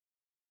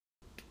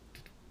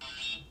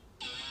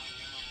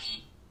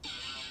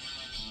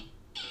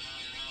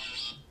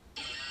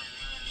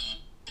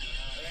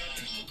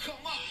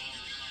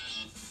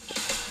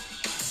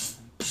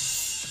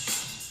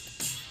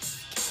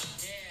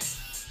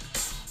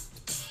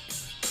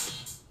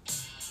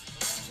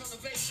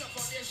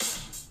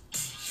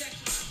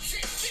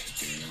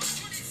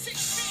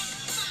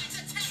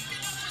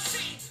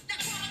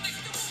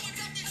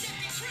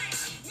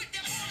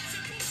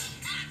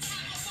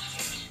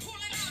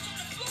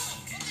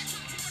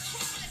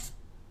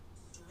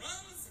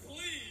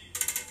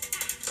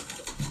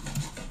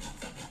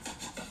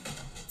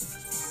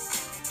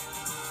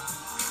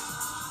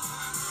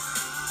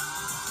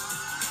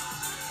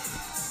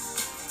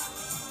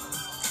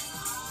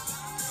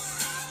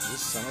this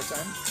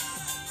summertime?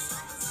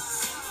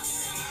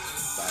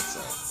 Thought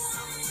so.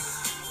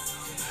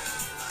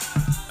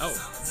 Oh,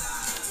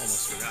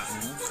 almost forgot.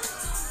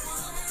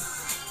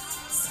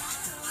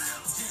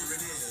 Here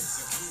it is,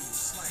 a groove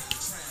slightly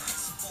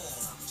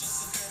transformed.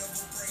 Just a bit of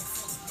a break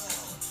from the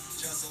norm.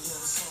 Just a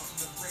little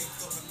something to break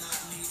the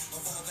monotony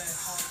of all that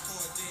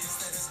hardcore dance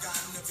that has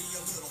gotten to be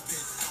a little bit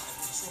out of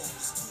control.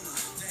 It's cool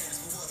to dance,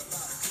 but what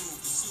about a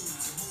groove that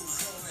soothes and moves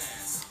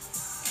romance?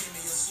 Give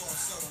me a soft,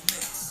 subtle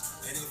mix,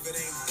 and if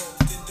it ain't broke,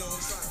 then don't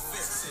try to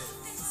fix it.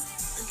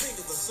 And think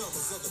of the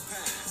summers of the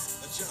past.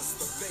 Adjust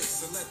the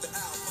bass and let the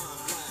alpine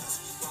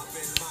blast. Pop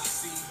in my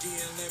CD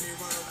and let me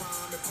run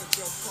around and put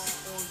your car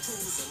on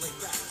cruise and lay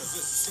back, cause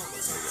this is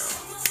summertime.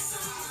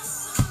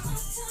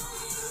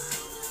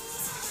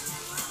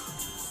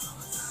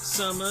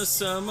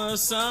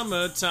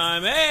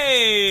 Summertime.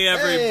 Hey,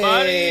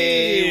 everybody.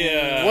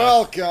 Hey,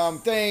 welcome.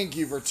 Thank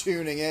you for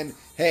tuning in.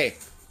 Hey,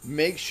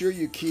 make sure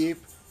you keep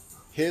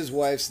his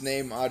wife's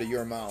name out of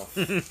your mouth.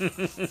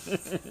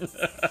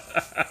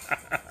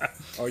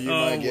 Or you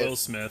might get Will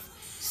Smith.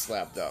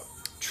 slapped up.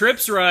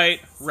 Trip's right,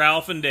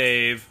 Ralph and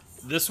Dave.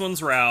 This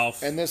one's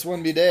Ralph. And this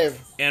one be Dave.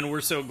 And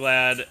we're so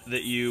glad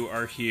that you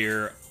are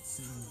here.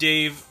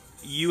 Dave,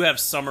 you have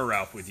Summer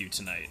Ralph with you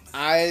tonight.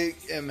 I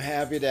am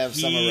happy to have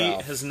Summer He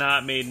Ralph. has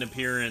not made an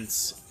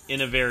appearance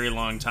in a very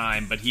long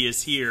time, but he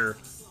is here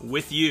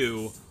with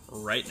you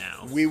right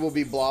now. We will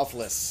be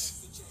bluffless.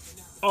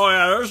 Oh,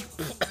 yeah,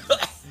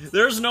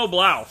 there's no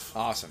bluff.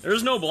 Awesome.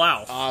 There's no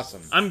bluff.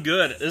 Awesome. I'm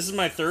good. This is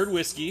my third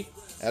whiskey.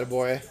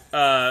 Attaboy.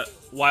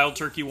 Wild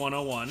Turkey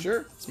 101.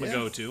 Sure. It's my Yeah.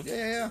 go-to.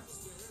 Yeah.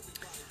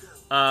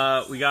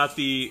 We got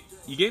the...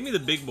 You gave me the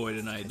big boy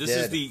tonight. This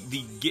is the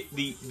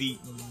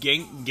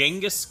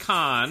Genghis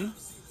Khan,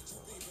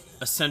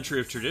 A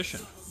Century of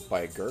Tradition.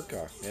 By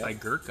Gurkha. Yeah. By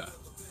Gurkha.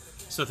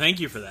 So thank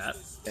you for that.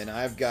 And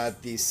I've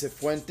got the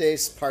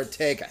Cifuentes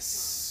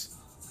Partegas.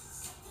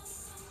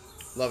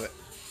 Love it.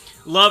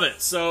 Love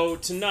it. So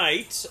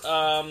tonight,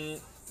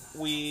 I've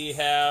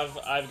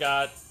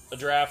got a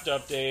draft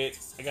update.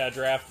 I got a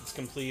draft that's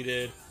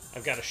completed.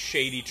 I've got a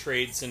shady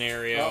trade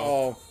scenario.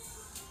 Uh-oh.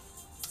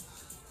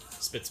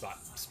 Spit spot.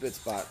 Spit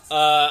spot.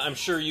 I'm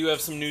sure you have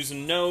some news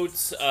and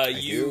notes.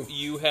 do.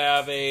 You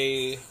have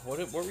a... What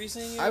were you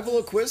saying? I have a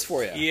little quiz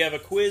for you. You have a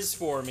quiz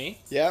for me.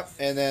 Yep.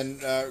 And then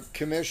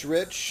Commish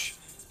Rich.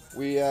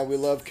 We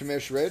love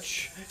Commish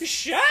Rich.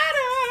 Shout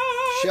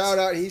out! Shout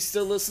out. He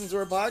still listens to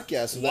our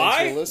podcast. So thanks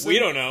Why? for listening. We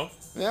don't know.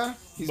 Yeah.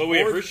 He's But we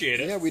bored. appreciate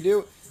it. Yeah, we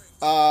do.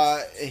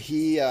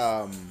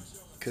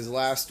 Because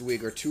last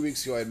week or 2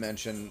 weeks ago I had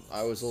mentioned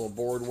I was a little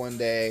bored one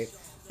day.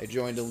 I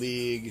joined a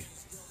league.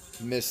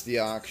 Missed the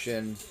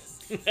auction.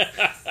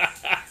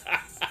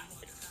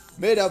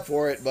 Made up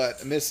for it,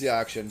 but missed the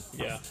auction.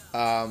 Yeah.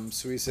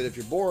 So he said, if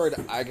you're bored,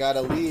 I got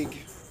a league.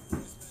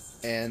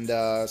 And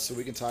so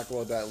we can talk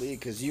about that league.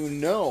 Because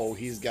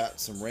he's got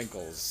some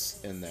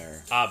wrinkles in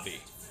there. Obvi.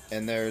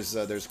 And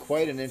there's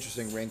quite an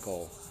interesting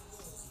wrinkle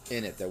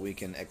in it that we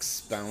can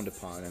expound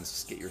upon and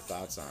just get your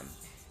thoughts on.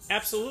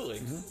 Absolutely.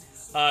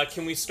 Mm-hmm.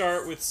 Can we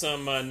start with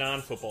some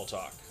non-football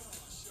talk?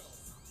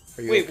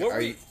 Are you Wait, okay? what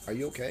were you- Are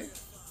you okay?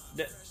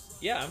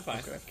 Yeah, I'm fine.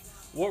 Okay.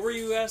 What were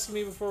you asking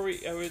me before we?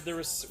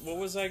 What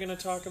was I going to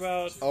talk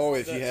about? Oh,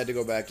 if you had to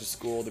go back to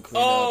school to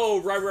clean up. Oh,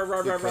 right.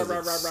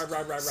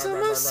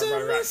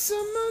 Summertime.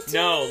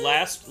 No,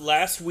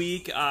 last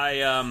week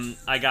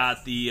I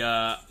got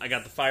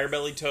the Fire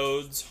Belly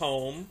Toads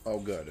home. Oh,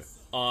 good.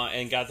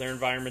 And got their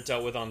environment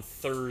dealt with on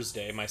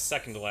Thursday, my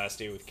second to last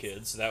day with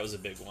kids, so that was a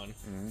big one.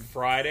 Mm-hmm.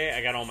 Friday,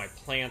 I got all my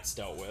plants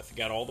dealt with.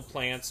 Got all the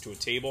plants to a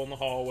table in the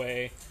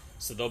hallway,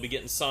 so they'll be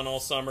getting sun all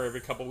summer.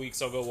 Every couple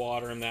weeks I'll go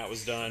water them. That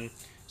was done.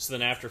 So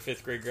then after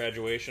 5th grade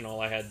graduation, all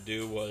I had to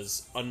do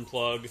was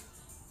unplug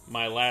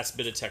my last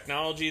bit of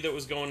technology that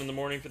was going in the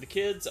morning for the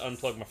kids,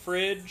 unplug my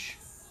fridge,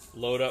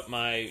 load up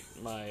my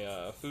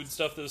food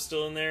stuff that was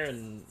still in there,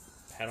 and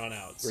head on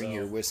out. Bring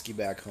your whiskey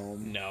back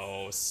home.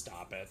 No,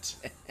 stop it.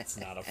 It's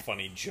not a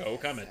funny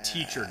joke. I'm a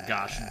teacher,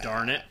 gosh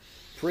darn it.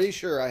 Pretty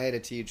sure I had a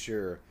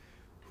teacher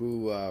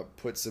who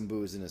put some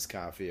booze in his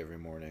coffee every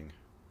morning.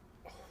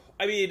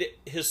 I mean,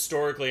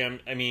 historically,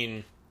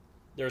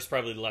 there's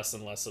probably less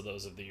and less of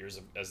those as the years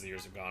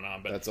have gone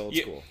on. But That's old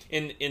school.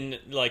 In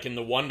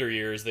the Wonder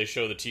Years, they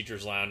show the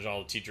teachers' lounge, and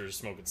all the teachers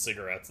smoking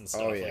cigarettes and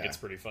stuff. Oh, yeah. Like, it's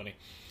pretty funny.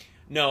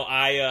 No,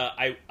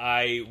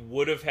 I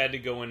would have had to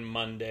go in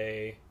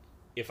Monday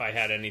if I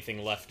had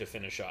anything left to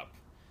finish up.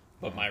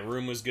 But my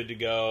room was good to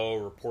go,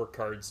 report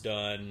cards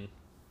done,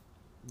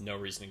 no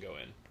reason to go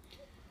in.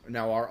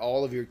 Now, are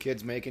all of your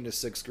kids making to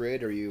 6th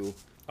grade, or are you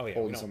Oh yeah,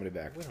 holding somebody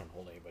back? We don't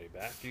hold anybody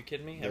back. Are you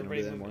kidding me? Don't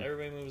do that anymore?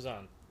 Everybody moves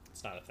on.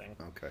 It's not a thing.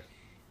 Okay.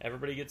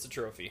 Everybody gets a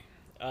trophy,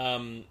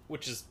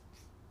 which is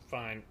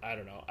fine. I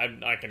don't know. I'm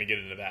not going to get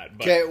into that.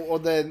 But Okay, well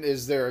then,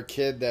 is there a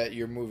kid that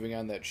you're moving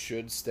on that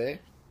should stay?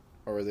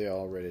 Or are they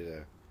all ready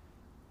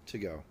to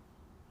go?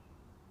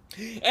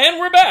 And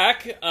we're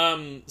back.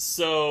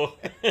 So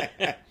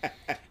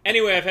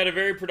anyway, I've had a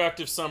very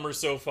productive summer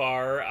so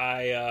far.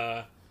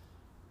 I've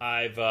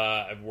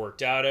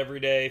worked out every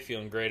day,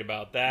 feeling great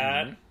about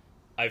that. Mm-hmm.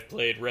 I've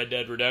played Red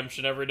Dead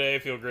Redemption every day.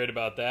 Feel great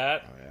about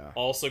that. Oh, yeah.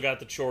 Also got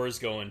the chores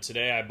going.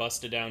 Today I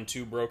busted down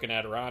 2 broken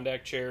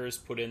Adirondack chairs,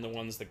 put in the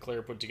ones that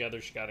Claire put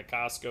together. She got at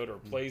Costco to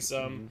replace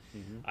them.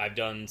 I've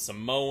done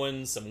some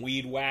mowing, some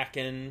weed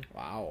whacking.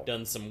 Wow.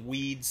 Done some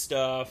weed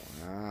stuff.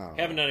 Wow.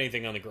 Haven't done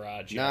anything on the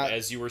garage yet, Not-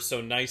 as you were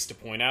so nice to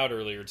point out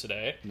earlier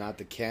today. Not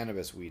the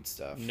cannabis weed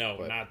stuff. No,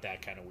 but not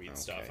that kind of weed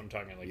stuff. I'm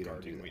talking like You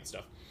don't do gardening that. weed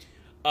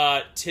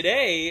stuff.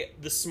 Today,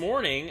 this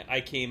morning, I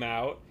came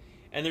out,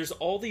 and there's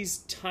all these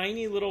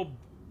tiny little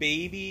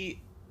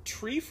baby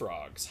tree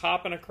frogs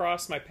hopping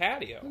across my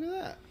patio. Look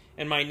at that.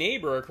 And my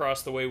neighbor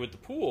across the way with the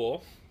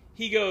pool,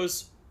 he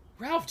goes,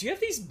 Ralph, do you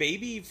have these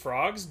baby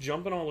frogs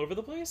jumping all over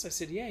the place? I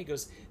said, yeah. He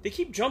goes, they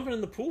keep jumping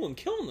in the pool and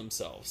killing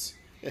themselves.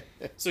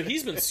 So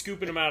he's been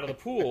scooping them out of the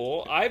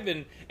pool. I've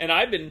been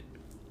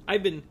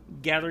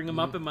gathering them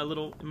up in my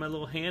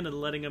little hand and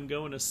letting them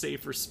go in a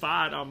safer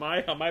spot on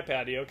my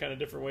patio. Kind of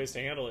different ways to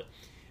handle it.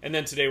 And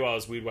then today, while I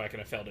was weed whacking,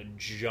 I found a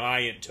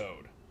giant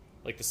toad,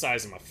 like the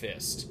size of my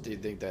fist. Do you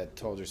think that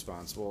toad's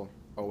responsible?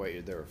 Oh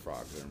wait, there were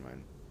frogs. Never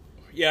mind.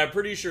 Yeah, I'm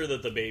pretty sure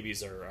that the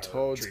babies are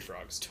Toads, tree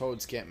frogs.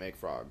 Toads can't make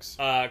frogs.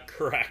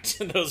 Correct.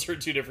 Those are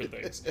 2 different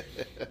things.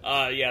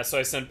 Yeah, so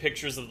I sent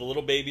pictures of the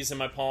little babies in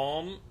my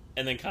palm,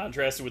 and then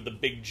contrasted with the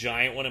big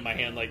giant one in my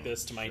hand like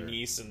this to my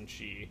niece, and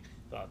she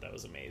thought that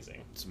was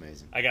amazing. It's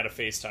amazing. I got a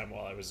FaceTime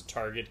while I was at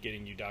Target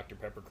getting you Dr.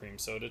 Pepper cream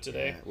soda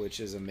today. Yeah, which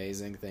is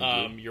amazing. Thank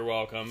you. You're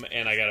welcome.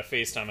 And I got a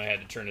FaceTime. I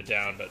had to turn it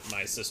down, but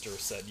my sister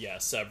said, yeah,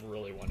 Seb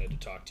really wanted to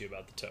talk to you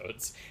about the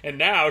toads. And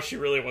now she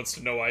really wants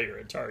to know why you're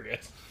at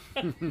Target.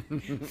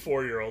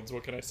 4-year-olds,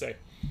 what can I say?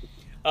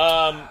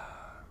 All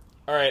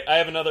right, I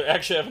have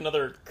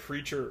another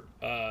creature.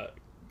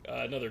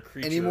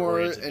 Any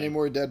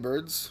more dead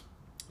birds?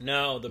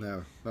 No,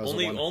 No, that was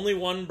only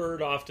one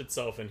bird offed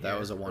itself in here. That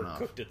was a or one-off.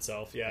 cooked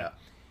itself. Yeah. Yeah.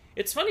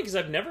 It's funny because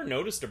I've never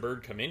noticed a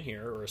bird come in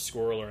here or a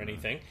squirrel or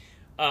anything.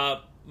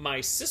 My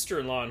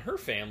sister-in-law and her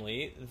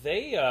family,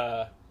 they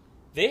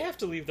have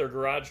to leave their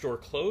garage door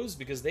closed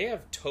because they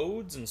have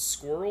toads and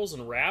squirrels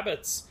and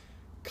rabbits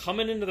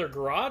coming into their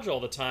garage all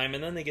the time,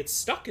 and then they get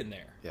stuck in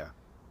there. Yeah.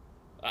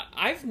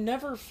 I've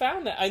never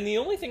found that. And the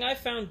only thing I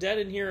found dead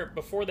in here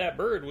before that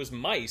bird was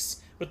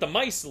mice. But the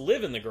mice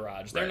live in the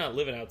garage. They're Right. not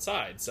living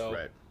outside. So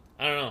Right.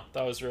 I don't know.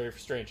 That was very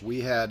strange.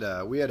 We had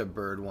a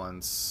bird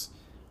once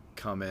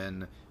come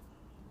in.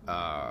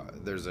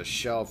 There's a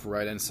shelf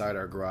right inside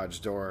our garage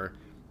door.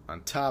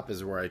 On top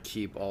is where I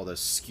keep all the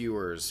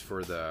skewers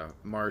for the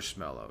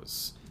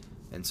marshmallows.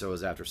 And so it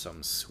was after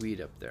something sweet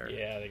up there.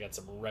 Yeah, they got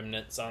some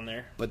remnants on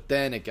there. But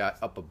then it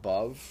got up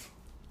above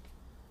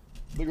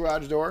the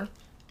garage door,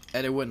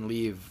 and it wouldn't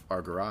leave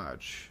our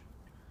garage.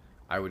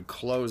 I would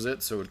close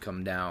it so it would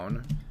come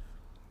down.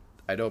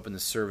 I'd open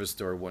the service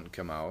door, it wouldn't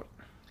come out.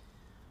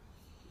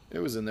 It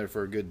was in there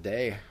for a good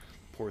day.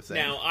 Poor thing.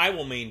 Now, I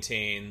will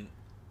maintain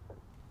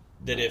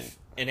that if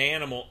an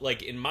animal,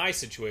 like in my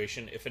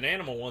situation, if an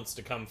animal wants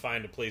to come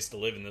find a place to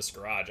live in this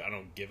garage, I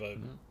don't give a...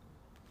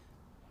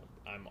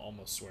 I'm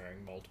almost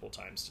swearing multiple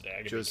times today.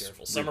 I gotta be Just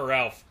careful. Summer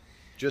Ralph.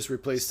 Just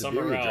replace the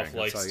Summer beer you Ralph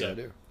drink. That's all likes you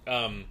to...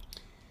 gotta do.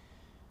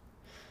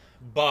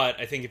 But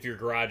I think if your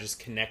garage is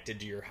connected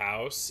to your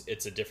house,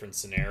 it's a different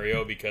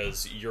scenario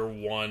because you're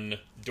one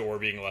door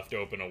being left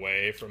open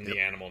away from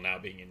the animal now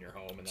being in your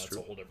home, and that's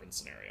a whole different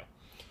scenario.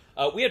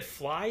 We had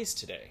flies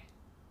today.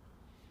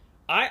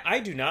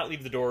 I do not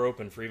leave the door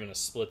open for even a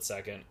split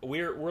second.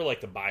 We're like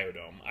the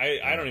Biodome.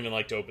 I don't even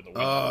like to open the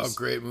Oh, windows.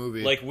 great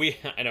movie. Like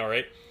I know,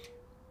 right?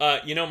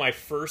 My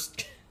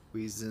first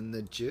We's in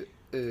the juice.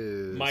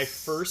 my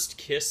first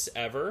kiss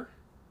ever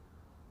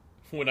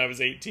when I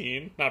was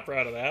 18. Not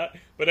proud of that.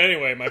 But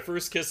anyway, my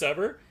first kiss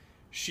ever,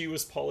 she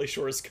was Pauly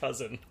Shore's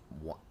cousin.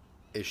 What?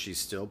 Is she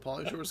still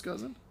Pauly Shore's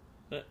cousin?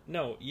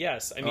 No,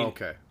 yes. I mean,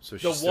 okay. So the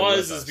she's still with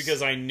is us.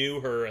 because I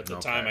knew her at the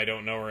Okay. time. I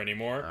don't know her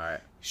anymore. All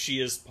right.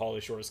 She is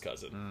Pauly Shore's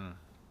cousin.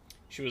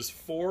 She was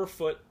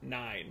 4'9".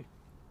 A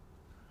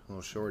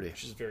little shorty.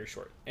 She's very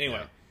short.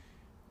 Anyway,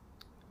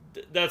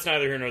 that's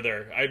neither here nor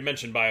there. I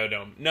mentioned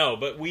Biodome. No,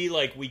 but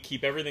we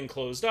keep everything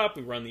closed up.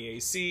 We run the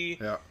AC.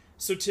 Yeah.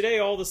 So today,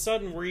 all of a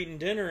sudden, we're eating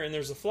dinner and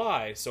there's a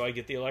fly. So I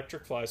get the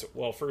electric flies.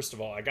 Well, first of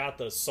all, I got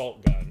the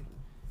salt gun.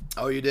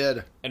 Oh, you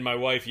did? And my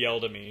wife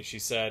yelled at me. She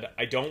said,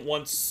 I don't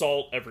want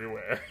salt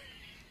everywhere.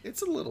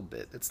 It's a little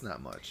bit. It's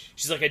not much.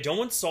 She's like, I don't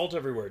want salt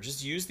everywhere.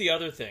 Just use the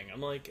other thing.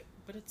 I'm like,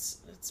 but it's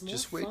more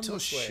Just fun wait till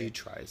this way. she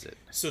tries it.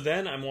 So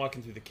then I'm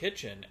walking through the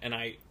kitchen,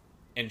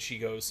 and she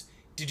goes,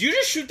 did you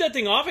just shoot that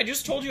thing off? I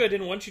just told you I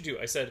didn't want you to.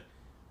 I said,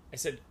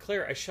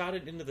 Claire, I shot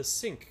it into the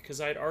sink because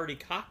I had already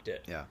cocked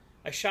it. Yeah.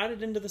 I shot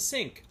it into the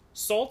sink.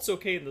 Salt's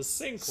okay in the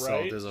sink,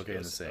 right? Salt is okay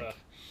in the sink.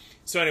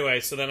 So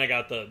anyway, then I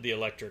got the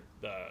electric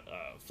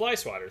fly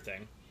swatter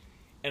thing,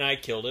 and I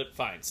killed it.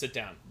 Fine, sit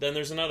down. Then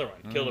there's another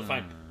one. Killed it.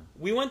 Fine.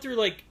 We went through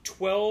like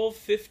 12,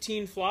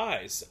 15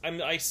 flies.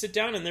 I sit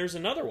down and there's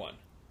another one.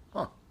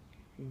 Huh.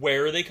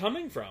 Where are they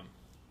coming from?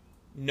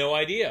 No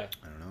idea.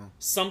 I don't know.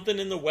 something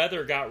in the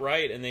weather got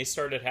right, and they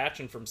started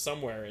hatching from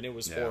somewhere, and it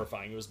was Yeah.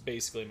 horrifying. It was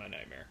basically my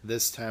nightmare.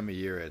 This time of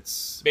year,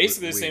 it's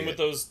Basically the we same get-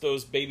 with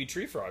those baby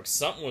tree frogs.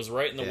 Something was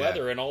right in the Yeah.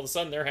 weather, and all of a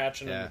sudden they're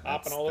hatching Yeah, and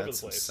hopping all over the that's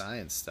some place.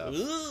 science stuff.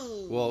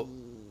 Ooh. Well,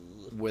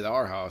 with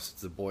our house,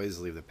 the boys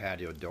leave the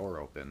patio door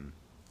open.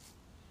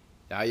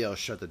 I yell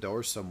shut the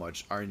door so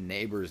much, our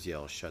neighbors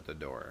yell shut the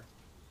door.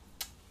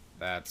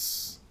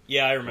 That's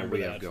Yeah, I remember what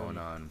we that have going from,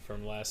 on.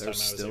 from last They're time I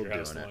was at still your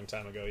house a doing it. long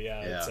time ago.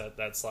 Yeah, Yeah. It's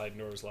that sliding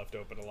door was left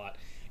open a lot.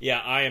 Yeah,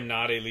 I am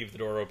not a leave the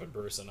door open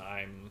person.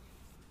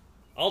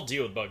 I'll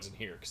deal with bugs in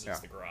here because it's Yeah.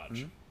 the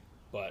garage,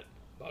 but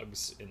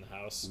bugs in the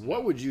house.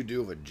 what would you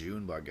do if a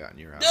June bug got in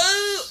your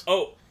house?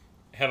 Oh,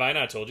 have I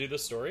not told you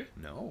this story?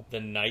 No.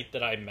 The night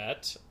that I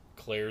met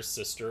Claire's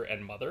sister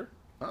and mother.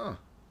 Oh.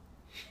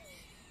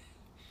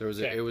 There was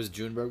Okay. it was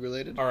June bug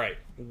related? All right,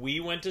 we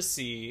went to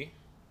see.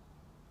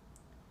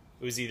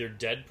 It was either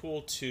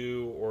Deadpool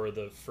 2 or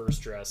the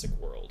first Jurassic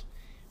World.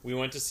 We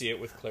went to see it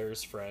with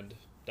Claire's friend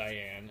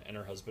Diane and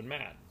her husband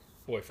Matt,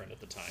 boyfriend at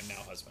the time, now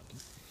husband.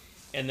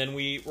 And then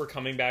we were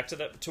coming back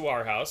to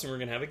our house, and we were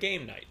gonna have a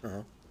game night.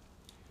 Uh-huh.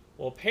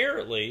 Well,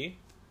 apparently,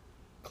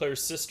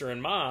 Claire's sister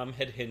and mom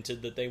had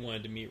hinted that they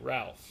wanted to meet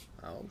Ralph,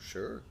 Oh,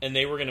 sure. and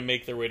they were gonna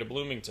make their way to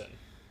Bloomington.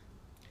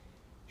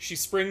 She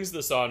springs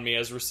this on me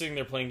as we're sitting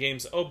there playing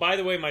games. Oh, by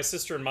the way, my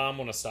sister and mom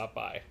want to stop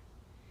by.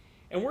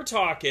 And we're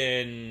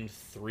talking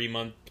 3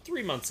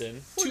 months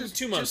in,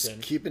 two months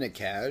in. Keeping it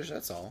cash,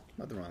 that's all.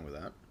 Nothing wrong with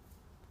that.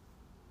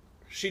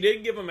 She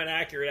did give them an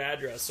accurate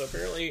address, so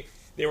apparently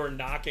they were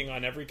knocking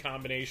on every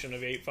combination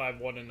of 8, 5,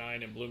 1, and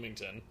 9 in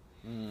Bloomington.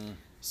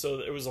 So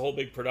it was a whole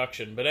big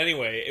production. But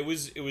anyway, it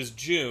was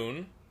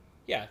June.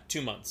 Yeah,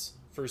 2 months.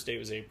 First date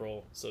was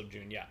April, so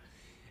June, yeah.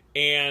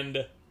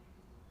 And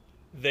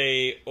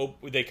they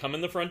come in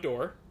the front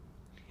door,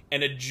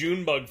 and a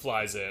June bug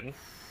flies in.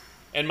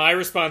 And my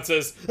response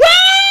is,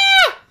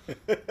 "Ah!"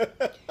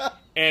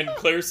 And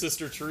Claire's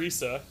sister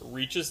Teresa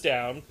reaches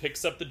down,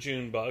 picks up the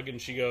June bug, and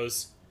she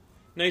goes,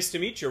 "Nice to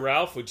meet you,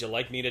 Ralph. Would you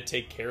like me to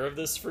take care of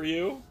this for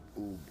you?"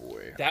 Oh,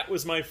 boy. That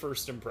was my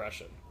first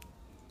impression.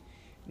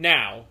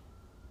 Now,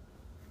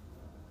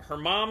 her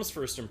mom's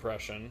first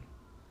impression,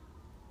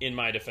 in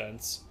my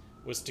defense,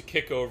 was to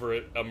kick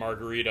over a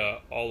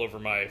margarita all over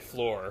my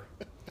floor.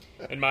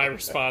 And my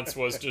response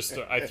was just,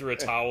 I threw a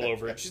towel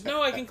over it. She's,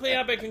 "No, I can clean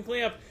up, I can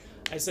clean up."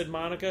 I said,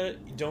 "Monica,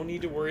 you don't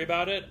need to worry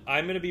about it.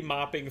 I'm going to be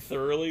mopping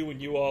thoroughly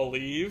when you all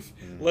leave.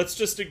 Let's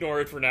just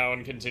ignore it for now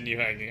and continue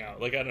hanging out.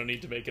 Like, I don't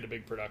need to make it a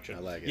big production." I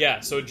like it.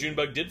 Yeah, so a June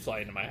bug did fly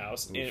into my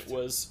house, and it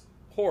was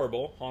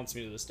horrible. Haunts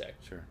me to this day.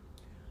 Sure.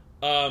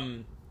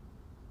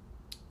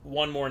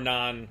 One more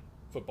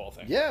non-football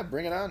thing. Yeah,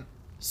 bring it on.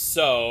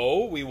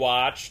 So, we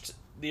watched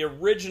the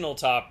original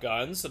Top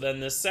Gun. So then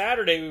this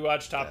Saturday, we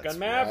watched Top That's Gun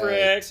Maverick.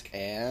 right.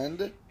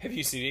 And Have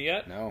you seen it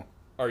yet? no,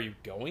 Are you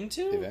going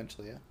to?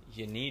 eventually, yeah.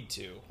 You need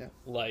to. Yeah.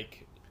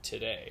 Like,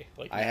 today.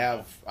 Like I now.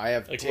 have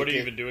Like, ticket, what are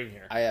you even doing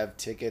here? I have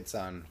tickets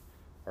on,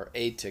 or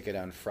a ticket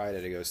on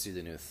Friday to go see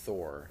the new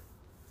Thor,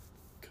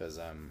 because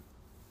I'm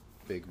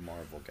a big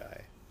Marvel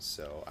guy.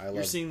 So I You're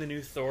love. seeing the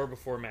new Thor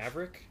before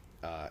Maverick?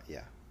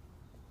 Yeah.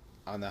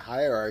 On the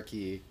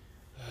hierarchy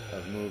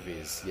of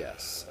movies,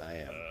 yes, I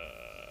am.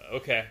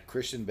 Okay.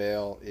 Christian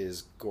Bale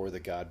is Gore the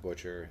God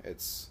Butcher.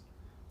 It's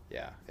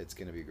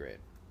gonna be great.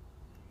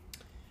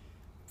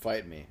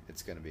 Fight me.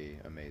 It's gonna be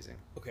amazing.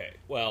 Okay.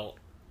 Well,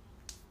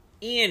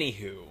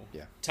 anywho.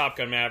 Yeah. Top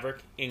Gun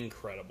Maverick,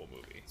 incredible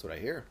movie. That's what I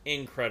hear.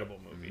 Incredible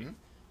movie. Mhm.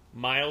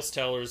 Miles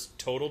Teller's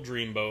total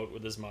dreamboat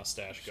with his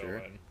mustache Sure.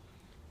 going.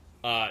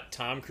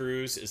 Tom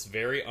Cruise is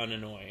very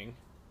unannoying.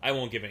 I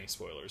won't give any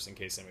spoilers in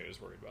case anybody was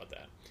worried about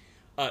that.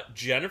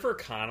 Jennifer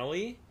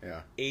Connelly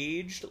Yeah,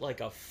 aged like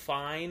a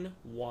fine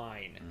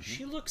wine. Mm-hmm.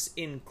 She looks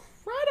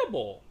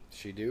incredible.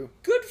 she do.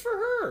 Good for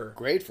her.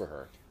 Great for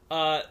her.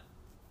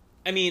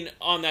 I mean,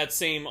 on that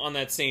same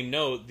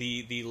note,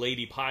 the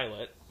lady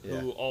pilot Yeah.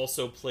 who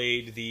also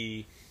played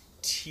the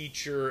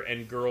teacher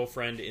and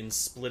girlfriend in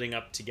Splitting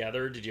Up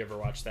Together. Did you ever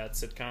watch that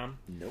sitcom?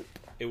 Nope.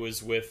 It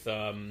was with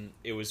Pam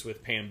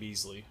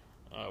Beesly.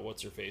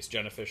 What's her face?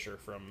 Jenna Fisher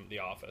from The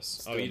Office.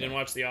 Still Oh, you no. didn't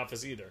watch The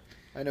Office either.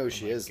 I know who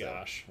she Oh my is. Though.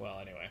 Gosh. Well,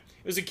 anyway,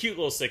 it was a cute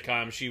little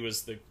sitcom.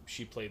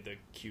 She played the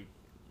cute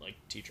like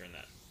teacher in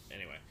that.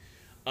 Anyway,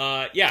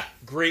 yeah,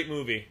 great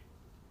movie.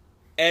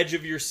 Edge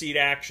of your seat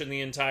action the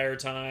entire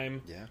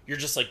time. Yeah. You're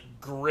just like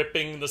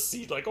gripping the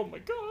seat, like, oh my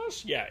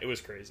gosh. Yeah, it was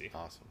crazy.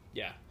 Awesome.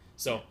 Yeah.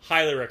 So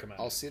highly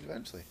recommend. I'll see it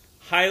eventually.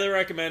 Highly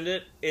recommend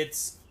it.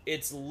 It's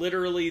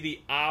literally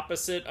the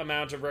opposite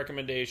amount of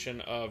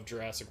recommendation of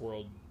Jurassic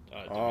World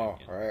Dominion, all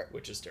right.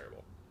 which is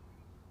terrible.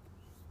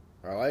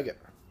 I like it.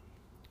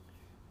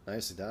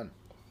 Nicely done.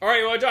 All right,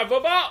 you want to talk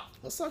football?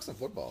 Let's talk some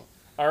football.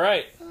 All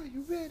right. Are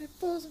you ready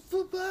for some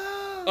football?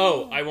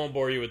 Oh, I won't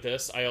bore you with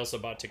this. I also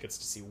bought tickets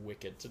to see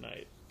Wicked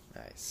tonight.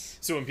 Nice.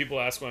 So when people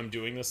ask what I'm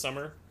doing this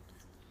summer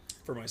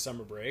for my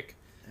summer break,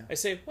 Yeah. I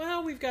say,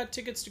 well, we've got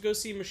tickets to go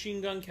see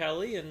Machine Gun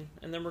Kelly, and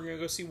then we're going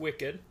to go see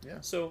Wicked. Yeah.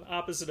 So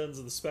opposite ends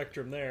of the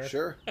spectrum there.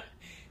 Sure.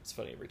 It's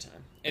funny every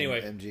time.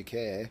 Anyway,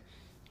 MGK.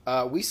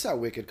 We saw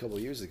Wicked a couple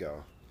years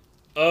ago.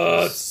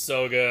 Oh, it's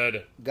so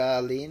good.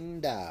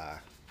 Galinda.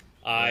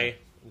 I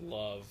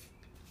love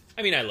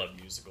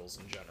musicals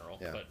in general,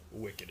 Yeah. but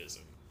Wicked is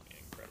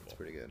incredible. It's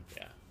pretty good.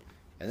 Yeah.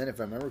 And then, if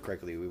I remember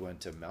correctly, we went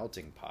to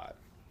Melting Pot.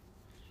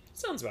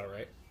 Sounds about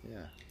right.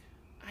 Yeah.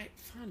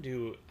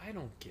 Fondue, I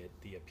don't get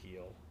the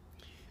appeal.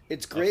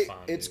 It's great.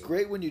 fondue. It's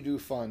great when you do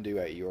fondue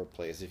at your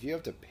place. If you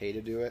have to pay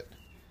to do it,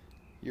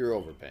 you're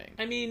overpaying.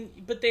 I mean,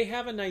 but they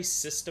have a nice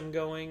system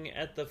going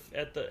at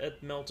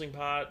Melting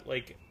Pot.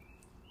 Like,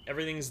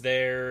 everything's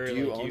there. Do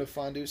you like, own a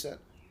fondue set?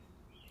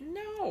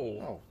 No.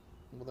 Oh,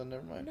 well then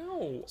never mind.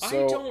 No. I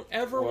So- don't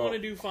ever well, want to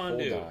do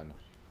fondue. Hold on.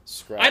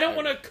 Scrap. I don't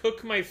want to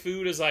cook my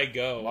food as I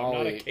go. I'm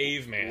not a Molly,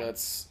 caveman.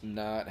 Let's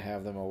not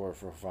have them over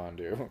for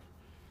fondue.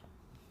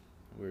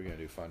 We're gonna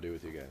do fondue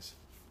with you guys.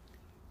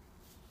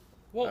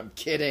 Well, I'm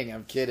kidding.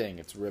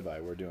 It's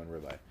ribeye. We're doing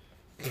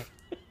ribeye.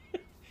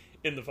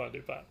 in the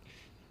fondue pot.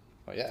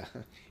 Oh yeah.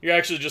 You're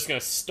actually just going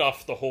to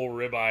stuff the whole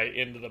ribeye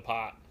into the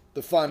pot.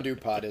 The fondue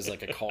pot is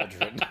like a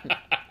cauldron.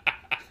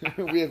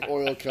 We have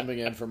oil coming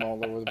in from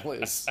all over the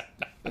place.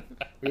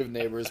 We have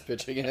neighbors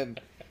pitching in.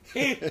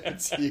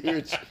 It's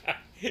huge.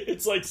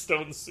 It's like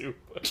stone soup.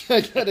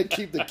 I gotta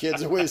keep the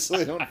kids away so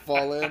they don't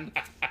fall in.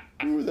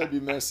 Ooh, that'd be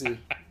messy.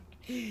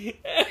 You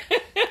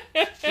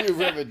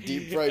ever have a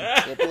deep fried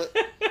triplet?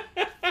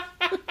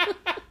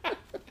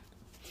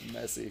 It's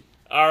messy.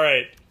 All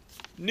right.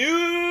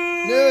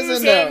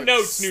 News and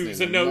notes.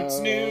 News and notes.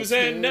 News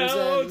and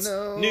notes.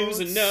 News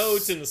and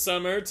notes in the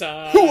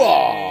summertime.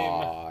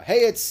 Hoo-ah! Hey,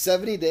 it's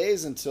 70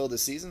 days until the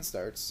season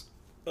starts.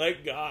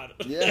 Thank God.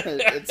 Yeah,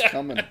 it's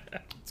coming.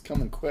 It's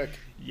coming quick.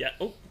 Yeah.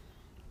 Oh,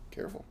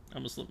 Careful. I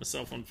almost lit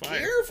myself on fire.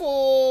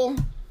 Careful.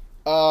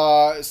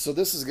 So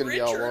this is going to be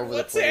all Richard, over the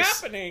what's place.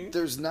 happening?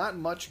 There's not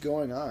much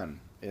going on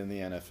in the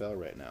NFL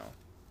right now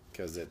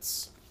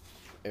because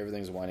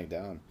everything's winding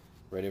down,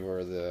 ready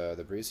for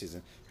the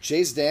preseason.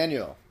 Chase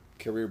Daniel,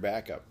 career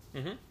backup,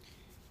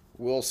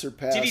 will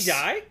surpass. Did he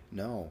die?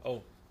 No.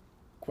 Oh,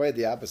 Quite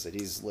the opposite.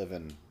 He's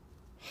living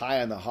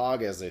high on the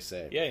hog, as they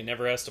say. yeah. He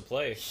never has to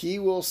play. He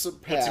will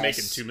surpass. What's he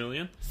making? $2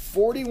 million?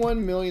 $41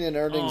 million in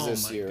earnings Oh,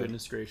 this my year,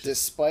 goodness gracious.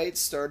 despite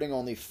starting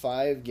only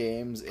 5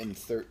 games in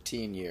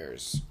 13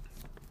 years.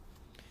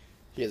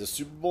 He has a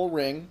Super Bowl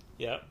ring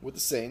Yeah. with the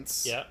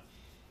Saints. Yeah.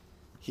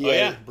 He Oh, has,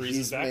 yeah, Breeze is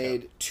he's backup.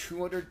 made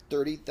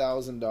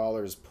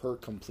 $230,000 per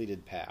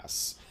completed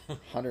pass,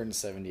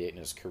 178 in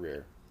his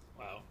career.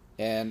 Wow.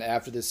 And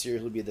after this year,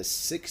 he'll be the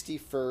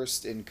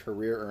 61st in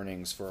career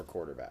earnings for a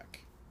quarterback.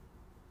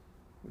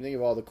 When you think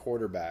of all the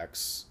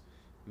quarterbacks,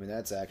 I mean,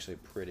 that's actually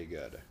pretty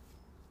good.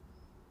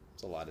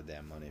 It's a lot of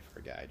damn money for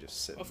a guy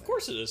just sitting Of there.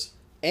 course it is.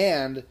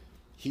 And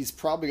he's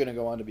probably going to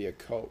go on to be a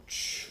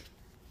coach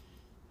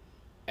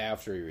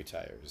after he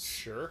retires.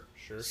 Sure.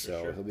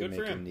 So he'll be Good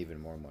for making him. even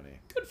more money.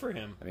 Good for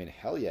him. I mean,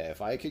 hell yeah. If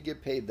I could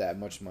get paid that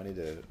much money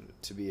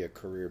to be a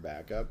career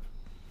backup,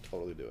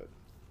 totally do it.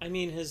 I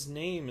mean, his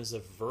name is a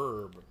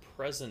verb,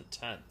 present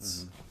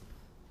tense.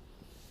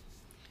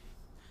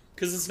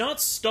 Because it's not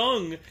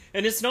stung,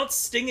 and it's not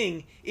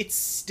stinging, it's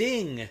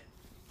sting.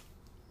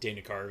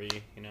 Dana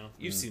Carvey, you know?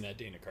 You've seen that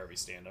Dana Carvey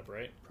stand-up,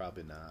 right?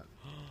 Probably not.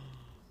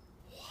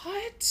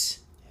 What?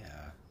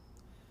 Yeah.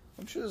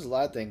 I'm sure there's a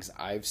lot of things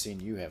I've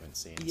seen you haven't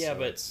seen. Yeah, so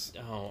but... it's-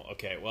 Oh,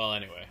 okay. Well,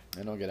 anyway.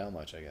 I don't get out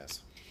much, I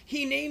guess.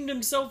 He named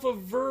himself a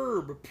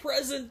verb,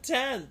 present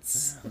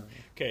tense.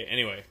 Okay,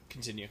 anyway,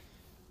 continue.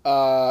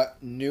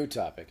 New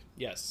topic.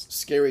 Yes.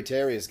 Scary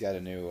Terry's got a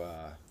new...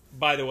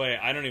 By the way,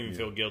 I don't even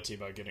feel guilty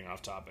about getting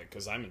off topic,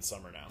 because I'm in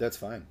summer now. That's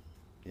fine.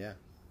 Yeah.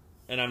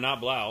 And I'm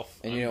not Blouth.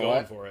 And I'm you know going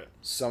what? for it.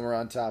 Summer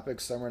on topic,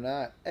 summer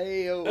not.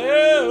 Ayo.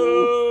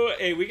 Oh,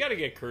 hey, we got to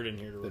get Kurt in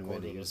here to Been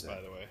record waiting with us, to by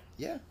use the way.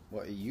 Yeah.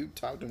 Well, you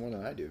talk to more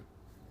than I do.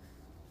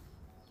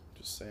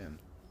 Just saying.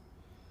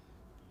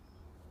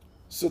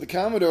 So the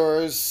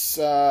Commodores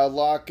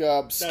lock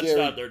up That's Scary...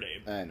 not their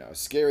name. I know.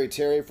 Scary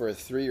Terry for a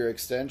 3-year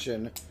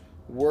extension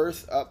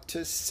worth up to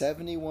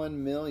 $71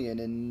 million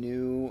in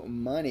new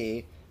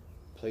money.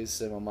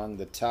 Place him among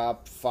the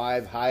top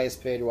 5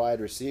 highest paid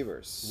wide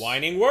receivers.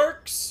 Whining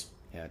works.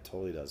 Yeah, it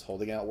totally does.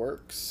 Holding out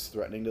works.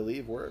 Threatening to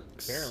leave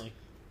works. Apparently.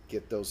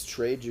 Get those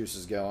trade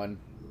juices going.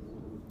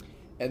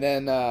 And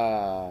then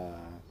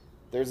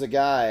there's a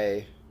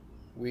guy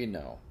we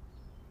know.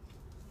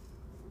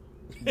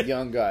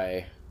 Young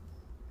guy.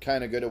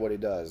 Kind of good at what he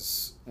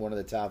does. One of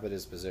the top at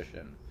his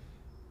position.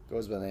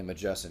 Goes by the name of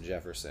Justin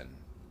Jefferson.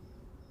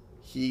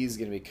 He's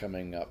going to be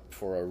coming up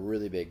for a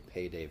really big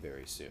payday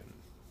very soon.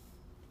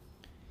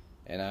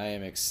 And I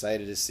am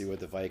excited to see what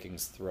the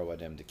Vikings throw at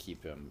him to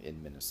keep him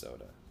in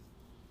Minnesota.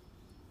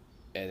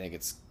 I think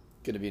it's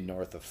going to be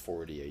north of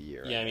 40 a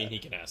year. Yeah, I mean, he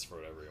can ask for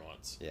whatever he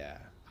wants. Yeah.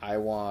 I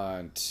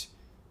want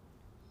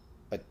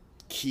a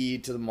key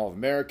to the Mall of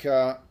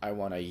America. I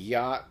want a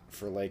yacht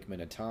for Lake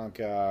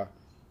Minnetonka.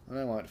 And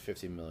I want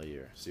 $50 million a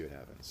year. See what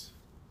happens.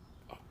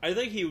 I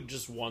think he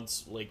just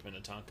wants Lake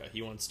Minnetonka.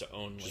 He wants to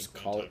own Lake Just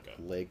call Minnetonka.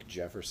 it Lake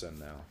Jefferson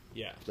now.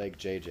 Yeah. Lake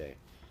JJ.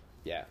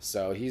 Yeah,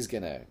 so he's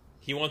going to...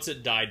 He wants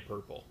it dyed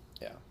purple.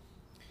 Yeah.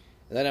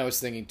 And then I was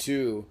thinking,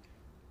 too,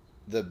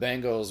 the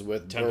Bengals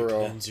with Time to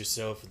Burrow. cleanse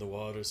yourself in the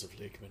waters of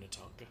Lake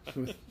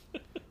Minnetonka.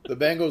 The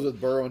Bengals with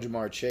Burrow and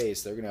Jamar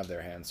Chase, they're going to have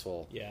their hands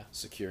full Yeah.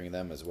 securing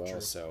them as well.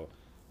 True. So,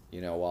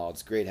 while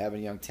it's great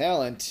having young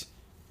talent,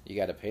 you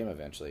got to pay them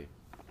eventually.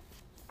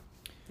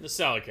 The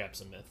salary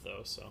cap's a myth,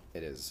 though, so.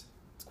 It is.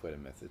 It's quite a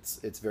myth.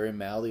 It's very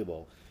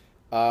malleable.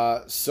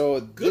 So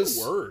Good this,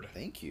 word.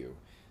 Thank you.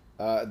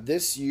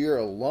 This year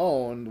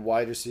alone,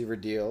 wide receiver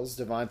deals: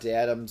 Devontae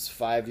Adams,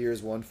 5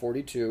 years,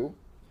 142.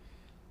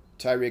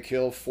 Tyreek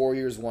Hill, 4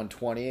 years,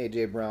 120.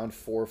 A.J. Brown,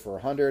 4 for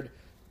 100.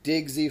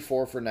 Diggsy,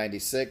 4 for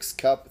 96.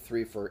 Cup,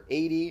 3 for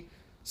 80.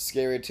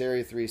 Scary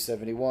Terry,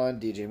 371.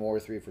 DJ Moore,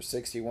 3 for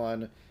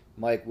 61.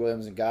 Mike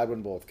Williams and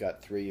Godwin both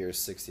got 3 years,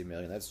 60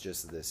 million. That's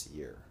just this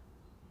year.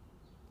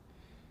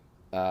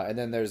 And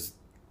then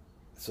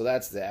so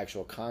that's the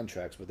actual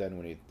contracts. But then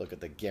when you look at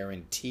the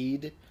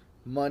guaranteed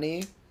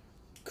money,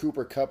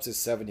 Cooper Kupp's is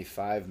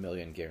 75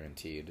 million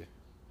guaranteed.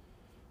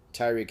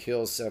 Tyreek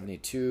Hill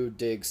 72,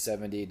 Diggs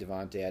 70,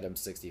 Devontae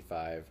Adams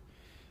 65.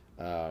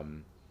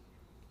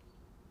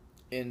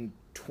 In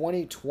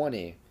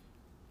 2020,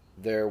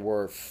 there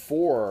were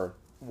 4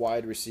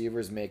 wide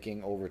receivers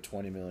making over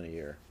 20 million a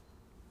year.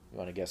 You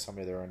want to guess how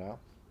many there are now?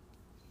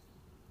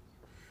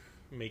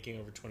 Making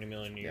over $20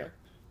 million a year.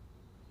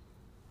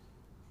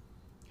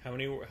 How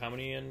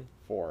many in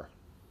 4.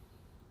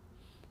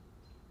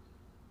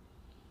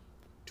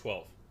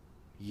 12?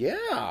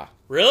 Yeah.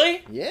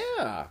 Really?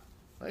 Yeah.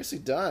 Nicely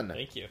done.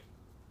 Thank you.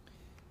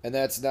 And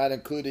that's not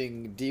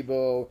including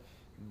Debo,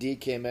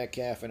 DK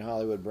Metcalf, and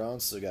Hollywood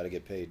Brown still got to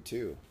get paid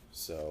too.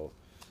 So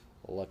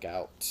look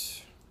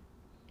out.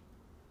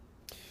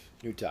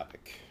 New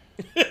topic.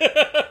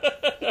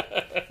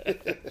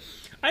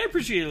 I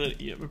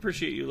appreciate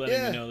you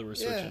letting me know that we're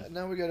switching. Yeah,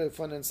 now we got a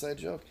fun inside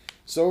joke.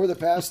 So over the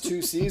past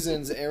 2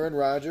 seasons, Aaron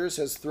Rodgers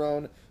has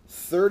thrown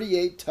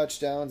 38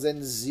 touchdowns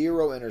and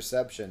 0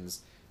 interceptions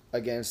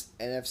against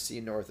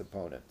NFC North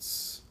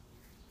opponents.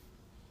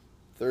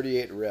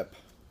 38 rip.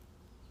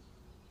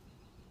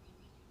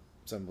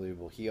 It's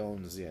unbelievable. He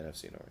owns the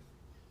NFC North,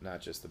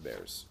 not just the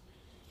Bears.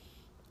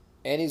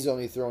 And he's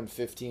only thrown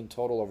 15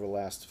 total over the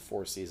last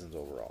 4 seasons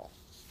overall.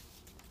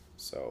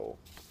 So,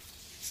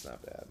 it's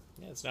not bad.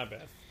 Yeah, it's not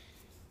bad.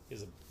 He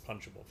has a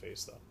punchable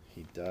face, though.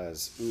 He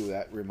does. Ooh,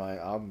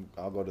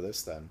 I'll go to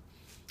this then.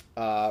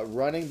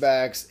 Running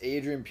backs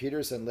Adrian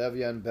Peterson,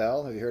 Le'Veon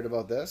Bell. Have you heard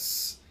about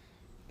this?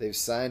 They've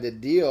signed a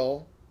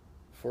deal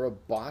for a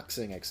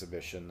boxing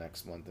exhibition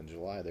next month in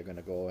July. They're going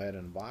to go ahead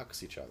and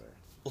box each other.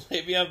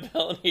 Le'Veon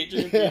Bell and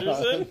Adrian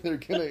Peterson?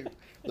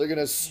 they're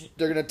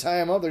gonna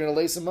tie him up. They're gonna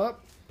lace him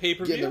up.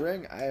 Pay-per-view? Get in the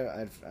ring.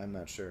 I'm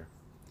not sure.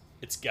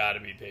 It's got to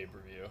be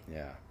pay-per-view.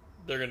 Yeah.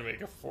 They're going to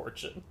make a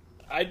fortune.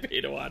 I'd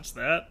pay to watch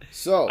that.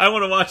 So I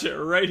want to watch it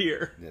right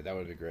here. yeah, that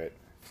would be great.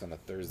 It's on a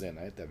Thursday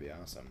night. That'd be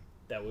awesome.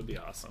 That would be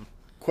awesome.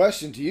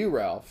 Question to you,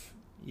 Ralph.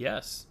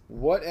 Yes.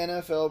 What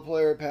NFL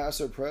player, past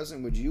or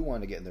present, would you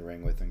want to get in the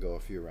ring with and go a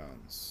few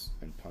rounds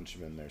and punch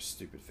them in their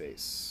stupid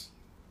face?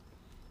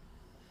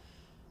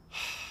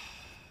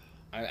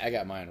 I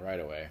got mine right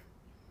away.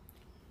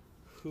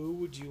 Who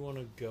would you want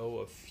to go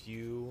a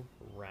few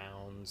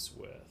rounds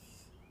with?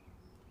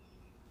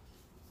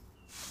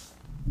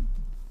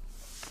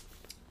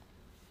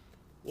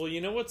 Well,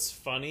 you know what's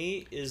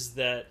funny is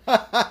that...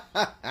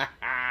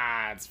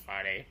 It's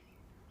funny.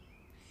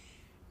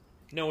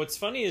 No, what's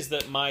funny is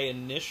that my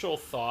initial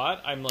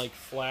thought, I'm like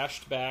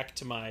flashed back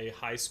to my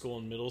high school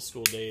and middle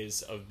school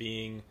days of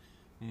being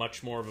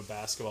much more of a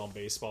basketball and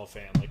baseball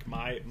fan. Like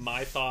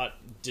my thought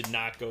did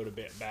not go to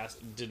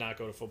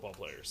football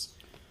players.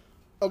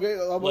 Okay,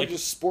 how about Like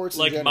just sports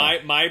in Like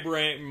general?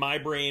 my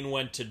brain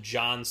went to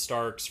John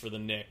Starks for the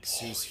Knicks,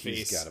 whose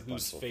he's got a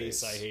face bunchful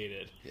face. I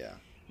hated. Yeah.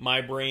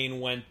 My brain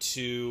went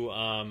to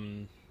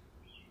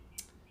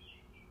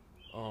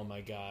oh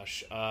my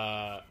gosh,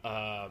 not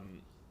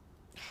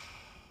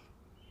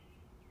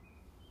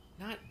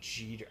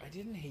Jeter. I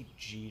didn't hate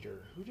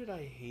Jeter. Who did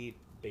I hate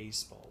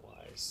baseball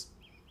wise?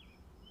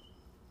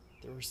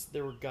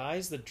 There were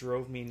guys that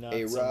drove me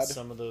nuts. A-Rod? On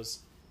some of those.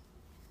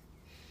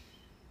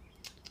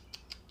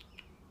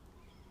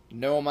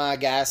 Nomar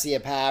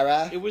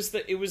Garciaparra. It was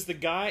the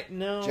guy.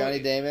 No, Johnny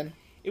Damon.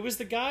 It was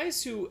the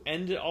guys who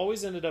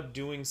always ended up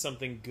doing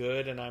something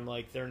good, and I'm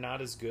like, they're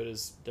not as good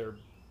as their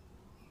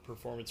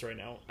performance right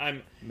now.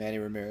 Manny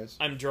Ramirez.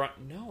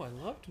 No, I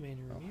loved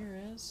Manny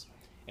Ramirez.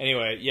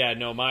 Anyway, yeah,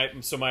 no, my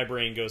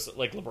brain goes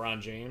like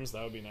LeBron James.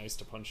 That would be nice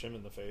to punch him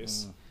in the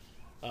face.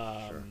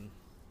 Sure.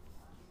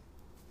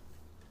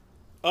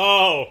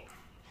 Oh,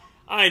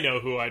 I know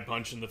who I'd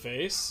punch in the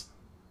face.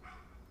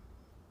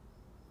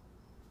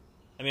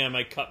 I mean, I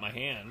might cut my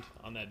hand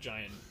on that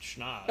giant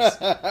schnoz.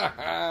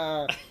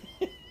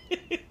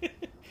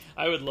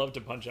 I would love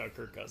to punch out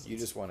Kirk Cousins. You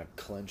just want to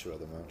clinch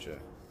with him, don't you?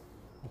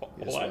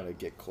 You just What? want to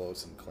get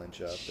close and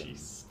clinch up. Jeez, And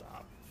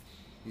stop.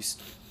 you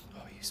smell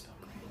great.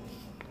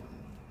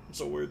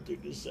 It's a weird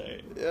thing to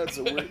say. Yeah, it's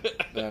a weird.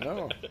 I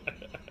know.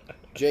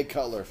 Jay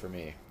Cutler for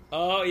me.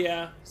 Oh,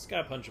 yeah. He's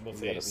got a punchable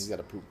face. He's got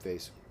a poop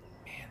face.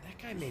 Man, that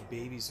guy made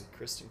babies with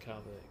Kristen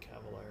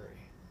Cavallari.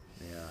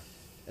 Yeah.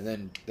 And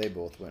then they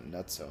both went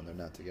nutso, and they're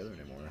not together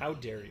anymore. How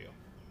dare you?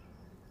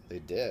 They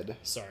did.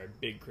 Sorry,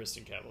 big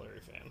Kristen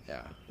Cavallari fan.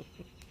 Yeah.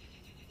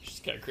 She's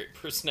got a great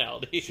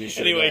personality. She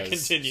sure Anyway, does.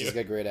 continue. She's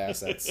got great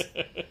assets.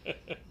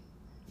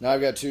 Now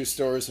I've got 2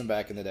 stories from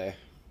back in the day.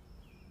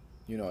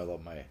 You know I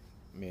love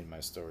me and my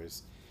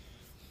stories.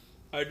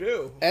 I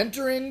do.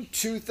 Entering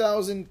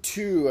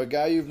 2002, a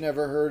guy you've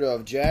never heard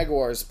of,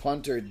 Jaguars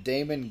punter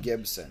Damon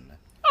Gibson.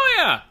 Oh,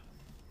 yeah.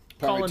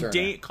 Punt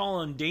returner.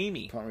 Call him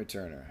Damie. Punt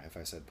returner, if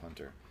I said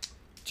punter.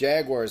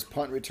 Jaguars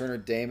punt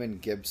returner Damon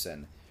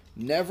Gibson.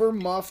 Never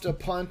muffed a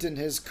punt in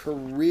his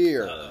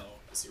career. Uh-oh.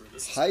 I see where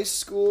this is. High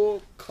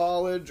school,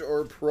 college,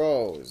 or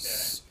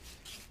pros.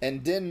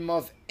 And didn't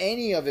muff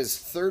any of his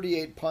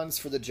 38 punts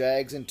for the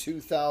Jags in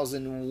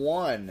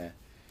 2001.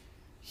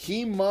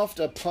 He muffed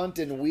a punt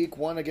in week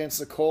 1 against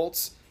the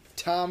Colts.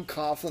 Tom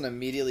Coughlin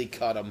immediately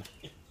cut him.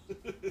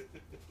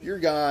 You're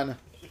gone.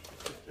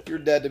 You're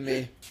dead to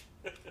me.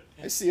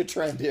 I see a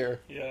trend here.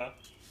 Yeah.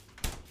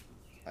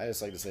 I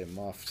just like to say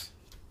muffed.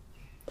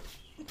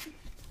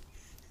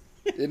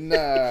 In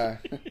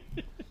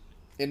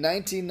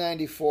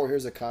 1994,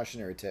 here's a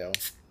cautionary tale.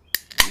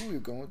 Ooh, you're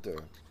going with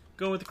the...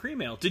 Going with the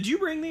cream ale. Did you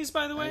bring these,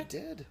 by the way? I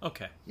did.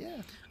 Okay.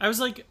 Yeah. I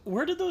was like,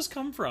 where did those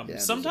come from? Yeah,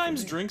 those are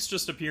Sometimes from me. drinks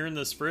just appear in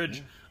this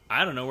fridge.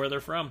 I don't know where they're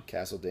from.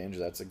 Castle Danger,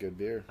 that's a good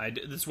beer.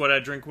 This is what I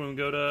drink when we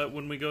go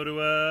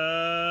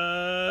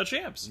to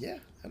Champs. Yeah,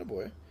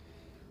 attaboy.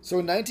 So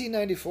in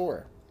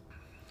 1994,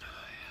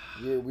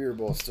 we were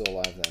both still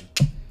alive then.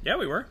 Yeah,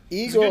 we were.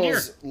 It was a good year.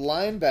 Eagles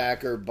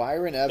linebacker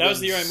Byron Evans. That was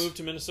the year I moved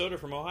to Minnesota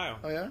from Ohio.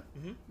 Oh, yeah?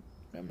 Mhm.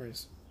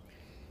 Memories.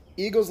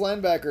 Eagles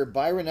linebacker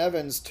Byron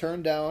Evans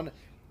turned down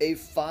a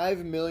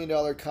 $5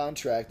 million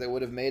contract that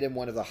would have made him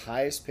one of the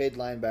highest paid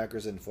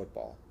linebackers in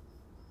football.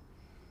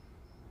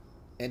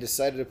 And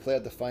decided to play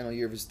out the final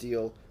year of his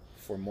deal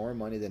for more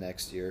money the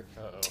next year.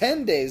 Uh-oh.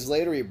 10 days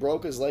later, he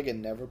broke his leg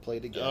and never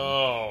played again.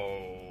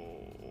 Oh.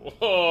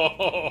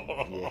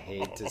 You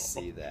hate to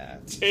see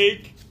that.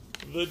 Take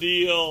the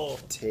deal.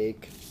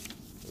 Take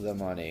the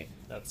money.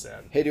 That's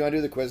sad. Hey, do you want to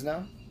do the quiz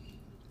now?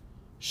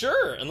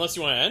 Sure, unless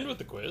you want to end with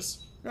the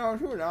quiz. No,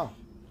 sure, now.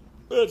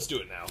 Let's do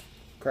it now.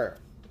 Okay.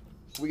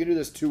 We can do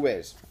this 2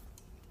 ways.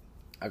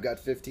 I've got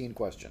 15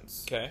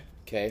 questions. Okay.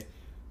 Okay?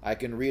 I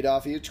can read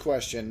off each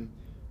question.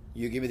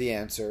 You give me the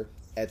answer.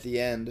 At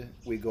the end,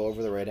 we go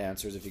over the right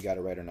answers if you got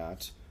it right or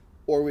not.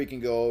 Or we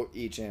can go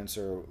each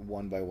answer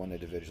one by one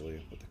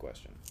individually with the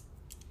question.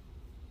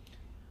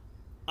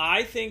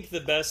 I think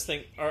the best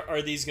thing...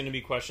 Are these going to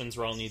be questions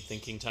where I'll need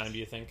thinking time, do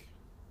you think?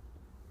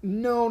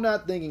 No,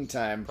 not thinking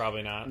time.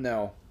 Probably not.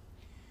 No.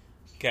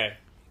 Okay.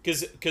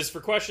 Because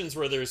for questions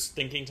where there's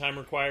thinking time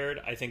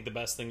required, I think the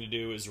best thing to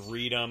do is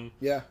read them.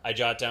 Yeah. I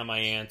jot down my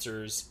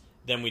answers.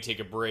 Then we take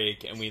a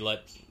break and we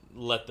let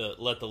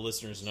the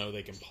listeners know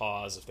they can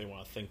pause if they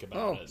want to think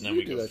about it, and then you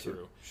we can do go that too.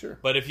 through. Sure.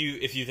 But if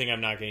you think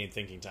I'm not getting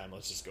thinking time,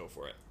 let's just go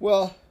for it.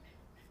 Well,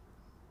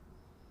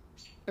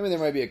 I mean, there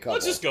might be a couple.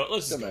 Let's just go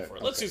for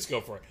it. Let's just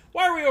go for it.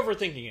 Why are we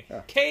overthinking it?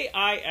 Yeah.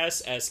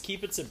 KISS.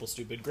 Keep it simple,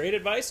 stupid. Great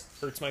advice.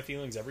 Hurts my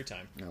feelings every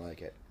time. I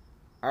like it.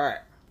 All right.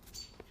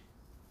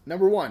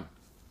 Number 1.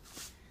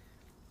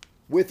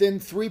 Within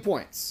 3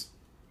 points.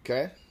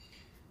 Okay?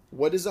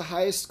 What is the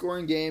highest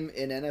scoring game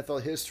in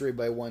NFL history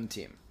by one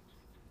team?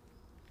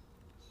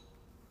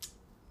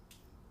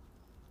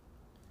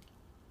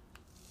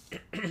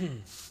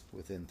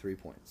 Within 3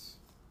 points.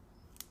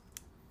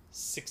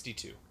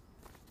 62.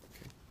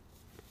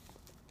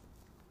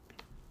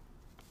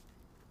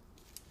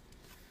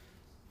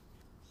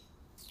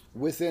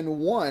 Within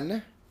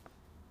 1,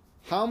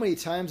 how many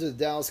times have the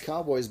Dallas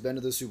Cowboys been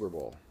to the Super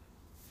Bowl?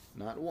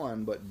 Not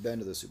one, but been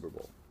to the Super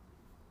Bowl.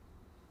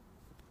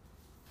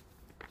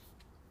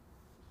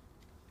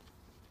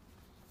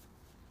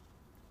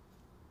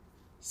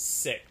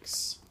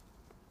 Six.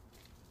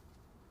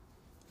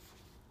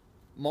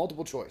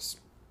 Multiple choice.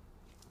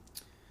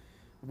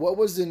 What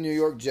was the New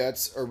York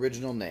Jets'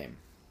 original name?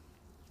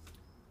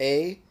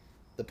 A,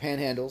 the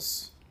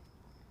Panhandles.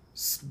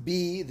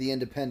 B, the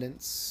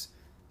Independents.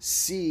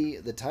 C,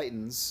 the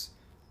Titans.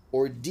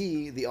 Or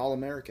D, the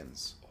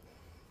All-Americans.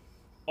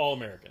 All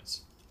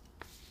Americans.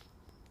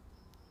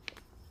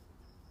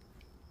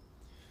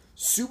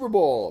 Super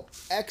Bowl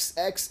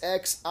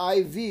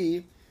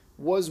XXXIV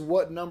was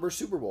what number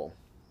Super Bowl?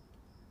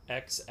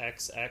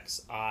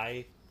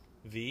 XXXIV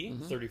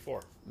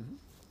 34.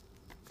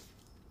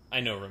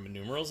 I know Roman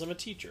numerals. I'm a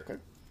teacher. Okay.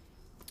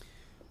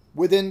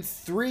 Within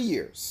 3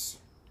 years,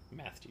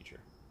 Math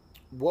teacher.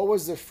 what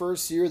was the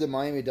first year the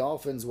Miami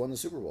Dolphins won the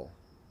Super Bowl?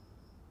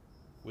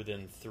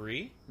 Within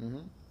 3? Mm-hmm.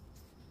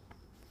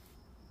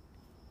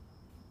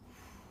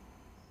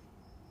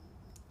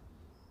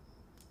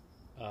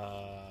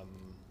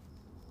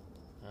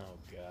 Oh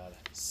God,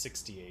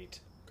 68.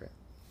 Okay.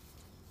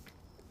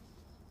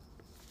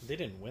 They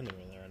didn't win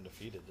when they were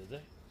undefeated, did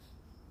they?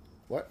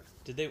 What?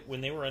 Did they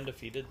when they were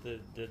undefeated?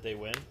 Did they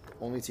win?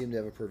 Only team to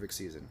have a perfect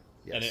season.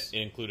 Yes. And it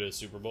included a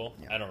Super Bowl.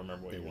 Yeah. I don't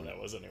remember what They year won. that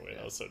was anyway,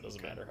 though, so it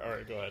doesn't matter. All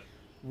right, go ahead.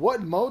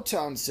 What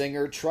Motown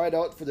singer tried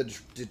out for the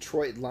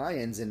Detroit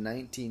Lions in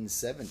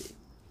 1970?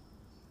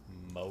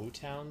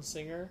 Motown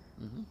singer?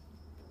 Mhm.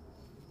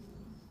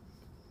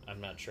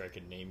 I'm not sure I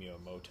could name you a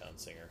Motown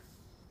singer.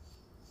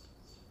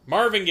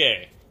 Marvin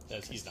Gaye.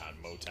 He's not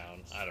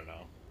Motown. I don't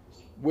know.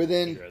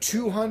 Within Figure out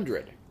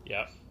 200,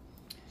 Yep.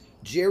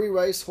 Jerry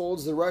Rice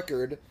holds the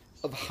record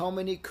of how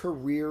many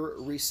career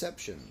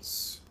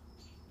receptions?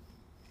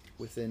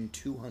 Within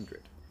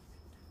 200.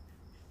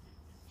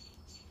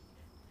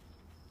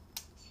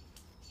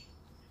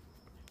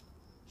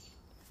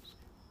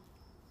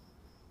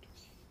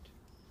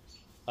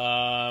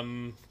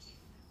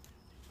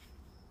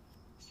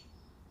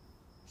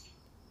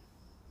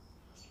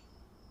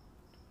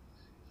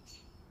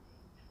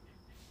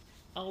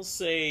 I'll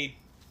say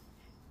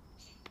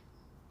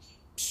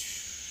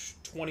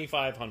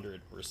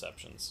 2,500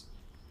 receptions.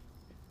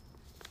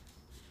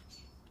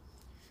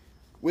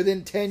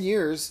 Within 10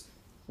 years,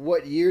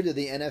 what year did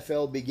the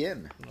NFL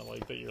begin? I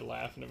like that you're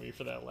laughing at me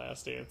for that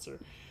last answer.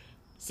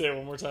 Say it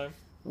one more time.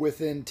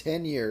 Within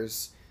 10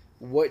 years,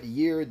 what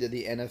year did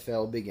the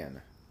NFL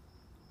begin?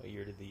 What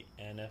year did the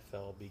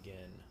NFL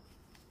begin?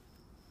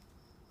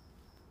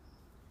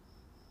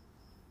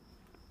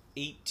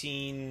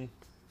 18.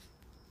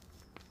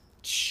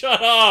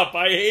 Shut up!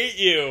 I hate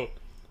you!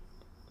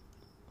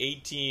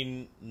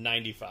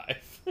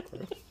 1895.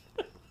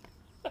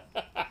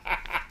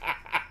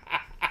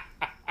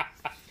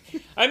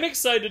 I'm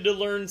excited to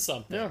learn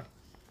something. Yeah.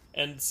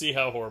 And see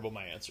how horrible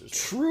my answers were.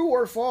 True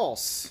or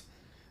false?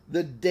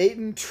 The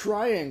Dayton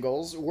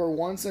Triangles were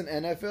once an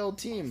NFL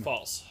team.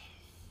 False.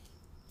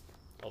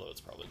 Although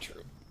it's probably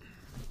true.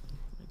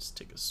 Let's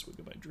take a swig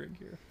of my drink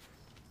here.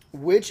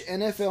 Which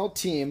NFL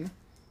team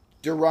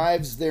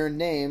derives their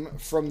name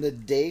from the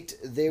date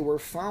they were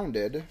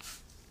founded?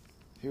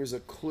 Here's a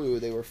clue.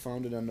 They were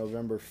founded on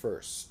November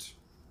 1st.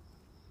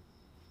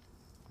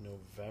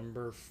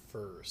 November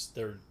 1st.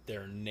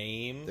 Their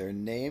name? Their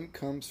name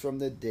comes from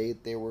the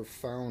date they were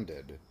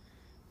founded.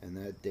 And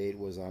that date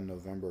was on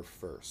November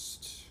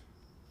 1st.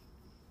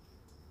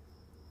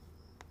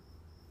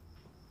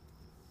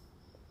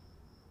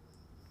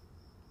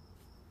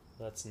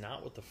 That's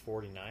not what the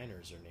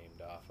 49ers are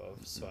named off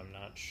of, so I'm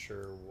not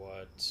sure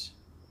what...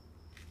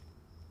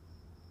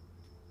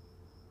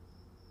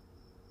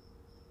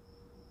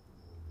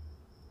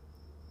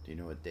 Do you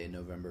know what day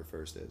November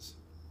 1st is?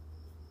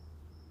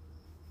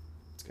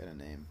 It's got a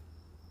name.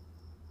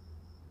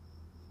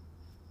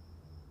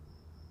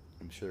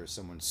 I'm sure there's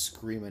someone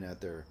screaming at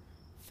their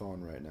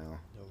phone right now.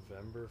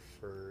 November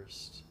 1st.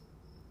 It's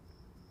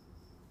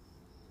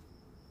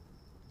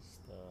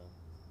the...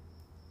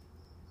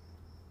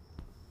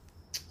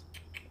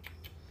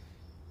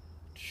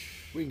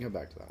 We can come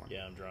back to that one.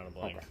 Yeah, I'm drawing a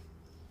blank. Okay.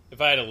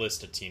 If I had a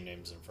list of team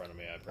names in front of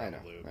me, I I know,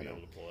 probably would I be know.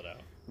 able to pull it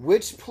out.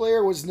 Which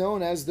player was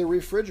known as the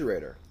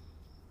refrigerator?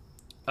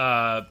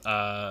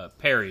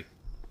 Perry.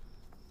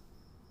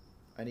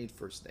 I need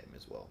first name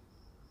as well.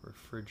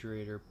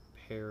 Refrigerator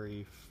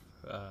Perry.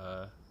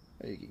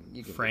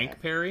 You can Frank get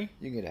half, Perry?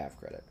 You can get half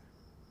credit.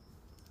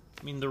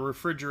 I mean, the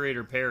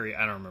Refrigerator Perry.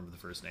 I don't remember the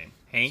first name.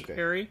 Hank Okay.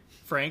 Perry?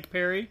 Frank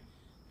Perry?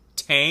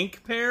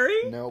 Tank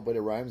Perry? No, but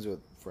it rhymes with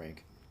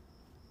Frank.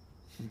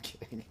 I'm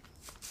kidding.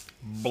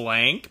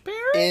 Blank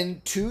Perry?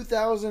 In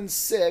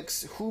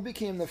 2006, who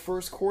became the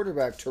first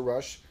quarterback to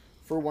rush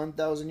for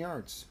 1,000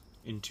 yards?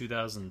 In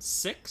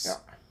 2006? Yeah.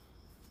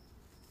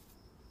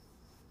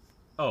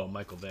 Oh,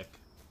 Michael Vick.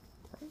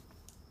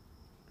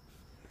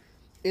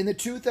 In the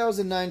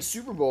 2009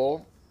 Super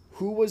Bowl,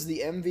 who was the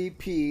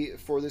MVP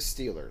for the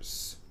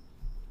Steelers?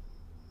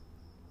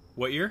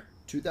 What year?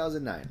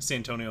 2009.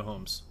 Santonio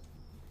Holmes.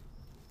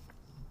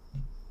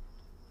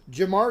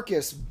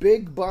 Jamarcus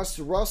Big Bust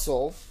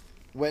Russell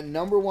went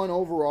number 1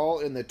 overall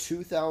in the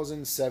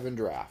 2007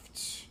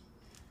 draft.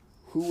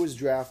 Who was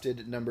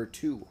drafted number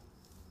 2?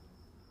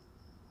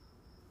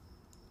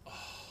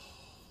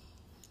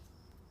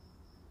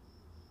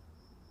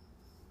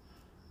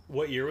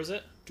 What year was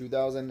it?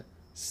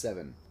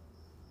 2007.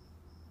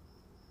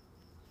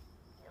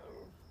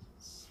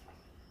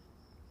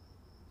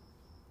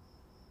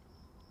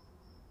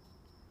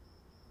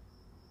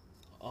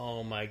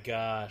 Oh my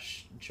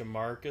gosh.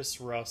 Jamarcus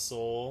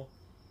Russell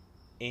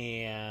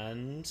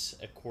and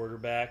a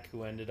quarterback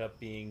who ended up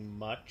being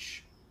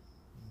much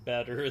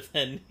better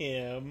than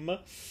him.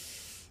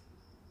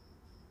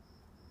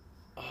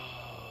 Oh,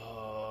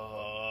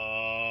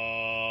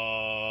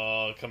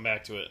 I'll come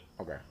back to it.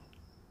 Okay.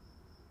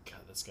 God,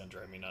 that's going to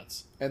drive me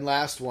nuts. And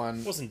last one,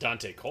 It wasn't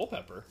Dante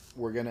Culpepper.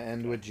 we're going to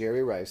end with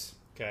Jerry Rice.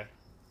 Okay.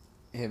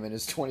 Him and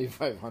his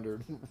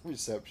 2,500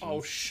 receptions.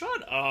 Oh,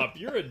 shut up.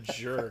 You're a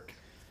jerk.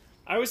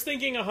 I was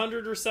thinking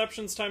 100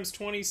 receptions times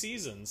 20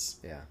 seasons.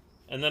 Yeah.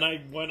 And then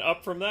I went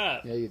up from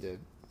that. Yeah, you did.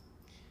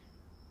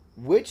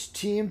 Which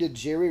team did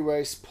Jerry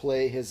Rice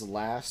play his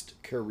last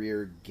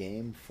career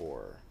game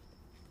for?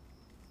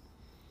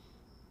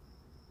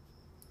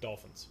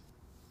 Dolphins.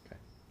 Okay.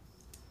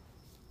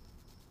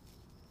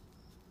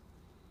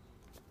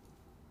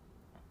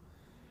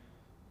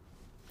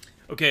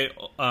 Okay,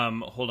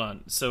 hold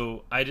on.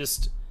 So I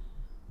just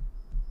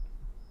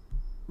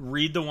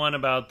read the one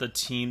about the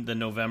team, the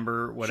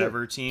November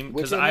whatever team,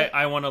 because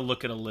I want to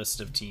look at a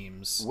list of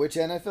teams. Which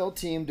NFL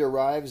team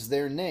derives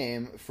their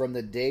name from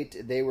the date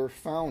they were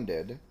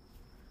founded?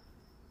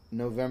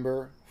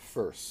 November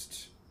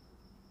 1st.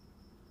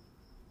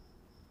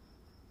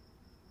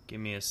 Give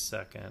me a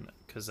second,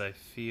 because I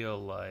feel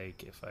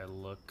like if I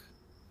look...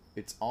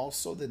 It's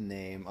also the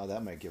name, oh,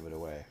 that might give it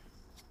away,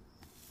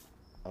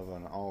 of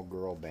an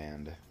all-girl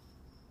band.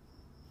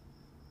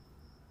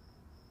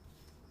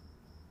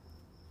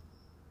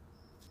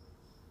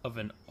 Of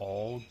an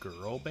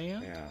all-girl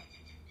band? Yeah.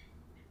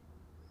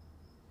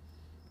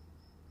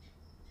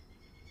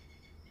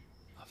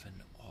 Of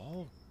an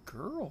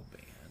all-girl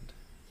band?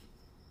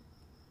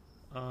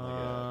 Like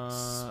a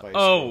Spice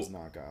oh, Girls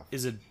knockoff.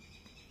 is it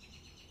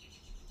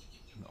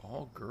an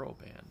all-girl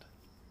band?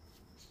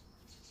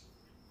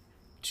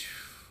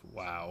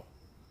 Wow.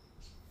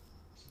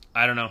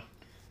 I don't know.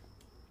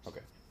 Okay.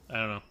 I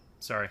don't know.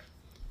 Sorry.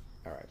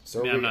 All right. So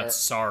I mean, I'm not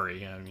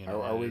sorry.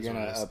 Are we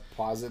gonna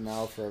pause it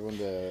now for everyone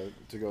to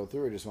go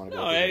through, or just want to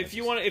go? No, through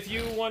the if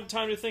you want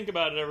time to think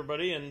about it,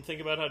 everybody, and think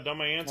about how dumb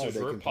my answers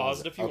they were, can pause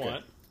pause it if it. you Okay.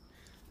 want.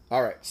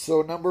 All right.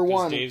 So number 'Cause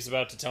one, Dave's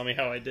about to tell me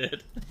how I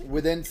did.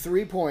 within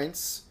 3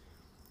 points,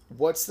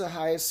 what's the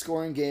highest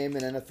scoring game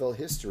in NFL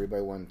history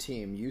by one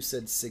team? You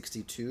said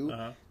 62.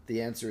 Uh-huh.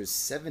 The answer is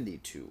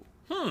 72.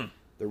 Hmm.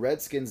 The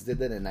Redskins did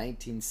that in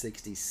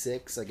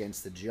 1966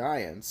 against the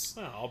Giants.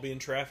 Well, I'll be in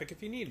traffic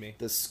if you need me.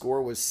 The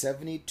score was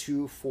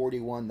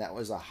 72-41. That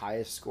was the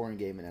highest scoring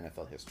game in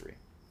NFL history.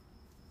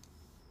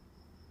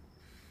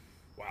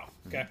 Wow.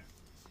 Okay.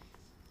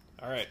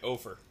 All right,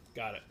 Ofer.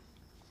 Got it.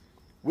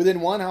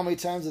 Within one, how many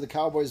times have the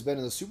Cowboys been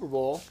in the Super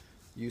Bowl?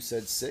 You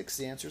said 6.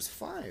 The answer is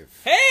 5.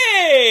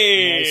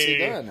 Hey! Nicely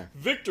done.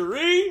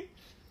 Victory!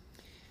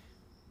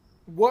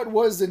 What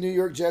was the New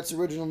York Jets'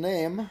 original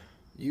name?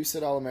 You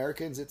said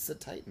All-Americans. It's the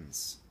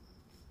Titans.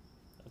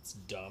 That's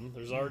dumb.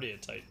 There's already a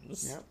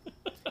Titans.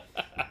 Yep.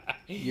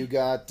 You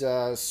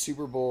got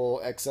Super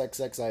Bowl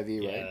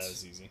XXXIV, Yeah, right?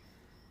 that's easy.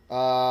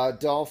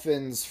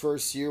 Dolphins'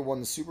 first year won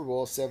the Super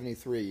Bowl,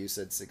 73. You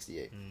said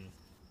 68.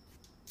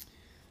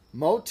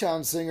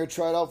 Motown singer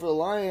tried out for the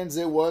Lions.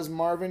 It was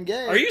Marvin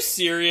Gaye. Are you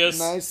serious?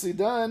 Nicely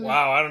done.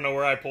 Wow, I don't know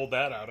where I pulled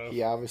that out of.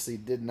 He obviously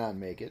did not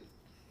make it.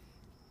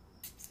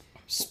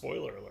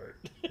 Spoiler alert.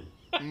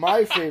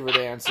 My favorite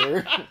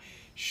answer,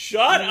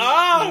 Shut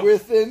up!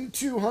 within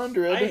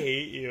 200. I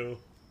hate you.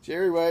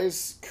 Jerry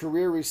Weiss,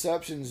 career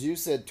receptions. You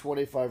said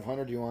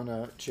 2,500. You want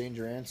to change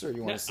your answer? Or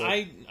you want to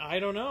say I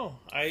don't know.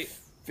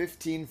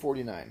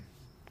 1549?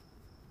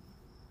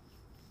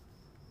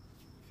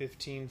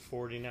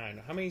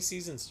 1549. How many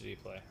seasons did he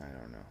play? I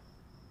don't know.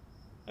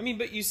 I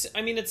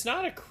mean, it's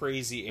not a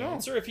crazy No.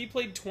 answer. If he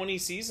played 20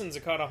 seasons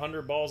and caught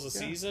 100 balls a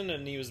Yeah. season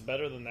and he was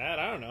better than that,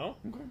 I don't know.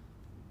 Okay.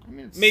 I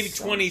mean, it's Maybe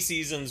sound- 20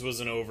 seasons was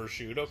an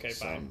overshoot. Okay,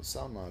 fine.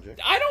 Sound logic.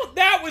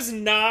 That was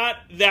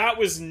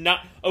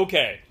not,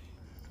 okay.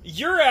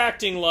 You're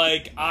acting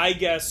like I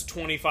guessed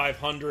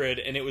 2,500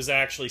 and it was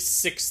actually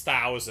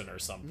 6,000 or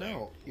something.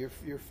 No, you're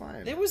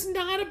fine. It was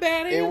not a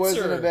bad answer. It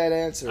wasn't a bad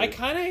answer. I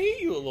kind of hate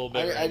you a little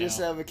bit. I right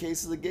just now. have a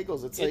case of the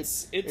giggles.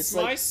 It's It's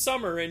like my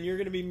summer and you're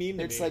going to be mean to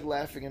me. it's like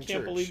laughing in church.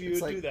 Can't believe you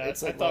It's would like- do that.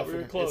 It's like I thought we were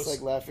laughing- close. It's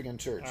like laughing in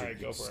church. All right,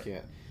 You go just for it.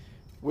 can't.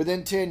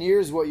 Within 10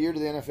 years, what year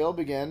did the NFL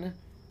begin?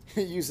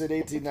 You said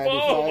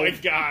 1895. Oh my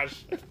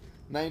gosh.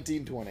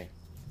 1920.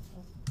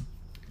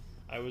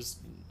 I was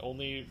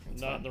only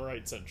not in the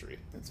right century.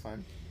 That's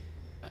fine.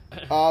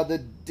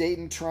 The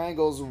Dayton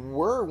Triangles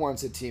were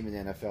once a team in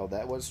the NFL.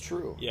 That was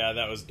true. Yeah,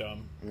 that was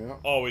dumb. Yeah,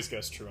 Always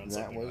guess true on that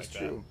something was like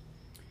true.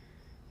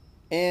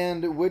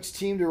 And which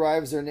team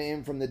derives their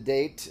name from the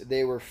date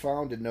they were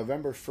founded?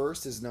 November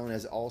 1st is known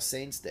as All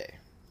Saints Day.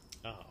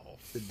 that. Oh.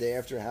 The day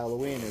after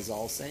Halloween is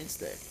All Saints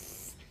Day.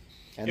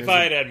 And If there's I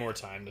a- had had more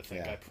time to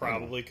think, Yeah, I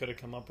probably could have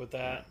come up with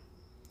that.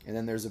 And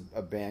then there's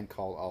a band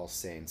called All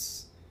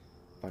Saints.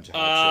 Bunch of Oh,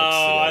 hot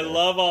I chicks together.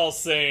 love All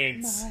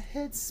Saints. My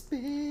head's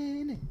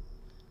spinning.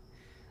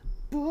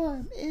 Boy,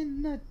 I'm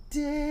in a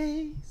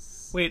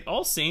daze. Wait,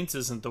 All Saints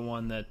isn't the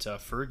one that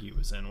Fergie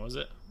was in, was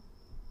it?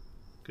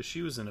 Because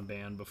she was in a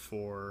band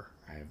before.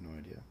 I have no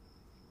idea.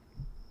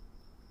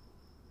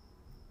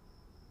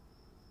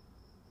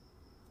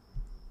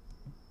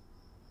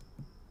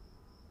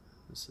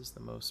 This is the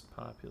most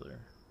popular.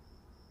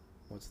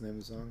 What's the name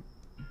of the song?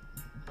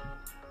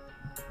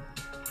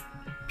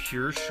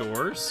 Pure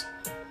Shores?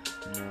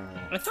 No.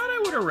 I thought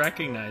I would have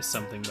recognized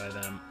something by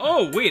them.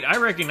 Oh, wait, I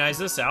recognize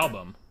this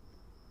album.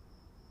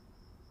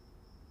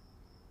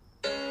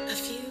 A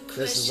few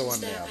This is the one,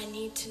 questions that yeah. I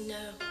need to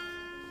know.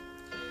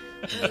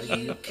 How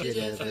you could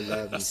ever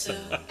love me so.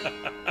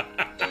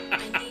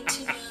 I need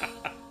to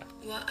know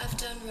what I've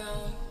done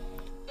wrong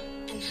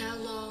and how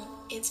long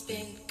it's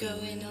been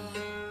going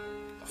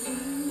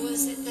on.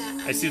 Was it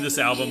that I see this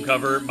album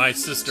cover. My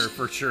sister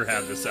for sure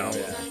had this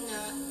album. Did I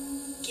not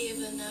give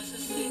enough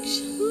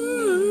affection?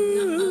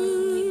 Not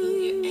only will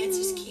your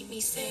answers keep me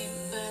sane,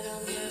 but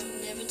I'll know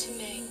never to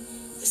make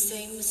the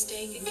same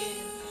mistake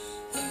again.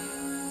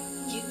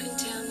 You can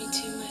tell me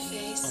to my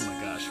face. Oh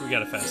my gosh, we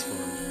gotta fast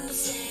forward.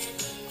 Said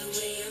the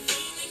way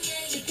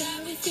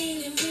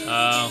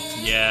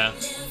Oh, yeah.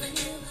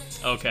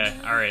 Okay,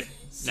 all right.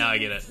 Now I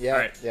get it. Yep, All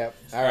right. yep.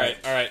 All right,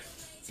 all right.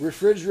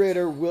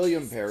 Refrigerator,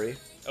 William Perry.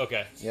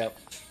 Okay. Yep.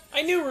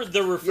 I knew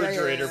the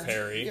refrigerator Yeah.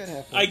 Perry. You gotta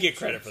have to- I get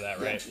sure. credit for that,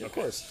 Yeah, right? of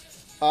Okay. course.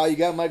 You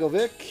got Michael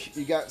Vick.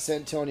 You got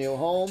Santonio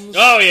Holmes.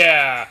 Oh,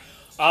 yeah.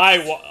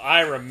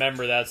 I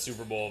remember that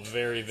Super Bowl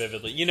very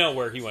vividly. You know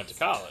where he went to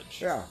college.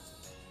 Yeah.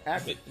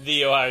 Akron.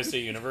 The Ohio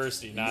State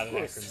University, not Of an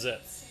course. Akron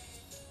Zip.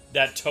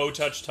 That toe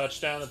touch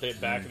touchdown at the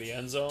back of the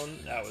end zone,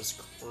 that was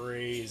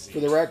crazy. For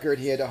the record,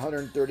 he had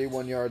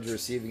 131 yards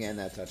receiving and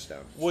that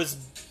touchdown.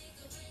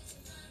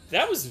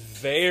 That was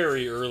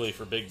very early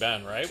for Big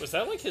Ben, right? Was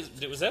that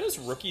his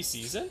rookie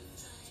season?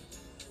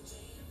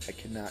 I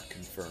cannot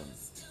confirm.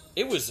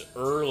 It was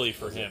early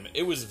for him.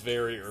 It was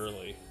very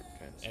early.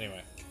 Okay.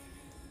 Anyway.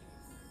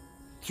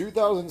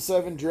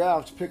 2007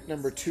 draft, pick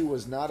number 2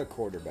 was not a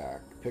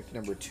quarterback. Pick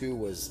number 2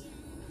 was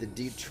the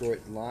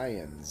Detroit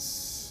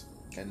Lions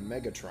and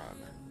Megatron.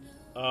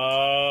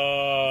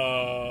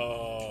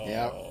 Oh.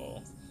 Yep.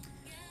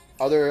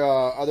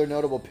 Other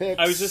notable picks.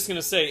 I was just going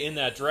to say, in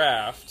that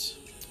draft,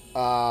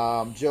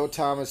 Joe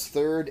Thomas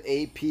 3rd,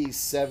 AP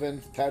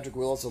 7th, Patrick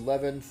Willis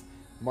 11th,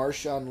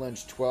 Marshawn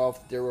Lynch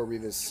 12th, Darrelle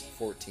Revis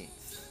 14th.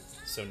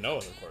 so no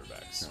other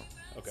quarterbacks. No.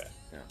 Okay.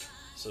 Yeah.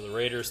 So the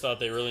Raiders thought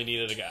they really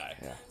needed a guy.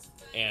 Yeah.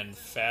 And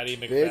Fatty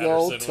McPherson Big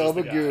old was tub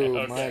the of guy. goo.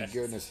 Okay. My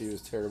goodness, he was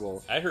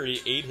terrible. I heard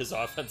he ate his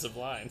offensive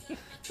line.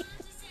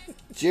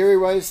 Jerry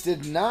Rice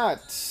did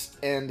not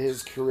end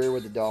his career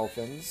with the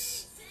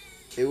Dolphins.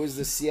 It was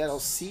the Seattle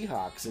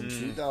Seahawks in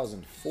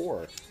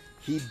 2004.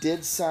 He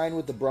did sign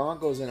with the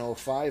Broncos in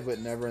 05, but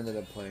never ended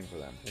up playing for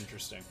them.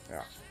 Interesting.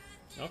 Yeah.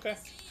 Okay.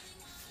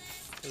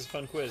 This is a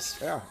fun quiz.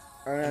 Yeah.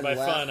 And by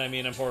fun, I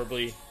mean I'm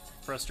horribly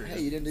frustrated.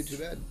 Hey, you didn't do too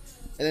bad.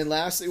 And then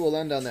lastly, we'll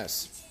end on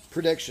this.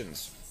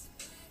 Predictions.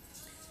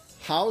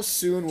 How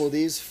soon will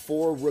these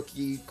 4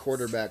 rookie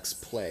quarterbacks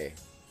play,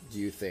 do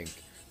you think?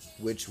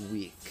 Which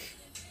week?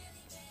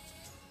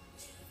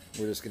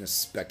 We're just going to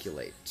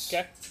speculate.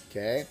 Okay.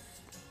 Okay?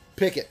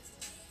 Pick it.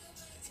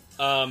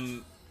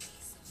 I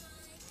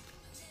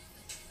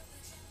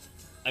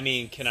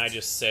mean, can I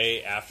just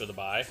say after the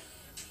bye?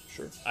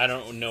 Sure. I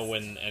don't know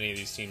when any of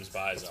these teams'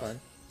 buys That's are. fine.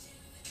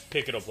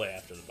 Pickett will play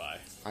after the bye.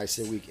 I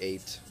say week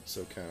 8,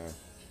 so kind of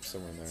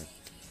somewhere in there.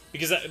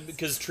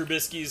 Because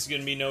Trubisky's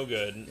going to be no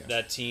good. Yeah.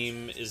 That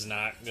team is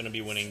not going to be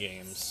winning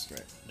games.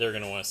 Right. They're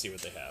going to want to see what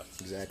they have.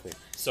 Exactly.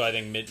 So I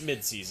think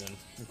mid-season,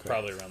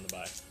 probably around the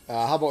bye.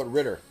 How about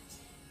Ritter?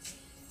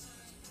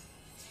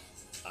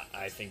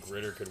 I think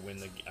Ritter could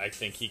win I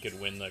think he could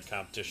win the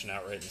competition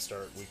outright and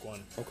start week 1.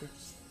 Okay.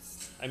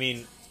 I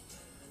mean,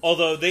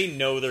 although they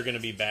know they're going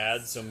to be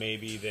bad, so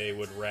maybe they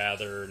would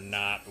rather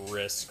not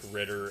risk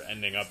Ritter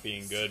ending up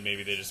being good.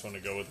 Maybe they just want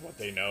to go with what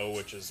they know,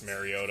 which is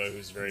Mariota,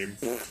 who's very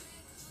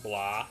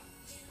blah.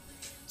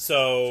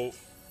 So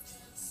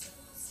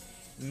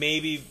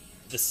maybe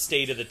the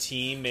state of the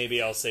team,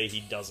 maybe I'll say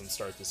he doesn't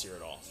start this year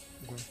at all.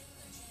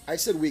 I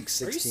said week Are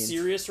 16. you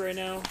serious right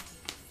now?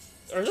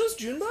 Are those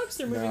June bugs?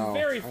 They're moving No,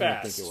 very I don't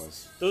fast. think it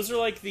was. Those are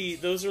like the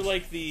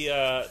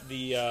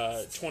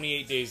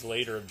 28 days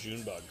later of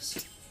June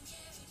bugs.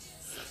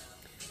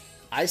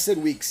 I said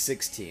week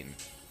 16.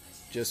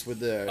 Just with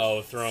the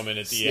Oh, throw them in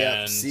at the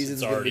yeah, end. season's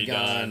it's gonna already be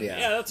gone. done.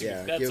 Yeah, that's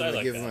yeah. that's Give I him,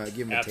 like give that. him,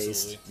 give him a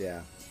Absolutely. taste.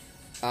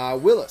 Yeah.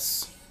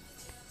 Willis.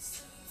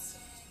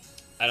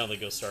 I don't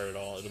think he'll start at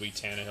all. It'll be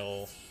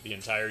Tannehill the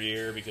entire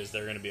year because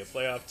they're going to be a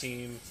playoff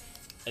team,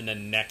 and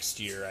then next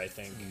year I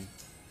think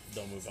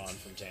they'll move on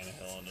from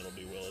Tannehill and it'll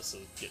be Willis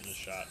getting a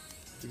shot.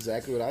 That's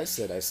exactly what I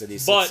said. I said he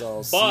But sits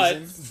all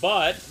season.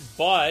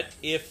 but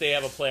if they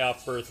have a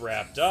playoff berth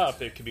wrapped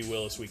up, it could be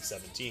Willis week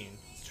 17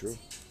 True.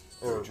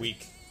 or Very true.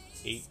 week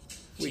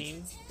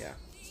 18. Yeah.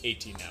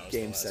 18 now. Is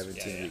Game the last.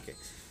 17 Yeah. week.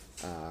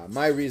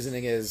 My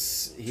reasoning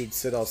is he'd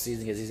sit all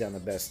season because he's on the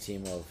best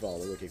team of all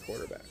the rookie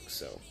quarterbacks.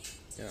 So,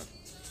 yeah.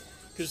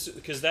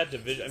 Because that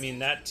division, I mean,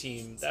 that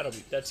team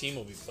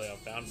will be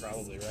playoff bound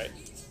probably, right?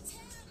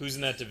 Who's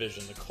in that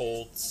division? The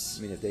Colts,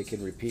 I mean, if they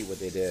can repeat what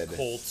they did.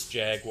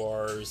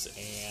 Jaguars,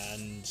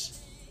 and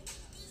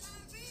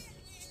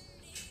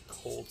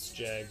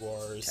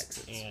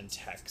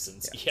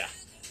Texans. Yeah,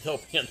 they'll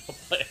be in the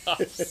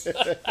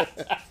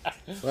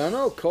playoffs. Well,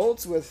 no,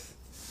 Colts with.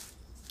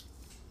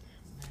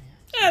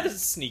 Yeah, this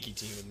is a sneaky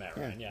team with Matt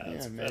Ryan. Yeah,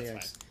 that's Matty fine.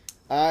 Ice.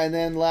 And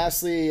then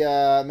lastly,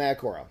 Matt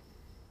Corral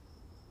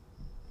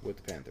with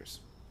the Panthers.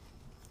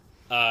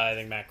 I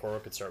think Matt Corral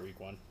could start week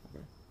 1.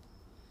 Okay.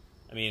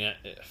 I mean,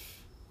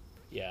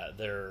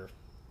 they're.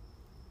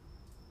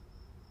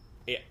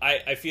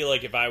 I feel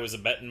like if I was a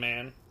betting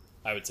man,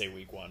 I would say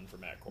week 1 for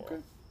Matt Corral. Okay.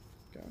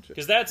 Gotcha.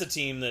 Because that's a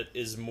team that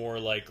is more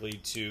likely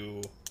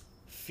to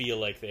feel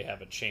like they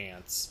have a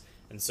chance.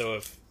 And so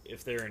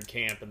if they're in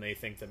camp and they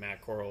think that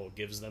Matt Corral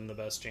gives them the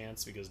best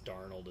chance because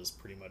Darnold is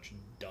pretty much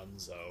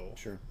donezo,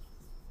 Sure.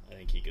 I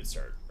think he could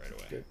start right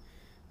away. Good.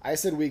 I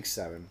said week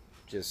 7.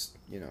 Just,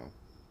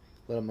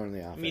 let him run the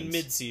offense. I mean,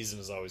 mid-season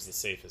is always the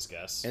safest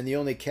guess. And the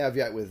only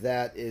caveat with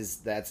that is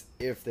that's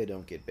if they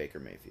don't get Baker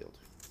Mayfield.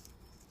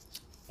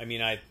 I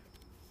mean, I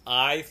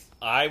I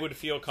would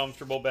feel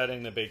comfortable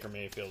betting that Baker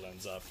Mayfield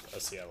ends up a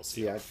Seattle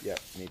Seahawks. Yeah,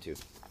 me too.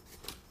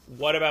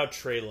 What about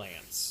Trey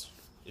Lance?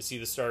 Is he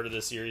the starter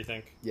this year, you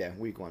think? Yeah,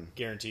 week 1.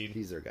 Guaranteed?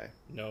 He's their guy.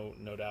 No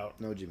doubt.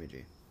 No Jimmy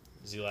G.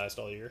 Does he last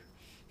all year?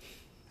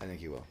 I think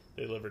he will.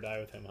 They live or die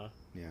with him, huh?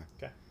 Yeah.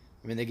 Okay.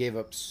 I mean, they gave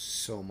up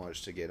so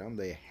much to get him.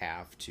 They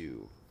have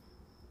to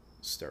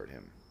start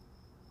him.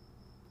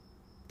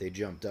 They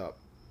jumped up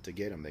to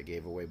get him. They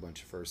gave away a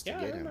bunch of firsts to Yeah,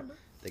 get I him. remember.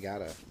 They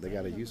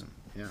gotta use him.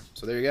 Yeah.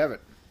 So there you have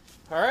it.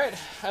 All right.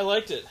 I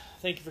liked it.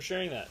 Thank you for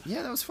sharing that.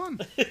 Yeah, that was fun.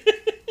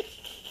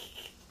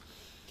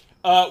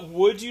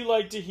 Would you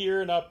like to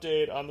hear an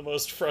update on the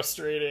most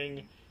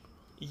frustrating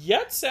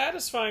yet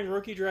satisfying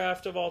rookie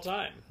draft of all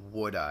time?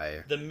 Would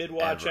I? The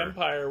Midwatch Ever.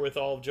 Empire with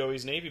all of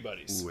Joey's Navy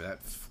buddies. Ooh,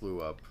 that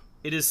flew up.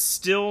 It is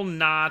still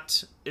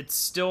not. It's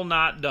still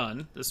not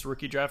done. This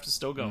rookie draft is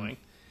still going.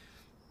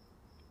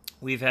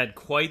 We've had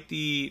quite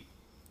the.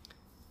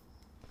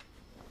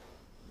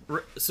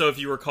 So if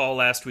you recall,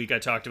 last week I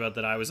talked about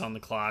that I was on the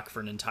clock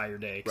for an entire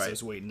day because I Right.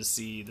 was waiting to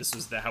see. This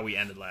was how we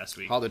ended last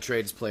week. How the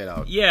trades played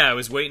out. Yeah, I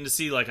was waiting to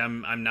see. Like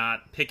I'm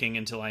not picking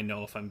until I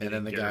know if I'm And getting.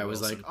 then the Garrett guy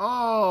was Wilson. like,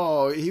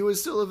 "Oh, he was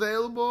still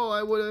available.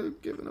 I would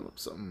have given him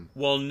something."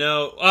 Well,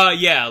 no,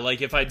 yeah,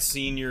 like if I'd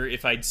seen your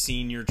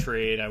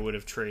trade, I would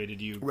have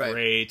traded you. Right.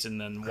 Great, and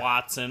then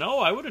Watson. Oh,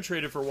 I would have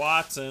traded for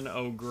Watson.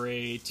 Oh,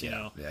 great. You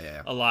know,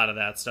 Yeah. a lot of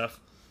that stuff.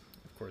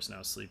 Of course,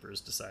 now Sleeper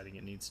is deciding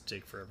it needs to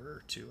take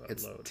forever to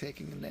It's upload.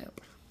 taking a nap.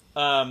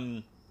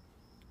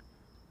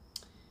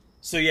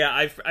 So yeah,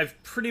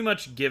 I've pretty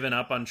much given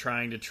up on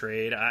trying to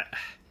trade. I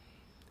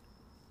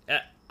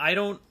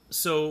don't.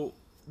 So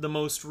the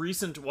most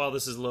recent, while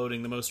this is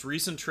loading, the most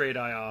recent trade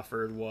I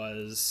offered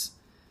was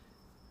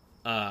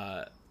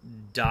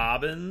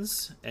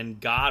Dobbins and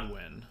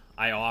Godwin.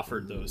 I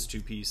offered those two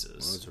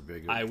pieces. Those are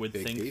big. I would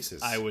big think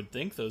pieces. I would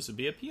think those would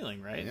be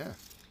appealing, right? Yeah.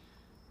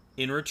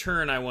 In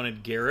return, I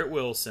wanted Garrett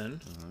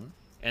Wilson Uh-huh.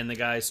 and the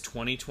guy's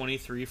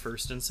 2023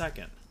 first and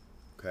second.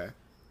 Okay.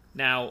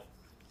 Now,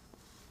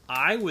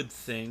 I would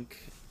think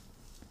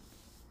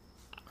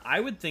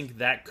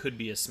that could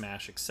be a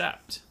smash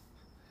accept.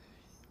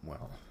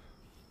 Well.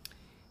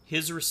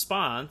 His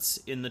response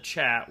in the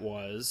chat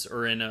was,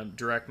 or in a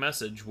direct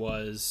message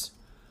was,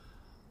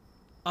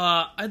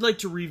 I'd like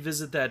to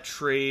revisit that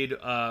trade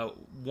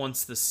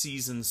once the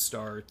season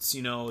starts.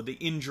 You know, the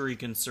injury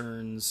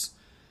concerns.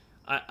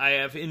 I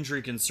have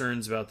injury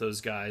concerns about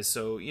those guys,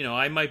 so, you know,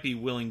 I might be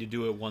willing to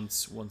do it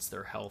once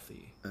they're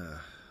healthy.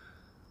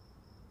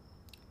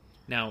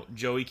 Now,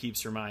 Joey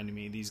keeps reminding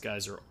me these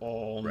guys are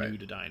all Right. new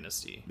to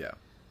Dynasty. Yeah.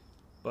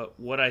 But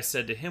what I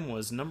said to him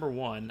was, number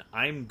one,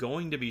 I'm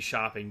going to be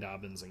shopping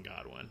Dobbins and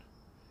Godwin.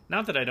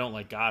 Not that I don't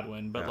like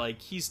Godwin, but Yeah.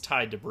 like he's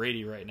tied to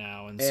Brady right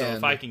now, and so if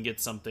And- I can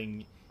get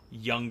something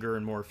younger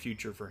and more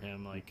future for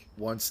him, like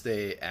Once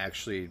they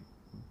actually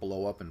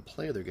blow up and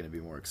play, they're going to be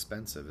more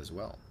expensive as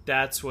well.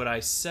 that's what I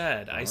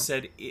said. I Uh-huh.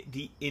 said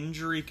the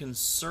injury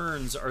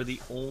concerns are the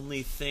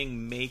only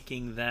thing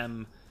making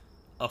them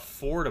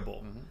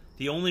affordable. Mm-hmm.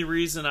 The only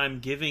reason I'm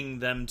giving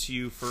them to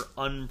you for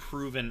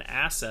unproven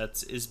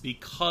assets is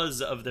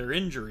because of their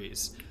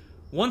injuries.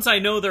 Once I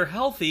know they're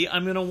healthy,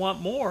 I'm going to want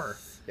more.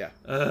 Yeah.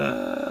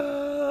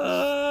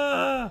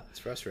 It's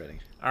frustrating.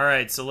 All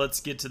right, so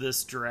let's get to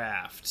this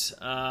draft.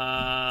 And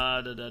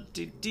I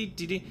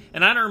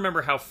don't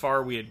remember how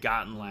far we had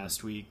gotten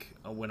last week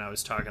when I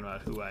was talking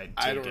about who I'd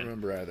taken. I don't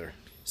remember either.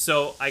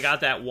 So I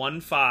got that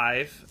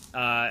 1-5,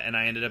 and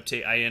I ended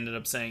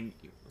up saying,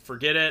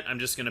 forget it, I'm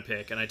just going to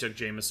pick, and I took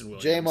Jamison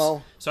Williams.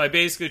 J-Mo. So I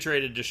basically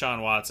traded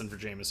Deshaun Watson for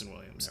Jamison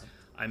Williams. Yeah.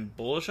 I'm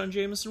bullish on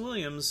Jamison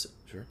Williams,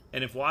 Sure.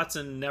 and if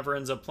Watson never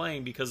ends up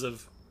playing because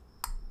of,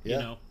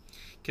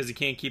 because he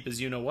can't keep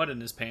his you-know-what in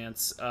his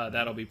pants,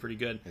 that'll be pretty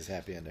good. His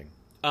happy ending.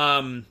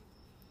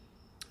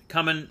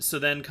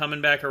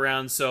 Coming back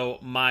around, so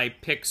my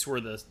picks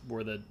were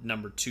the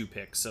number 2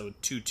 picks, so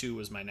 2-2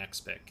 was my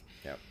next pick.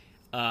 Yep.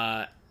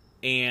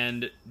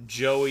 And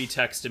Joey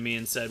texted me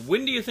and said,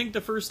 when do you think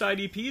the first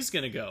IDP is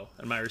going to go?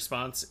 And my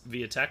response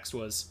via text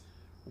was,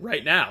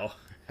 right now.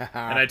 And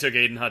I took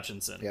Aiden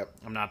Hutchinson. Yep.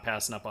 I'm not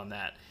passing up on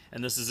that.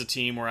 And this is a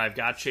team where I've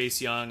got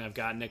Chase Young, I've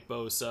got Nick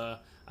Bosa,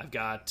 I've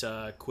got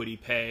Kwity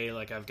Paye,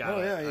 like I've got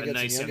you a got some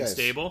nice young young guys.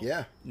 stable.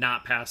 Yeah.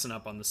 Not passing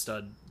up on the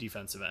stud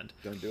defensive end.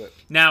 Don't do it.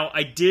 Now,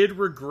 I did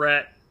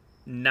regret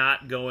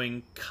not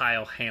going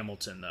Kyle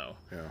Hamilton, though.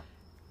 Yeah.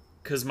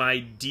 Because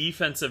my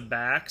defensive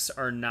backs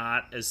are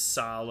not as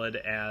solid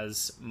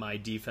as my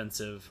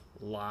defensive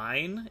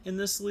line in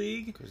this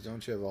league. Because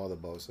don't you have all the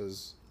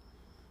Bosas?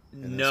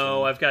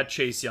 No, I've got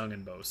Chase Young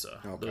and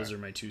Bosa. Okay. Those are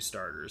my 2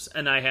 starters.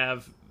 And I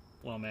have,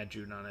 Matt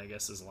Judon, I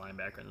guess, as a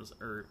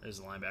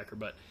linebacker,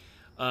 but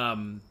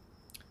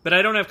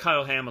I don't have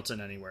Kyle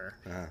Hamilton anywhere.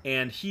 Uh-huh.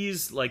 And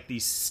he's like the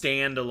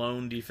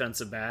standalone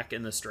defensive back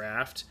in this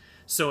draft.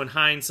 So in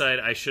hindsight,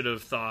 I should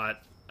have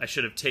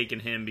taken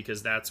him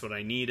because that's what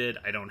I needed.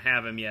 I don't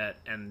have him yet,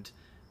 and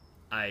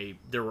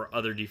there were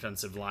other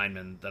defensive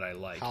linemen that I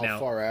liked. How Now,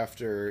 far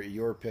after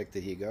your pick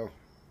did he go?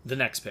 the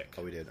next pick.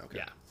 Oh, we did? Okay.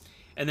 Yeah.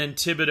 And then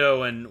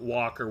Thibodeau and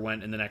Walker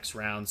went in the next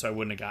round, so I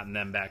wouldn't have gotten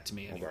them back to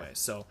me anyway. Okay.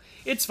 So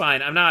it's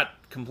fine. I'm not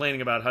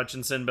complaining about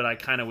Hutchinson, but I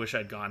kind of wish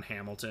I'd gone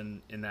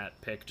Hamilton in that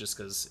pick just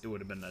because it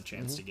would have been a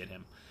chance to get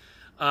him.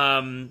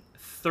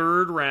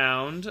 Third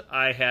round,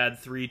 I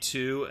had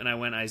 3-2, and I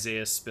went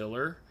Isaiah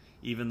Spiller.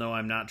 Even though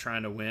I'm not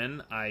trying to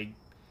win,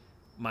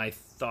 my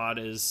thought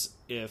is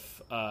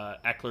if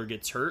Eckler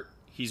gets hurt,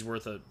 he's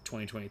worth a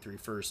 2023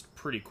 first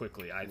pretty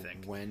quickly, I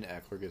think. When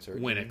Eckler gets hurt.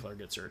 When Eckler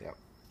gets hurt. Yep.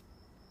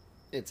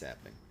 It's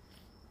happening.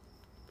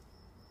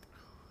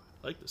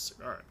 I like this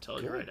cigar. I'm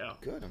telling you right now.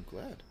 Good, I'm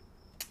glad.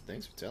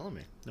 Thanks for telling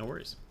me. No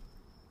worries.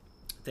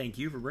 Thank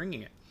you for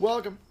bringing it.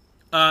 Welcome.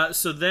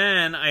 So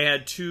then I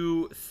had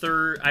two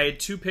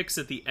picks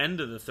at the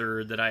end of the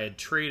third that I had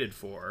traded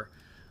for.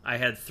 I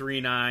had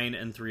 3-9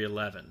 and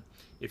 3-11.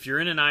 If you're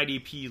in an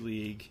IDP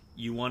league,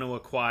 you want to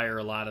acquire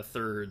a lot of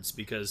thirds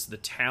because the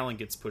talent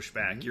gets pushed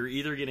back. You're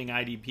either getting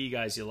IDP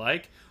guys you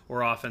like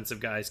or offensive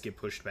guys get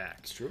pushed back.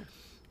 It's true.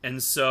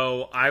 And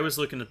so I was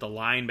looking at the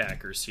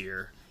linebackers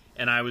here,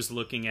 and I was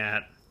looking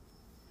at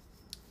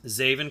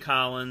Zaven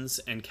Collins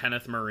and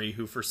Kenneth Murray,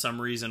 who for some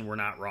reason were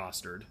not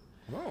rostered.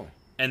 Oh.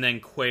 And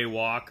then Quay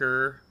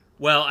Walker.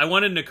 Well, I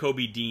wanted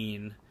Nakobe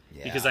Dean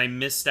Yeah. because I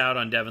missed out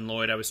on Devin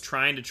Lloyd. I was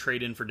trying to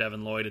trade in for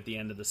Devin Lloyd at the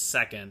end of the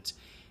second,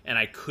 and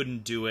I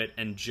couldn't do it,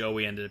 and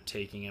Joey ended up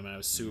taking him, and I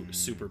was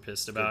super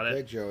pissed about Good it.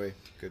 pick, Joey.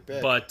 Good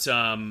pick.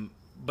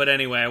 But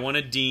anyway, I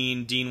wanted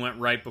Dean. Dean went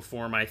right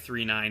before my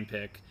 3-9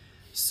 pick.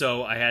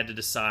 So I had to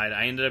decide.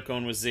 I ended up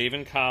going with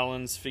Zaven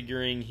Collins,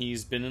 figuring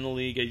he's been in the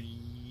league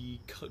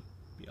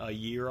a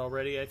year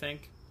already, I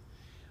think.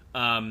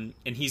 And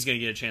he's going to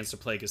get a chance to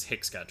play because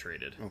Hicks got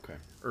traded. Okay.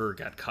 Or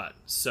got cut.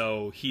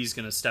 So he's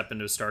going to step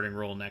into a starting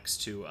role next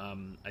to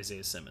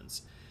Isaiah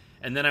Simmons.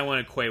 And then I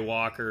wanted Quay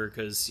Walker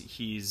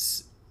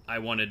because I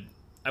wanted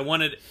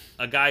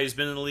a guy who's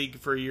been in the league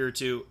for a year or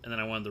two, and then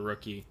I wanted the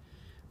rookie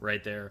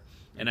right there.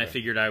 And I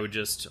figured I would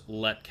just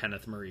let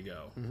Kenneth Murray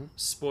go.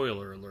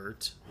 Spoiler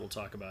alert. We'll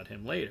talk about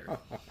him later.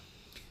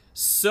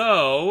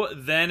 So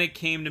then it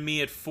came to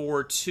me at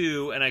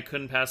 4-2, and I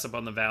couldn't pass up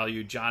on the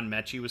value. John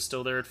Mechie was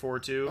still there at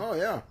 4-2. Oh,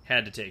 yeah.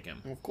 Had to take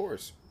him. Of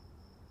course.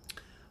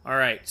 All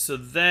right, so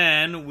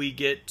then we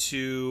get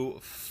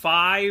to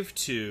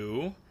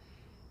 5-2,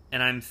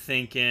 and I'm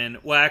thinking,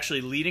 well,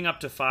 actually, leading up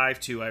to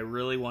 5-2, I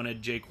really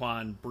wanted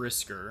Jaquan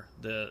Brisker,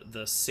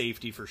 the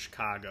safety for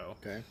Chicago.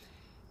 Okay.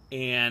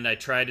 And I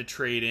tried to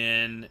trade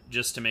in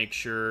just to make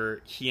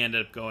sure. He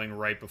ended up going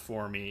right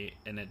before me,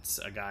 and it's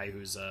a guy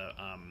who's a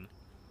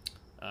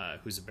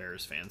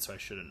Bears fan, so I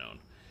should have known.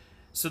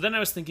 So then I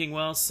was thinking,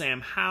 well,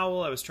 Sam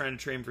Howell. I was trying to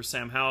trade him for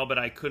Sam Howell, but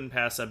I couldn't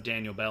pass up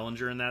Daniel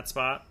Bellinger in that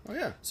spot. Oh,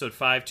 yeah. So at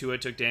 5-2, I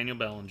took Daniel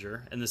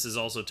Bellinger, and this is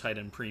also tight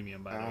end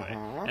premium, by the way.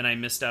 And I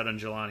missed out on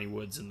Jelani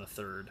Woods in the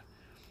third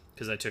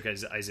because I took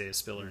Isaiah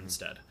Spiller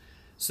instead.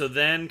 So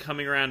then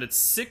coming around at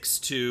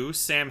 6-2,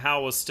 Sam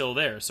Howell was still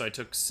there. So I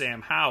took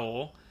Sam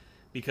Howell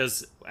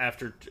because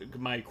after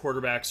my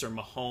quarterbacks are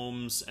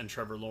Mahomes and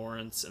Trevor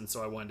Lawrence, and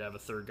so I wanted to have a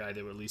third guy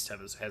that would at least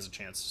has a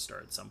chance to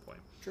start at some point.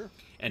 Sure.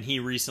 And he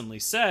recently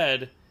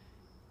said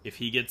if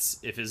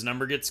his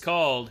number gets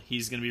called,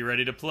 he's going to be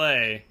ready to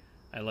play.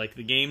 I like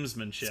the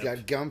gamesmanship. He's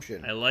got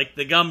gumption. I like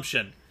the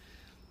gumption.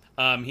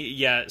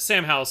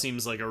 Sam Howell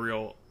seems like a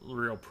real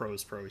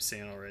pro's pro. He's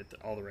saying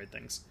all the right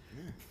things.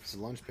 Yeah, it's a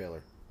lunch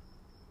paler.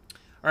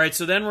 All right,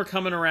 so then we're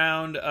coming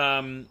around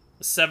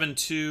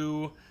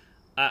 7-2.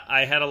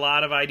 I had a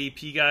lot of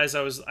IDP guys.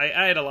 I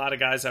had a lot of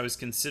guys I was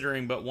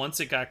considering, but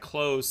once it got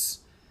close,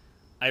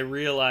 I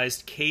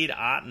realized Cade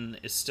Otton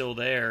is still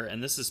there,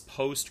 and this is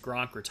post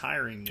Gronk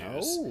retiring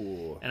news.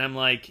 Oh. And I'm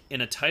like,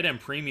 in a tight end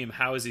premium,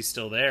 how is he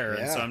still there?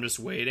 Yeah. And so I'm just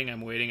waiting,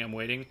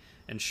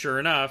 and sure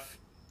enough,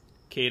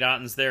 Cade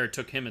Otton's there. It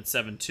took him at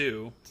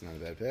 7-2. It's not a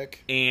bad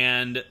pick.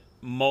 And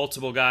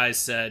multiple guys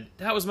said,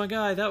 that was my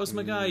guy,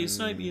 you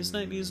sniped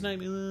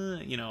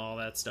me, you know, all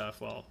that stuff.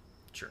 Well,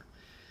 sure.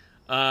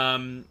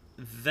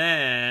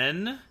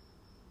 Then,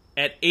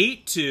 at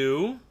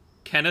 8-2,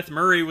 Kenneth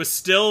Murray was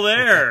still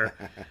there.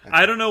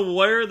 I don't know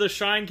where the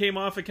shine came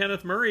off of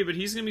Kenneth Murray, but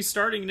he's going to be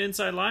starting an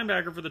inside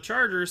linebacker for the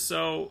Chargers,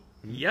 so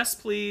yes,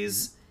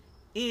 please,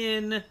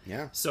 in.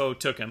 Yeah. So,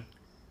 took him.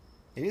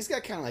 And he's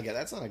got kind of like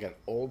that's like an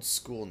old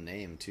school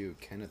name, too.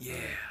 Kenneth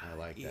Murray. I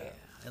like that.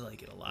 I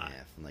like it a lot.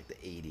 Yeah, from like the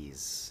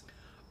 80s.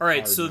 All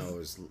right,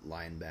 Hard-nosed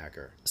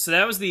linebacker. So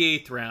that was the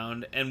 8th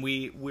round, and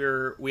we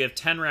have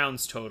 10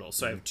 rounds total,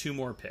 so I have 2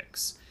 more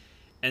picks.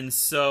 And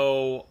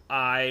so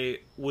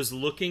I was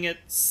looking at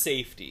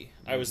safety.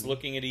 I was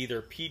looking at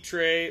either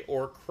Pitre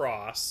or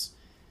Cross.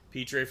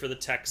 Pitre for the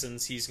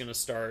Texans, he's going to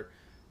start.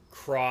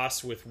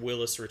 Cross with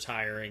Willis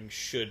retiring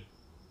should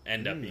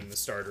end up being the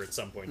starter at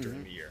some point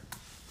during the year.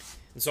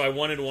 And so I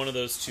wanted one of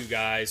those two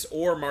guys,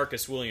 or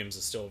Marcus Williams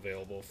is still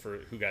available for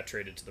who got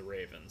traded to the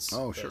Ravens.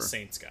 Oh, the sure.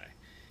 Saints guy.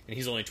 And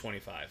he's only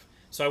 25.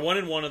 So I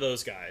wanted one of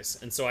those guys,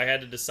 and so I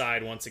had to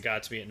decide once it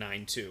got to me at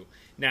 9-2.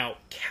 Now,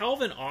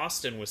 Calvin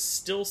Austin was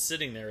still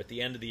sitting there at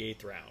the end of the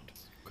 8th round,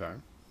 Okay.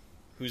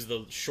 who's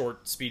the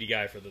short, speedy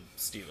guy for the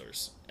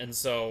Steelers. And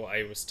so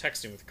I was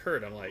texting with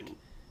Kurt. I'm like,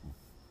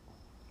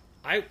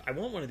 I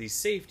want one of these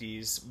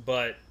safeties,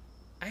 but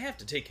I have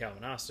to take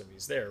Calvin Austin.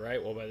 He's there,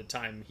 right? Well, by the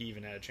time he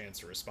even had a chance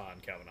to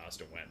respond, Calvin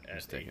Austin went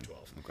at 8-12.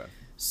 Okay.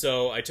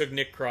 So I took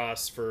Nick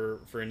Cross for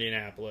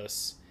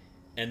Indianapolis,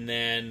 and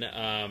then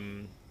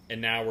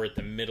and now we're at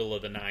the middle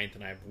of the 9th,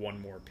 and I have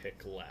one more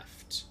pick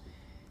left.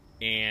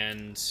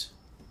 And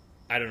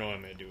I don't know what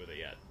I'm going to do with it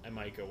yet. I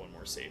might go one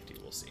more safety.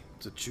 We'll see.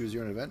 It's a choose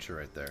your own adventure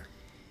right there.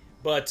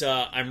 But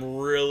I'm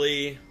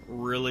really,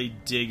 really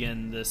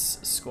digging this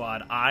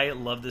squad. I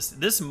love this.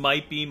 This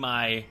might be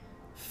my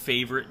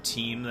favorite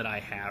team that I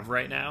have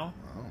right now.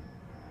 Oh.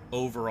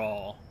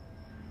 Overall.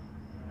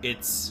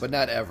 It's But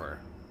not ever.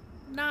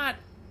 not...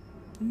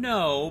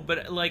 No,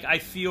 but like I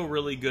feel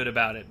really good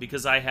about it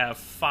because I have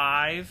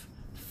 5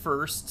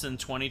 firsts in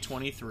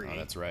 2023. Oh,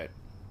 that's right.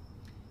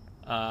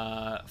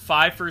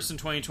 5 firsts in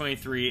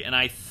 2023, and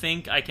I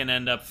think I can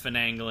end up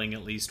finagling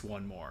at least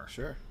one more.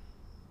 Sure.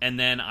 And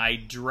then I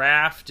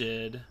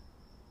drafted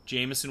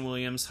Jamison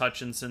Williams,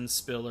 Hutchinson,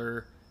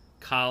 Spiller,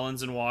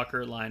 Collins and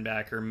Walker at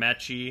linebacker,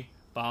 Mechie,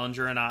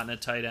 Bollinger and Otten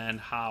at tight end,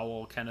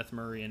 Howell, Kenneth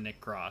Murray, and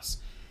Nick Cross.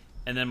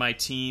 And then my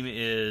team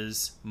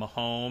is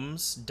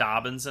Mahomes,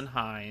 Dobbins and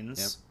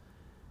Hines,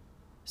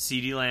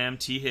 CeeDee Lamb,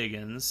 T.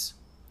 Higgins,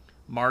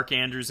 Mark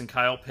Andrews and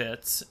Kyle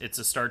Pitts. It's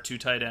a start 2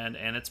 tight end,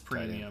 and it's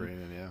premium.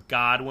 Premium, yeah.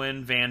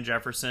 Godwin, Van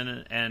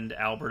Jefferson, and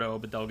Alberto,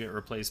 but they'll get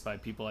replaced by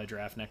people I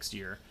draft next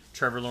year.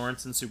 Trevor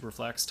Lawrence and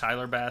Superflex,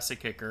 Tyler Bass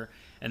at kicker,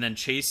 and then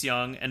Chase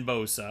Young and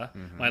Bosa.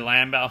 My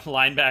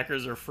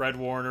linebackers are Fred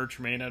Warner,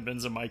 Tremaine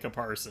Edmonds, and Micah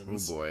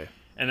Parsons. Oh, boy.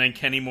 And then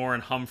Kenny Moore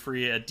and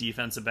Humphrey at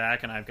defensive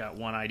back, and I've got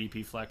one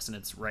IDP flex,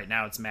 and right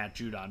now it's Matt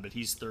Judon, but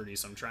he's 30,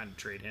 so I'm trying to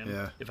trade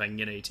him if I can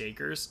get any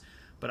takers.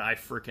 But I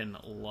freaking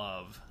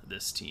love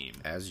this team.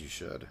 As you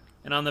should.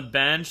 And on the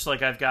bench,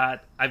 like I've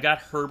got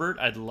Herbert.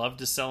 I'd love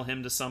to sell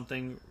him to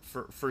something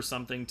for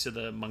something to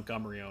the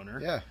Montgomery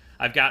owner. Yeah.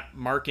 I've got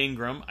Mark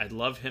Ingram. I'd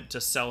love him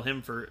to sell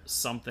him for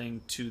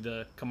something to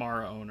the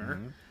Kamara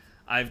owner.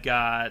 I've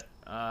got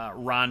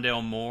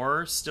Rondale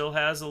Moore still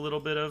has a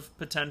little bit of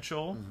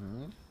potential.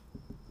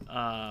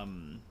 My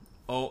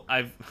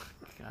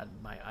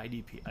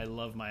IDP. I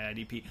love my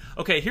IDP.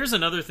 Okay, here's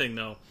another thing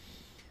though.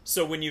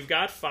 So when you've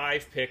got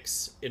 5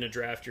 picks in a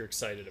draft you're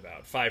excited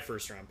about, 5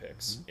 first-round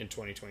picks in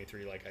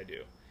 2023 like I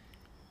do,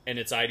 and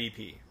it's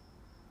IDP,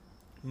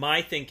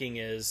 my thinking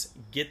is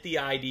get the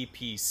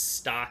IDP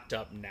stocked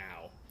up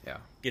now. Yeah.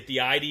 Get the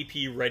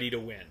IDP ready to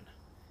win.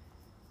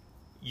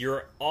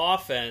 Your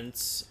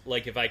offense,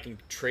 like if I can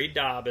trade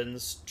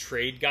Dobbins,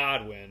 trade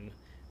Godwin,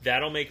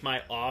 that'll make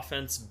my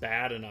offense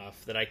bad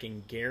enough that I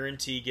can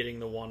guarantee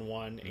getting the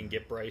 1-1 and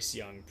get Bryce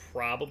Young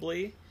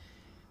probably,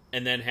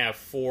 and then have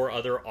 4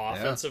 other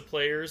offensive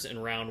players in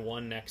round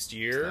 1 next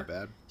year. Not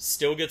bad.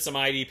 Still get some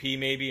IDP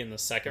maybe in the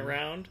second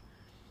round.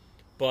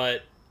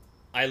 But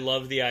I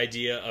love the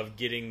idea of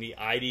getting the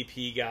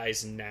IDP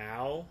guys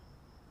now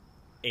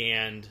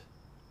and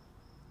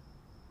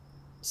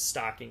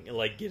stocking,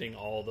 like getting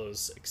all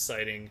those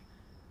exciting...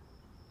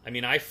 I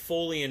mean, I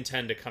fully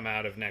intend to come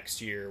out of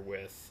next year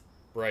with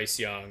Bryce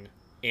Young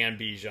and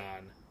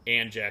Bijan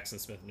and Jackson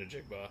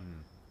Smith-Njigba.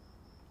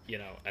 You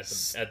know,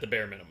 at the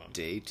bare minimum.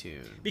 Stay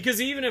tuned. Because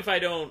even if I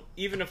don't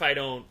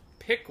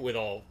pick with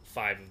all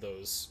 5 of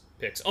those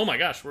picks, oh my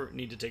gosh, we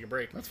need to take a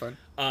break. That's fine.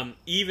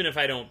 Even if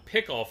I don't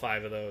pick all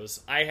 5 of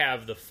those, I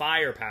have the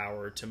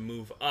firepower to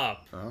move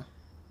up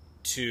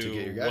to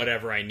get your guy.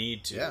 whatever I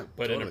need to. Yeah,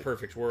 but in totally. a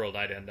perfect world,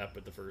 I'd end up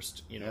with the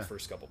first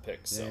couple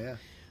picks. So. Yeah.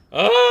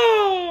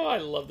 Oh, I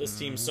love this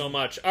team so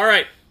much. All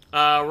right,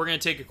 we're gonna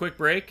take a quick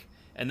break,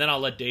 and then I'll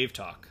let Dave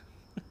talk.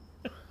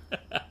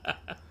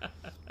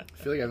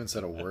 I feel like I haven't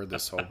said a word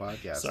this whole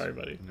podcast. Sorry,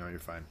 buddy. No, you're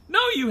fine. No,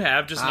 you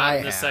have, just not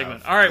in this have.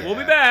 segment. All right, we'll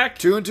be Yeah. back.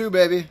 2 and 2,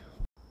 baby.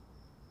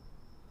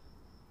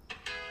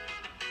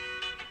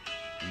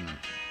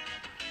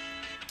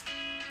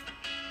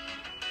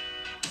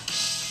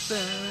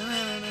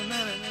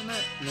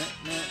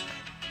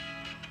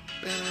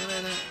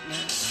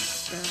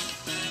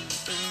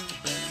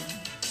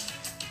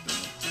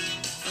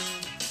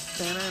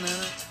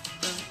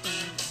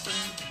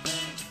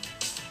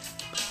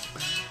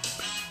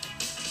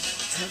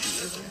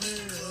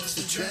 It's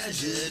a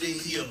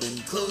tragedy. You've been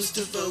close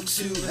to folks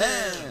who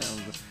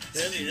have.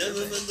 Have you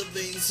ever felt the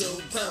pain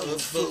so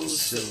powerful,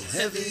 so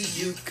heavy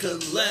you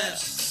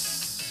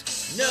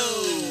collapse? No.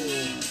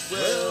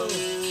 Well,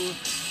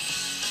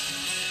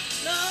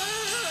 no,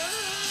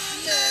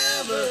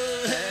 never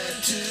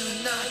had to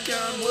knock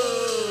on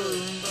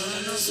wood, but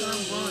I know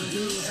someone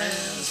who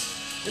has.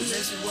 It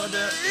makes me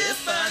wonder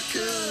if I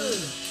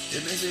could.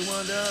 It makes me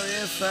wonder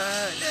if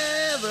I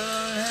never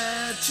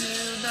had to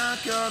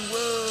knock on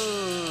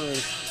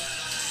wood.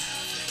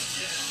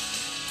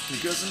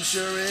 Because I'm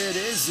sure it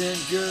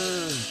isn't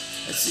good.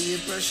 That's the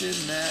impression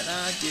that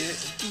I get.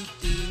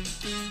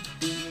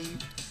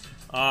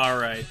 All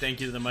right, thank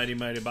you to the Mighty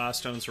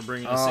Boss Tones for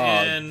bringing us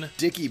in.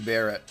 Dickie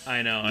Barrett.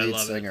 I know, I lead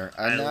love singer. it.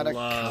 I'm I not a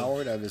love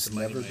coward. I've just the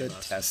Mighty never Mighty been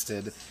Boss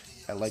tested.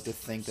 I like to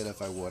think that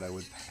if I would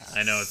pass.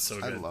 I know, it's so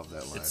good. I love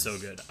that line. It's so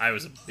good. I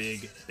was a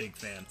big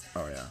fan.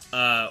 Oh,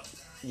 yeah.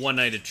 one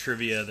night at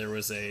trivia, there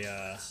was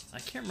a I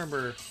can't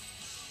remember.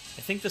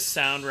 I think the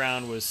sound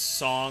round was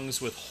songs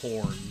with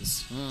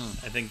horns.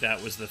 I think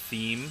that was the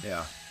theme.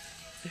 Yeah.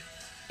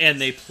 And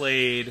they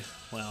played,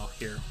 well,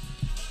 here,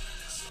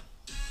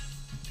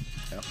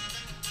 Yep.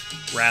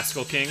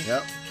 Rascal King.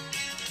 Yep.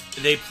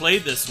 They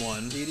played this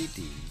one,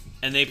 Dee-dee-dee.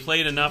 and they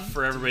played enough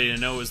for everybody to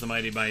know it was the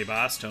Mighty Mighty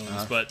Boss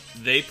Tones, but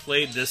they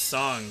played this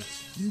song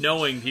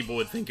knowing people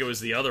would think it was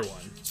the other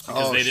one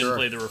because Oh, they didn't sure.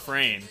 play the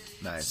refrain.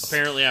 Nice.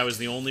 Apparently, I was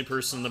the only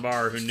person in the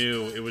bar who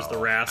knew it was the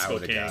Oh, Rascal I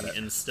would've got King it.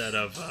 instead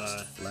of.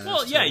 Last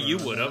Well, yeah, time you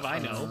would have, I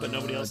know, but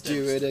nobody else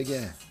Do did. it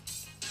again.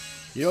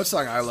 You know what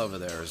song I love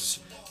of theirs?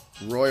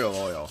 Royal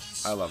Oil.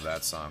 I love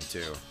that song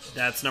too.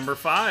 That's number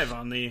 5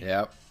 on the.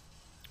 Yep.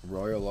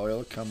 Royal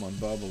Oil, come on,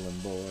 bubble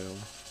and boil.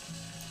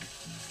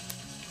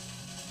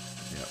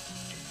 Yep.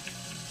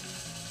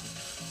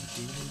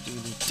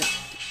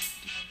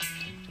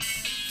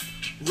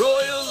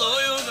 Royal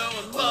oil,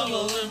 going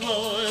bubble and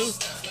boil.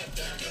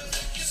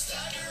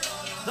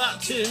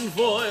 Hot tin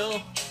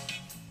foil.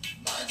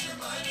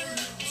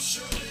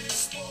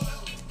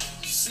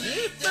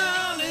 Sit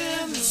down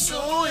in the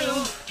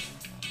soil.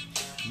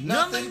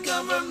 Nothing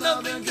come from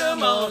nothing,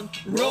 come on.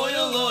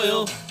 Royal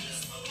oil.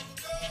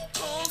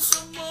 Call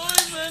some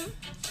poison.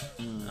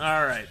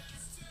 All right.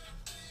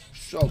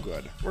 So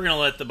good. We're going to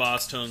let the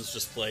Boss Tones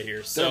just play here.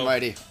 They're So,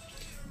 mighty.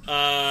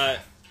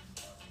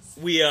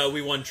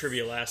 we won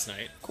trivia last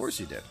night. Of course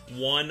you did.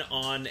 One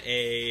on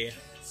a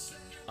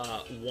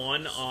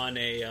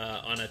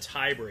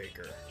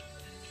tiebreaker.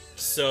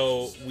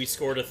 So we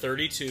scored a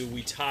 32.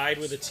 We tied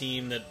with a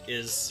team that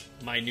is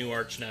my new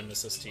arch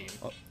nemesis team.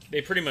 Oh.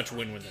 They pretty much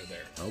win when they're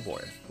there. Oh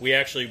boy. We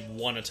actually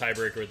won a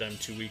tiebreaker with them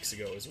 2 weeks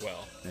ago as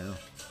well.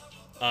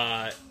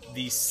 Yeah.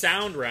 The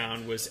sound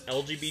round was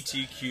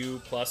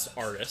LGBTQ plus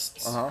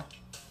artists. Uh-huh.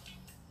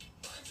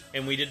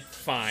 And we did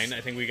fine.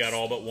 I think we got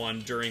all but one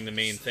during the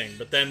main thing.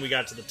 But then we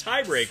got to the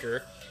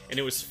tiebreaker, and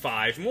it was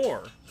 5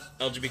 more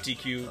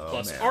LGBTQ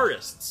plus man.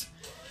 artists.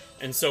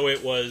 And so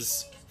it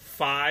was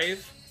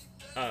five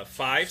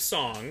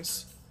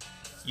songs.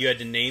 You had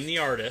to name the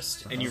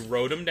artist, and you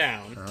wrote them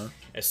down.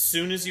 As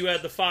soon as you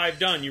had the 5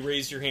 done, you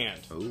raised your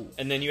hand. Ooh.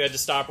 And then you had to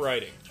stop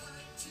writing.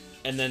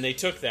 And then they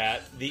took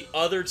that. The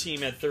other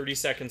team had 30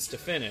 seconds to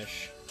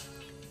finish.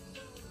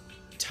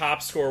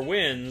 Top score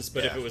wins,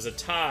 but if Yeah. it was a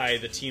tie,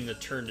 the team that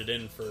turned it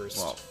in first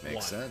Well, makes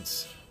won.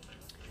 sense.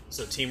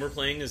 So the team we're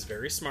playing is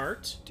very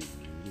smart.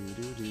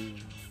 Do-do-do-do.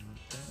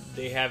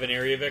 They have an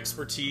area of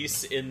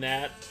expertise in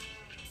that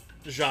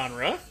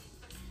genre.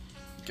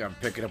 I'm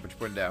picking up what you're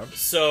putting down.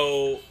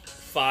 So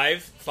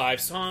five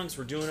songs,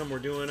 we're doing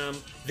them.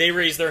 They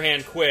raise their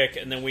hand quick,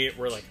 and then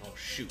we're like, oh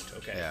shoot,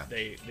 okay. Yeah.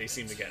 They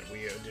seem to get it.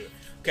 We do.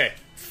 Okay,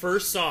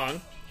 first song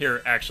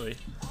here. Actually,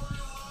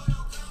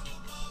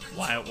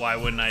 why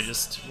wouldn't I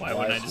just do why it?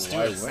 wouldn't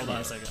Hold on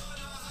you? a second.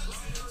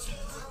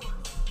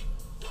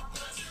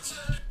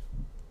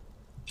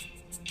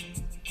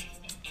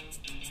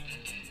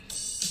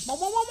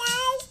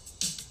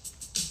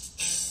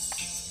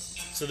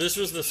 So this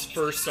was the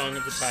first song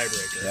of the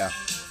tiebreaker. Yeah.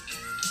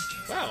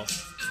 Wow.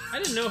 I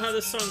didn't know how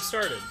this song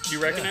started. Do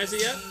you recognize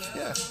it yet?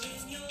 Yeah.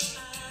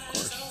 Of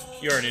course.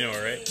 You already know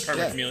it, right?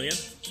 Karma Yeah. Chameleon?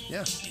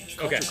 Yeah.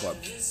 Okay. Culture Club.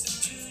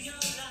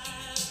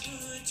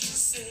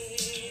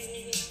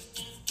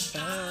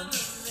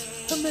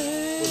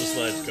 We'll just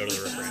let it go to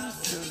the refrain.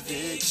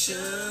 Conviction.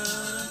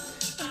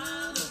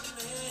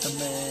 A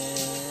man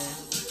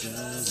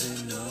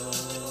doesn't know.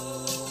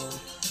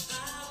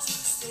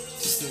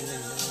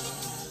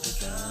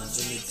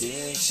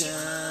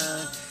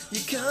 Addiction.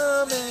 You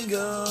come and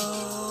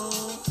go.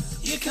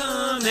 You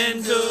come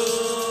and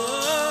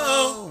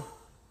go.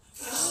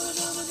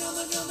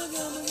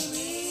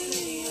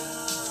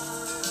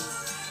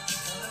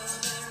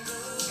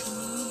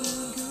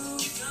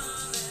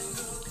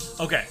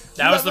 Okay,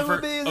 that was the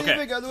first. Okay.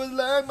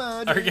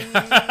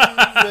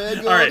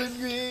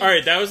 All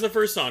right, that was the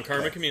first song,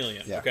 Karma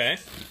Chameleon. Yeah. Okay.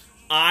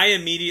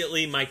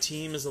 My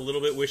team is a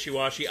little bit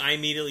wishy-washy. I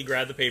immediately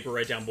grabbed the paper,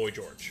 write down Boy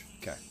George.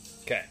 Okay.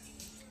 Okay.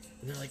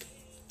 And they're like,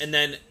 and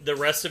then the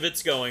rest of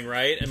it's going,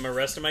 right? And the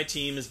rest of my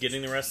team is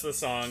getting the rest of the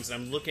songs, and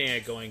I'm looking at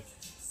it going,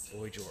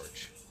 Boy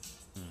George.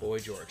 Boy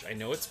George. I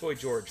know it's Boy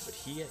George, but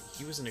he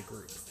was in a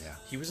group. Yeah.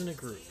 He was in a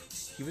group.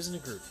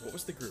 What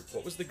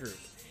was the group?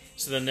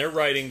 So then they're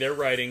writing.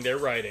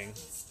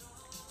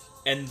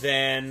 And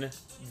then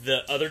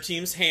the other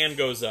team's hand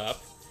goes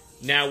up.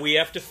 Now we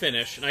have to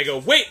finish. And I go,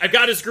 wait, I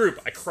got his group.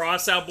 I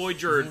cross out Boy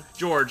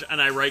George,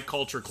 and I write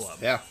Culture Club.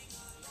 Yeah.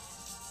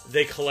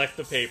 They collect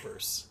the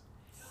papers.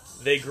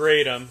 They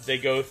grade them. They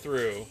go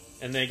through.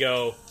 And they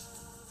go,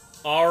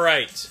 all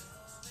right,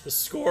 the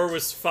score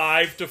was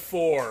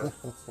 5-4.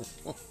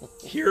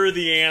 Here are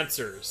the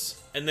answers.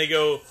 And they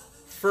go,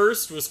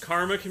 first was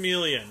Karma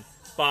Chameleon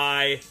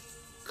by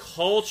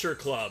Culture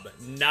Club,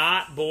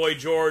 not Boy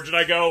George. And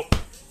I go,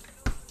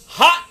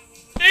 hot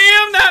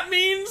damn, that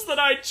means that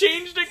I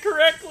changed it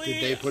correctly.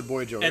 Did they put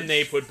Boy George? And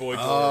they put Boy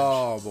George.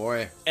 Oh,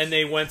 boy. And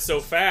they went so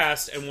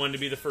fast and wanted to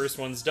be the first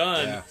ones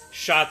done, Yeah.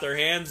 shot their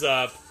hands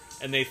up,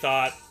 and they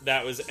thought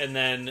that was, and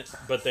then,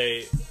 but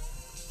they,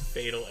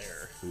 fatal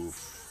error.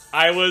 Oof.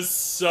 I was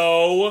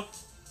so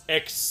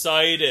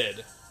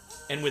excited.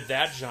 And with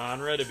that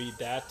genre to beat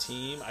that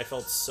team, I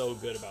felt so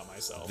good about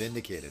myself.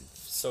 Vindicated.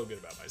 So good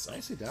about myself.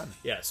 Nicely done.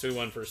 Yeah, so we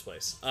won first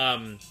place.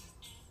 And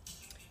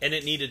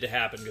it needed to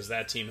happen because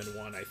that team had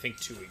won, I think,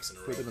 2 weeks in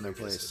a row. Put them in their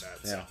previous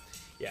place. to that.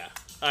 Yeah.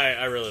 So,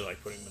 I really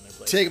like putting them in their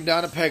place. Take them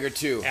down a peg or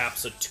two.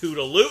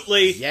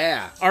 Absolutely.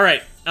 Yeah. All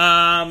right.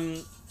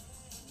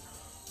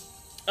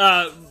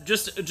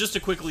 Just a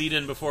quick lead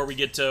in before we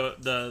get to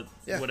the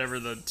whatever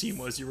the team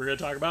was you were going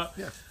to talk about.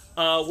 Yeah.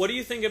 What do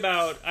you think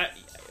about? I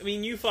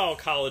mean, you follow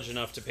college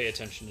enough to pay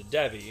attention to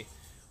Debbie.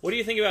 What do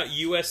you think about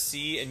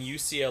USC and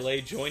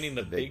UCLA joining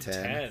the Big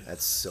Ten?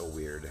 That's so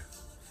weird.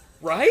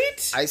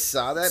 Right? I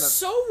saw that.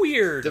 So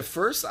weird.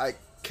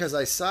 Because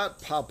I saw it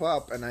pop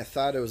up and I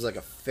thought it was like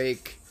a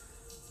fake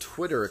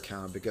Twitter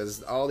account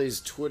because all these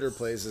Twitter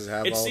places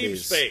have It all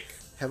seems these fake.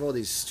 have all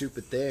these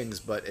stupid things,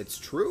 but it's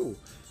true,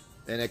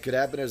 and it could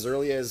happen as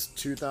early as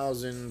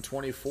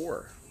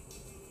 2024.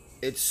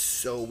 It's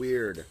so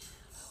weird.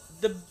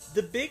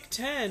 The Big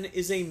Ten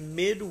is a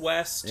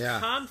Midwest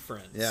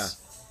conference. Yeah.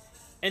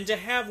 And to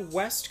have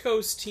West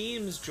Coast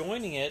teams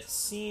joining it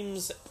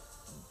seems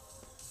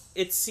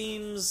it's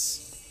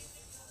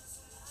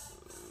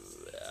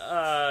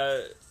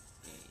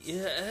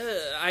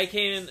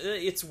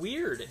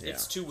weird. Yeah.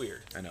 It's too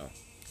weird. I know.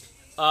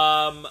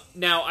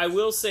 Now I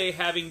will say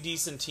having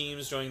decent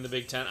teams joining the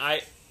Big Ten,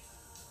 I'm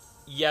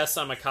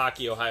a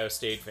cocky Ohio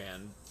State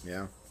fan.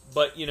 Yeah.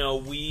 But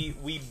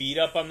we beat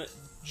up on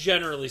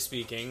generally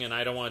speaking, and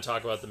I don't want to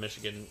talk about the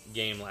Michigan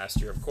game last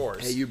year, of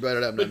course. Hey, you brought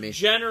it up, but not me.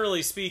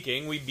 Generally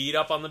speaking, we beat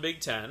up on the Big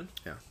Ten,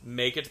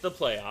 make it to the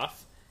playoff,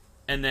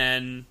 and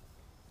then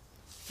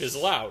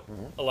fizzle out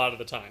a lot of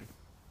the time.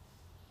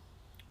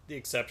 The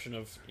exception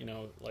of,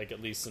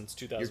 at least since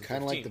 2015. You're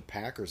kind of like the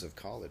Packers of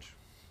college.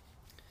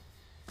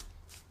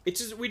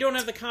 It's just we don't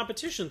have the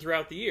competition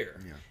throughout the year.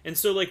 Yeah. And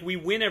so, we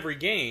win every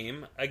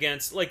game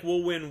against,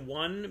 we'll win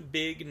one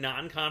big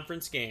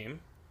non-conference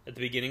game at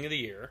the beginning of the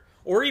year,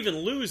 or even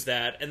lose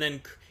that, and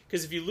then,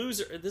 because if you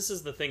lose, this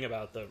is the thing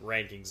about the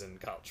rankings in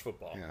college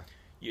football. Yeah.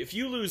 If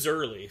you lose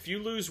early, if you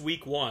lose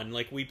week one,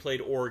 like we played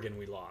Oregon,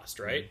 we lost,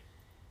 right?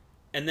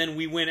 And then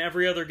we win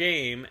every other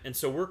game, and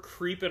so we're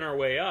creeping our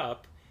way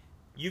up.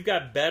 You've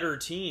got better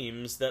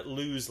teams that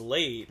lose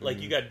late.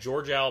 Like, you got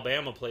Georgia,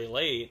 Alabama play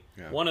late.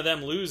 Yeah. One of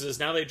them loses.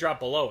 Now they drop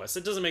below us.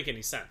 It doesn't make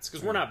any sense,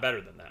 because we're not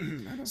better than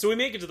them. So we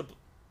make it to the...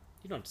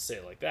 You don't have to say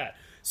it like that.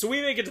 So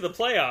we make it to the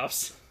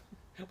playoffs.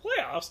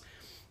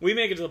 We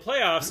make it to the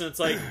playoffs, and it's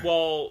like,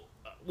 well,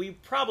 we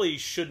probably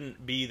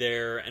shouldn't be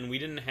there, and we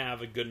didn't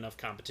have a good enough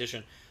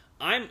competition.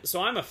 I'm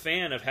a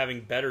fan of having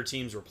better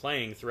teams we're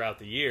playing throughout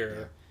the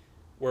year,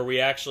 where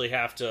we actually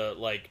have to,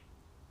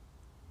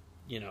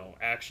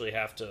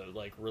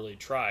 really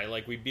try.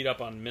 Like, we beat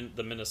up on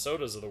the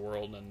Minnesotas of the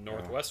world and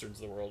Northwesterns of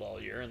the world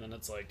all year, and then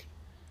it's like...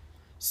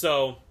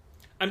 So,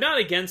 I'm not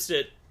against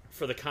it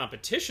for the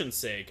competition's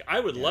sake. I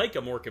would like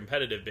a more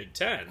competitive Big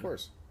Ten. Of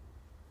course.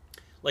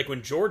 Like,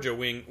 when Georgia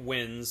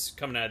wins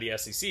coming out of the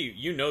SEC,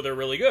 they're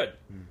really good.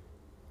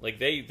 Like,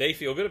 they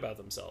feel good about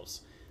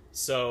themselves.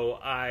 So,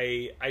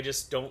 I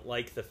just don't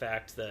like the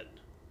fact that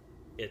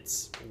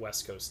it's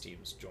West Coast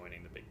teams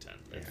joining the Big Ten.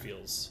 It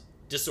feels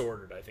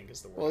disordered, I think,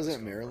 is the word. Well,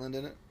 isn't Maryland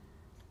in it?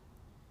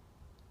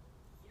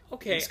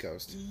 Okay. East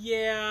Coast.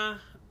 Yeah.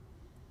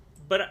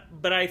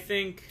 But I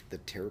think... The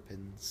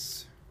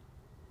Terrapins.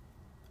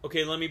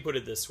 Okay, let me put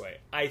it this way.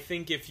 I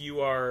think if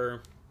you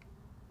are...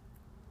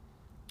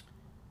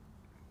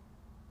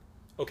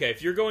 Okay,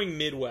 if you're going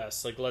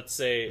Midwest, like let's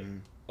say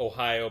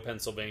Ohio,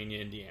 Pennsylvania,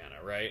 Indiana,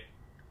 right?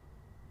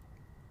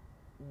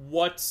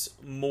 What's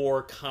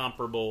more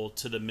comparable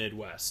to the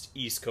Midwest,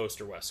 East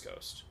Coast or West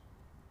Coast?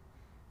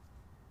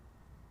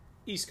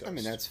 East Coast. I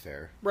mean, that's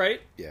fair.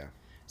 Right? Yeah.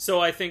 So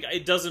I think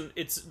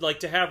it's like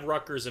to have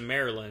Rutgers in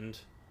Maryland.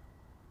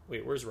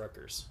 Wait, where's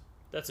Rutgers?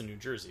 That's in New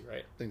Jersey,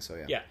 right? I think so,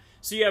 yeah. Yeah.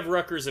 So you have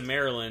Rutgers in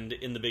Maryland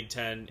in the Big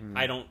Ten,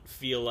 I don't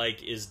feel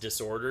like is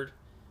disordered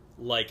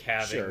like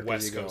having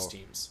West Coast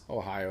teams.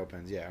 Ohio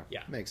opens, yeah.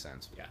 Yeah. Makes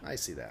sense. Yeah. I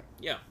see that.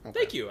 Yeah. Okay.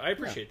 Thank you. I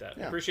appreciate that.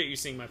 Yeah. I appreciate you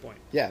seeing my point.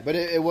 Yeah, but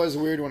it was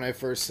weird when I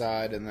first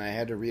saw it, and I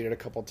had to read it a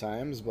couple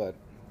times, but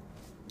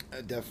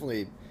it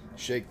definitely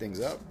shake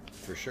things up,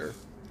 for sure.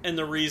 And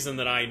the reason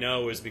that I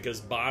know is because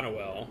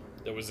Bonnewell,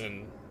 that was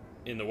in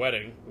the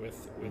wedding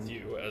with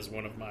you as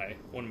one of my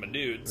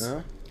dudes,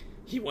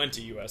 he went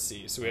to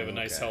USC, so we have a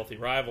nice healthy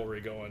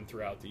rivalry going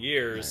throughout the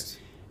years. Nice.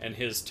 And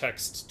his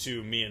text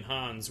to me and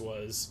Hans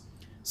was,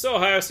 "So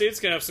Ohio State's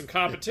gonna have some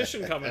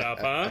competition coming up,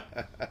 huh?"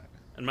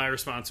 And my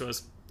response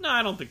was, "No,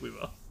 I don't think we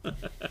will."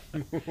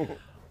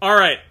 All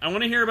right, I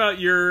want to hear about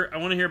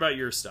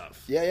your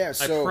stuff. Yeah.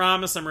 So I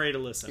promise I'm ready to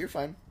listen. You're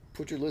fine.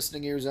 Put your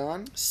listening ears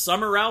on.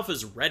 Summer Ralph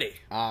is ready.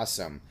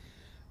 Awesome.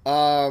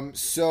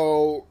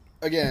 So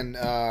again,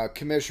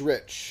 Commish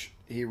Rich,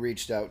 he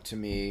reached out to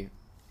me.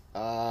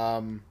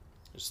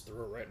 Just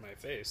throw it right in my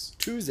face.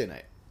 Tuesday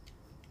night.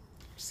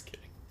 Just kidding.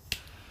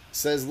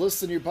 Says,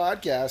 listen to your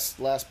podcast,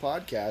 last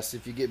podcast.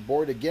 If you get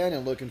bored again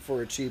and looking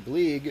for a cheap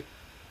league,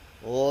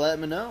 let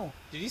me know.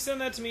 Did you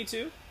send that to me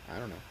too? I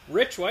don't know.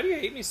 Rich, why do you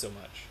hate me so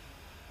much?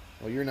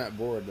 Well, you're not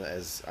bored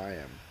as I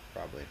am,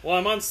 probably. Well,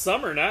 I'm on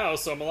summer now,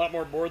 so I'm a lot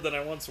more bored than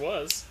I once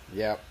was.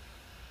 Yep.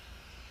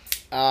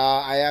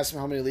 I asked him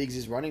how many leagues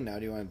he's running now.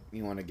 Do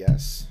you want to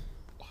guess?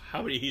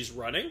 How many he's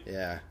running?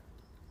 Yeah.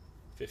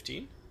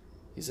 15?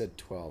 He's at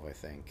 12, I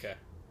think. Okay.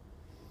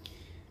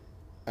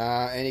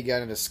 And he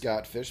got into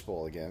Scott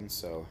Fishbowl again,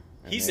 so...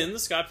 He's in the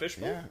Scott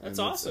Fishbowl? Yeah. That's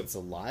and awesome. It's a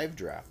live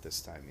draft this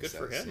time, he Good says.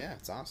 for him. Yeah,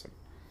 it's awesome.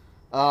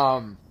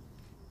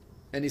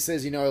 And he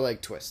says, I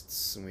like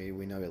twists. And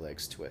we know he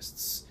likes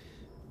twists.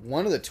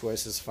 One of the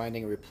twists is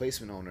finding a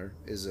replacement owner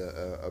is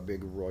a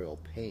big royal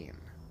pain,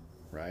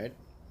 right?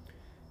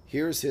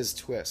 Here's his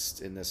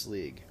twist in this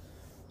league.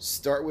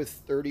 Start with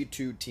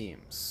 32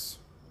 teams.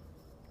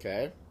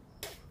 Okay?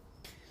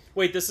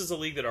 Wait, this is a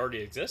league that already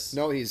exists?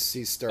 No, he's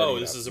starting. Oh,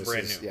 this is a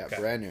brand new. Yeah, Okay.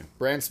 brand new.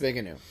 Brand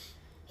spanking new.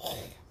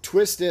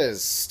 Twist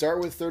is, start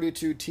with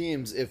 32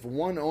 teams. If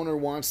one owner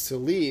wants to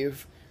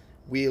leave,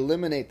 we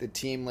eliminate the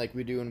team like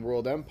we do in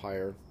World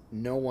Empire.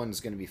 No one's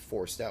going to be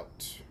forced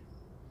out.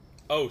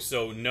 Oh,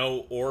 so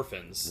no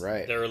orphans.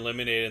 Right. They're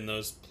eliminated and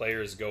those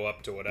players go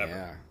up to whatever.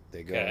 Yeah,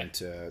 they go Okay.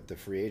 into the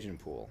free agent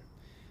pool.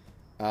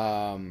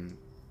 And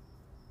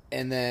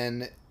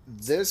then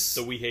this...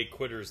 The We Hate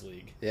Quitters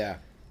League. Yeah.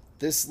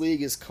 This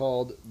league is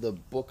called the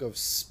Book of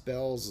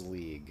Spells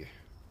League.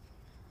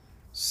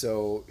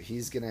 So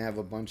he's going to have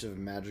a bunch of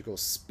magical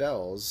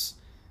spells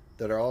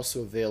that are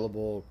also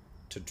available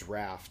to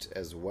draft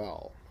as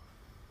well.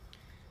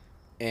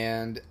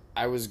 And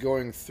I was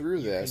going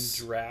through this.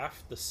 You can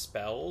draft the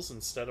spells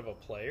instead of a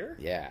player?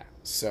 Yeah.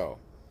 So,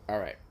 all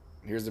right.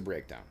 Here's the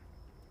breakdown.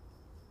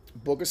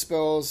 Book of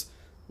Spells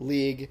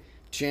League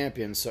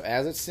champions. So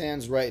as it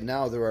stands right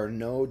now, there are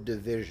no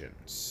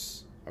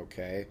divisions.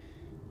 Okay?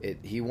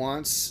 He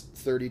wants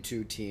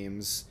 32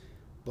 teams,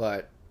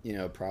 but,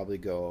 probably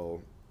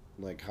go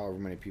like however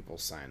many people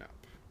sign up,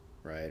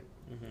 right?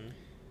 Mm-hmm.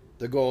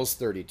 The goal is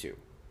 32.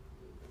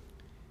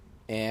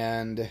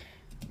 And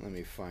let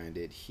me find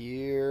it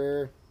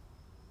here.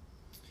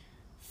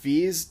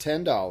 Fees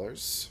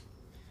 $10.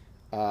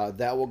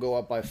 That will go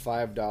up by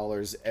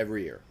 $5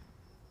 every year.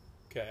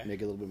 Okay.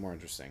 Make it a little bit more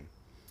interesting.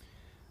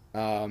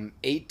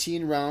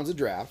 18 rounds of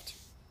draft.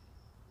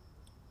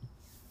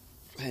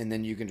 And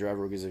then you can draft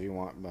rookies if you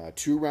want.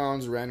 2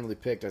 rounds randomly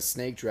picked. A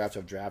snake draft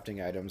of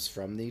drafting items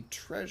from the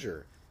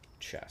treasure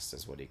chest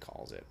is what he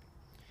calls it.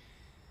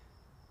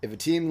 If a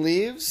team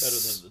leaves... Better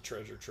than the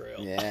treasure trail.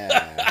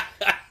 Yeah.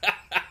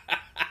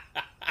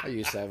 I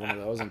used to have one of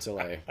those until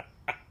the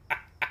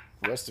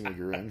rest of me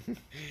grew in.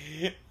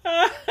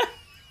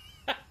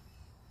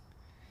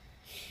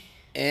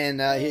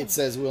 And it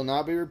says, will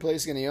not be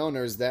replacing any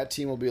owners. That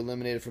team will be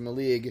eliminated from the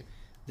league.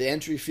 The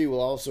entry fee will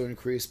also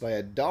increase by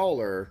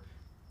 $1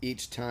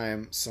 each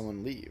time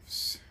someone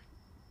leaves.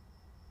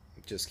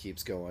 It just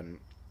keeps going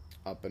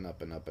up and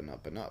up and up and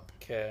up and up.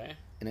 Okay.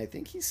 And I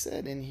think he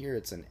said in here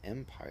it's an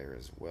empire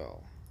as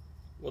well.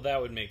 Well,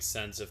 that would make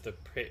sense if the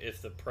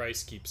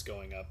price keeps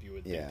going up. You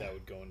would think Yeah. that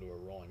would go into a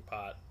rolling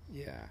pot.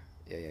 Yeah.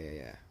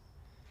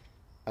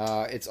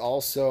 It's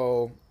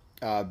also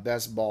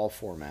best ball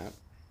format.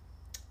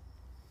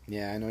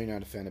 Yeah, I know you're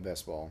not a fan of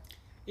best ball.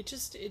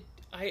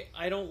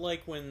 I don't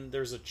like when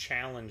there's a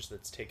challenge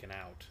that's taken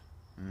out.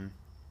 Mm-hmm.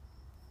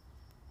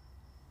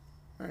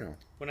 I don't know.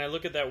 When I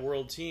look at that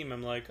world team,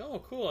 I'm like,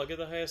 oh, cool, I'll get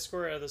the highest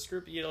score out of this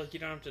group. You don't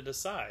have to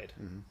decide.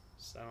 Mm-hmm.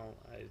 So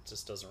it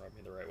just doesn't rub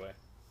me the right way.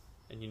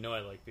 And I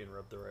like being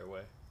rubbed the right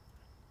way.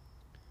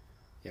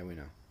 Yeah, we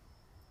know.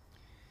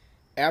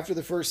 After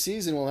the first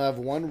season, we'll have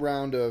 1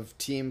 round of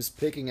teams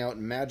picking out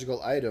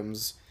magical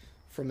items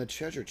from the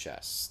treasure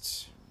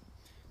chest.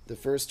 The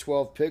first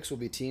 12 picks will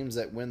be teams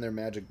that win their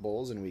Magic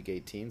Bowls in Week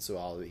 18,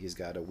 so he's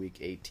got a Week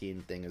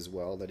 18 thing as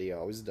well that he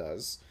always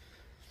does.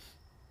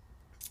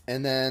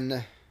 And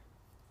then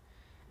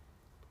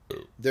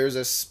there's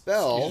a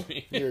spell.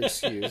 Excuse me. You're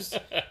excused.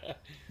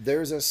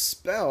 There's a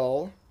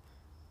spell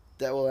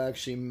that will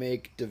actually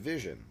make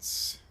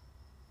divisions.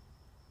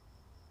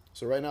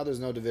 So right now there's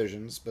no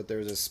divisions, but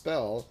there's a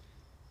spell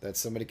that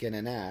somebody can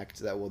enact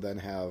that will then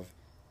have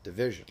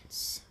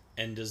divisions.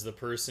 And does the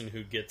person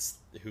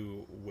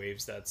who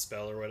waves that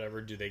spell or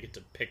whatever, do they get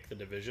to pick the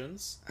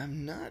divisions?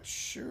 I'm not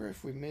sure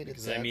if we made it.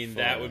 Because that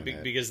that far would be in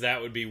it. because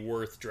that would be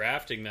worth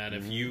drafting. That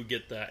if you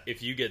get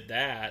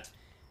that,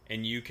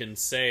 and you can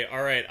say,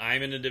 all right,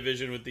 I'm in a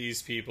division with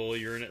these people.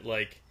 You're in it.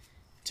 Like,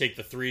 take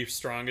the 3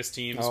 strongest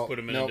teams, put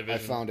them in a division. I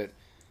found it.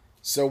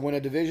 So when a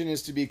division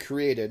is to be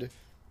created,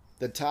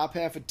 the top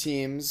half of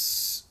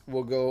teams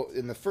will go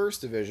in the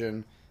first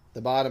division. The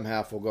bottom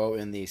half will go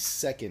in the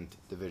second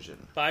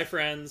division. Bye,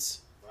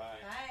 friends. Bye.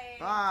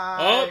 Bye.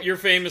 Oh, you're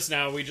famous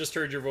now. We just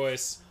heard your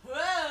voice.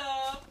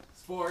 Whoa.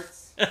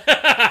 Sports. Super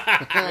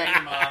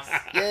Randy Moss.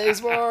 Yay,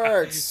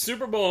 sports!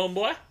 Bowl,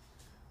 homeboy.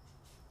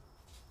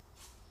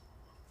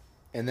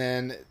 And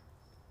then,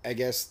 I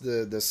guess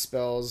the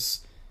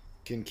spells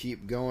can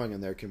keep going,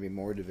 and there can be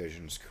more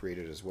divisions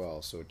created as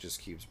well. So it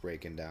just keeps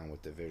breaking down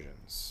with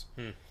divisions.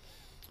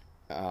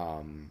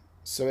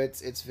 So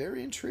it's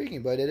very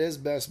intriguing, but it is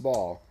best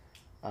ball.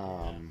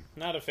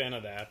 Not a fan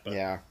of that, but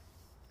Yeah.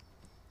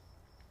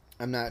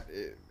 I'm not.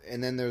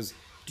 And then there's.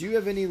 Do you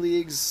have any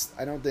leagues?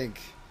 I don't think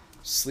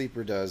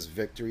Sleeper does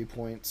victory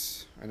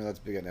points. I know that's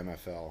big at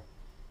MFL.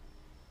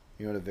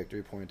 You know what a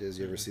victory point is?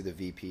 You ever see the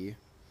VP?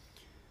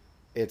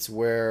 It's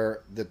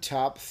where the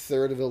top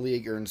third of a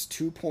league earns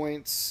 2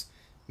 points,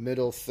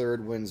 middle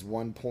third wins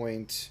 1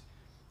 point,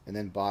 and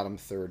then bottom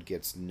third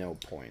gets no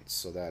points.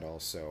 So that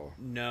also.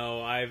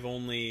 no, I've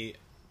only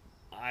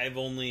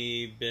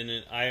been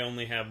in, I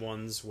only have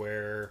ones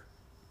where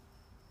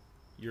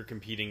you're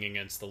competing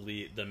against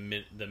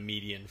the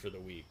median for the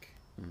week.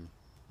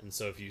 And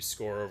so if you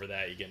score over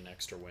that, you get an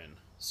extra win.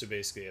 So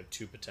basically you have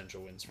 2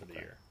 potential wins for the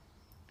year.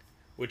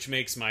 Which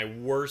makes my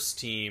worst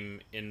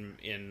team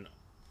in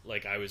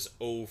like I was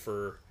 0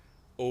 for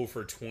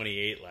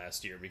 28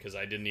 last year because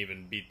I didn't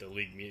even beat the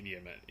league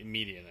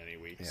median any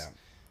weeks. Yeah.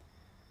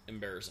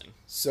 Embarrassing.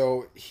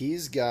 So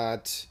he's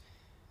got.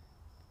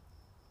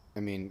 I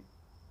mean,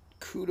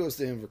 kudos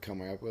to him for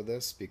coming up with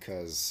this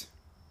because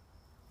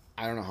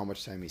I don't know how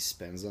much time he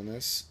spends on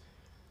this,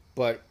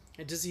 but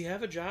And does he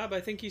have a job?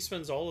 I think he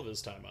spends all of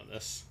his time on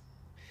this.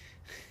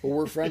 well,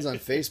 we're friends on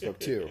Facebook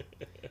too,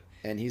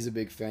 and he's a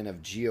big fan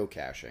of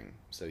geocaching,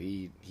 so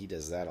he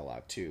does that a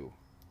lot too.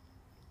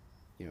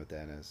 You know what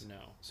that is? No.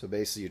 So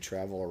basically, you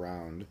travel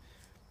around,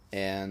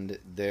 and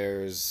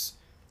there's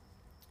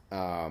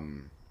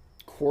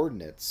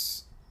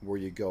coordinates where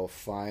you go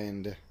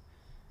find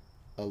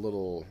a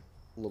little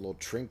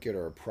trinket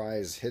or a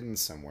prize hidden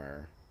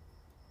somewhere.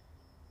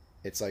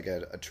 It's like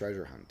a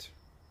treasure hunt.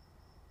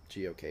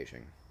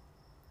 Geocaching.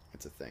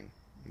 It's a thing.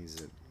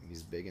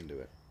 He's big into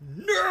it.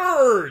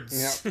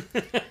 Nerds!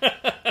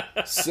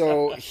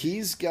 So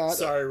he's got.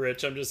 Sorry,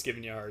 Rich. I'm just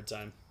giving you a hard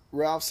time.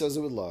 Ralph says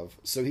it with love.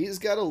 So he's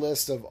got a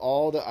list of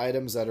all the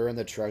items that are in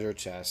the treasure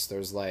chest.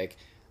 There's like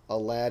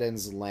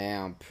Aladdin's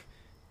lamp,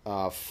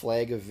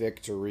 flag of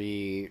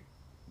victory,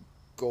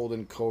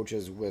 golden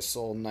coach's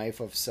whistle, knife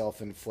of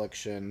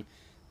self-infliction,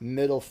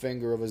 middle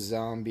finger of a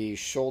zombie,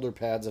 shoulder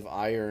pads of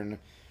iron.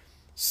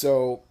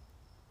 So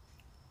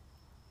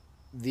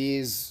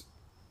these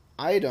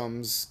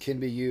items can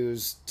be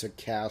used to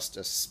cast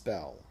a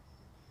spell.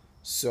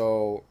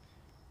 So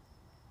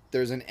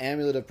there's an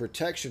amulet of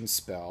protection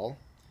spell.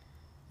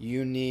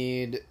 You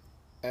need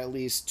at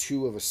least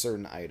 2 of a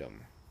certain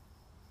item,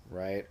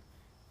 right?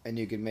 And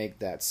you can make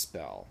that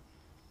spell.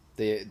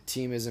 The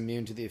team is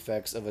immune to the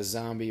effects of a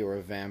zombie or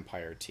a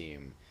vampire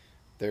team.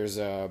 There's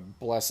a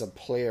bless a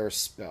player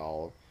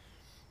spell,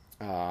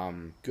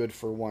 good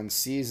for 1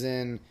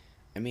 season.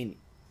 I mean,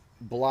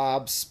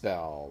 blob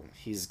spell.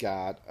 He's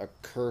got a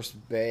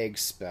cursed bag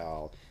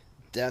spell,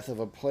 death of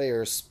a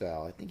player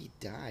spell. I think he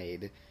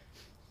died.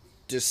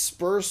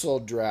 Dispersal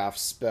draft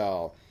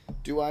spell.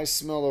 Do I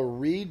smell a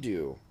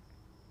redo?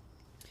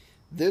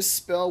 This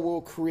spell will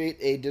create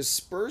a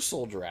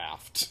dispersal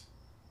draft.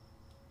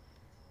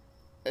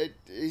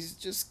 He's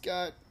just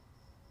got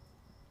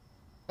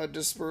a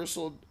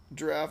dispersal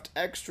draft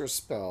extra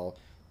spell,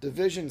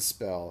 division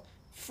spell,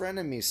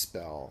 frenemy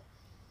spell,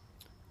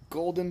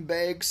 golden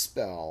bag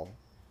spell,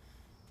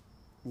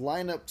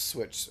 lineup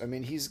switch. I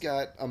mean, he's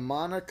got a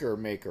moniker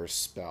maker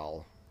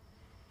spell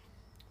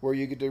where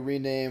you get to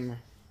rename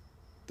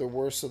the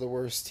worst of the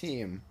worst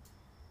team.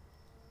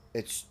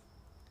 This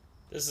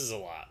is a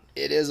lot.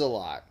 It is a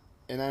lot,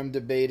 and I'm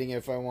debating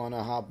if I want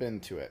to hop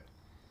into it.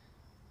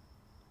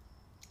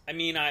 I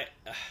mean,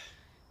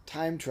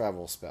 Time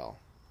travel spell.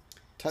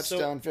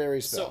 Touchdown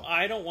fairy spell. So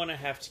I don't want to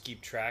have to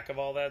keep track of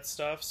all that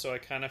stuff, so I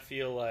kind of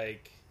feel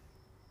like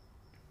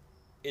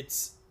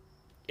it's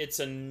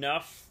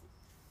enough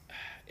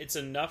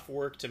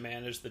work to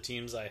manage the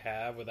teams I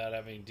have without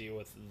having to deal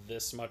with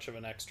this much of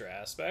an extra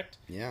aspect.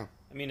 Yeah.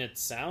 I mean, it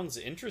sounds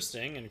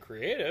interesting and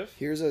creative.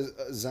 Here's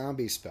a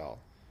zombie spell.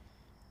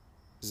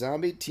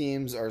 Zombie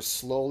teams are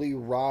slowly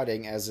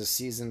rotting as the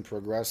season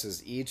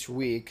progresses. Each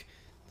week,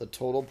 the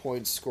total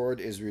points scored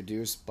is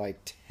reduced by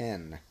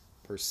 10%.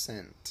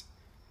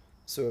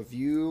 So if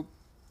you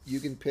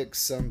can pick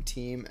some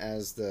team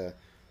as the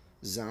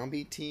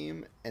zombie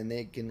team, and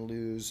they can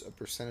lose a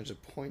percentage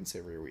of points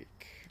every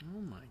week.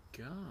 Oh my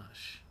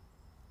gosh.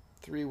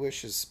 3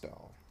 wishes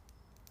spell.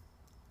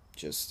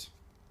 Just,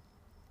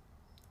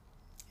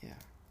 yeah.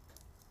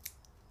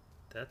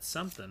 That's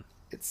something.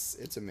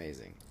 It's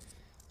amazing.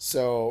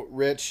 So,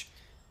 Rich,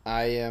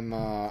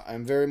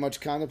 I'm very much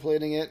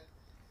contemplating it.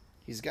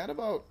 He's got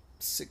about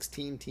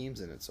 16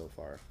 teams in it so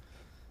far.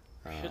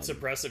 It's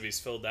impressive he's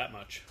filled that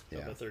much of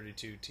yeah. a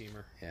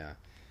 32-teamer. Yeah.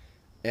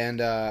 And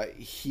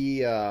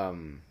he For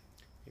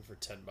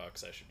 $10,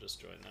 I should just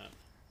join that.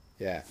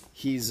 yeah,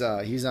 he's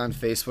on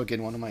Facebook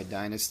in one of my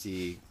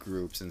dynasty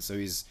groups, and so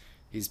he's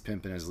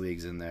pimping his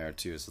leagues in there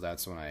too. So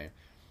that's when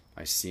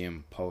I see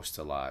him post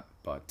a lot.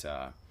 But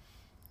I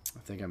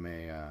think I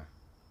may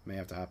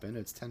have to hop in.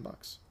 It's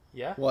 $10.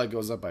 Yeah? Well, it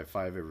goes up by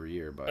 5 every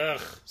year, but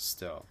Ugh.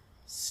 still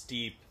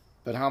Steep.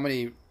 But how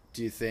many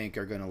do you think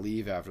are going to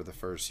leave after the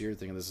first year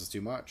thinking this is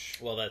too much?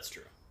 Well, that's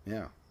true.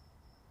 Yeah.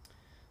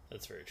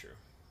 That's very true.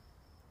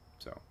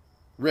 So,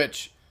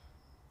 Rich,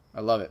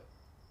 I love it.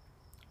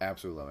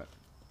 Absolutely love it.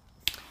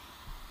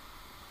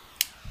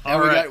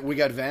 All And right. we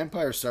got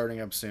Vampire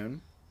starting up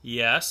soon.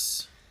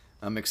 Yes.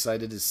 I'm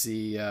excited to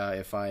see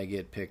if I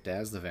get picked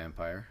as the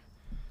vampire.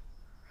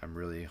 I'm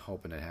really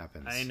hoping it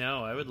happens. I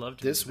know. I would love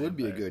to. This be the would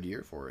be a vampire. good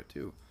year for it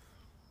too.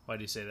 Why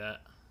do you say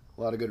that?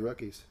 A lot of good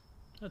rookies.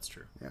 That's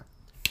true. Yeah.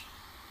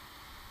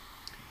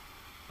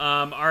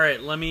 All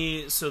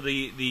right. So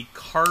the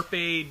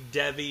Carpe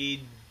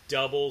Devi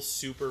double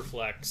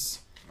Superflex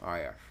Oh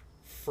yeah.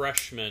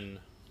 freshman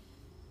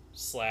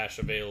 /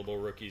 available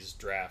rookies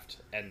draft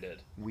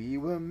ended. We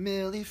were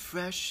merely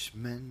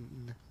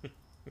freshmen.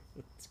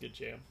 It's a good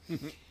jam.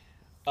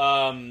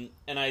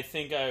 And I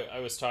think I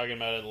was talking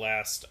about it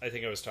last. I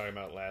think I was talking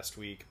about it last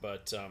week.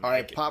 But All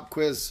right, pop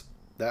quiz.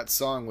 That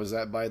song, was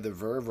that by the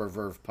Verve or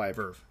Verve Pipe?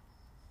 Verve.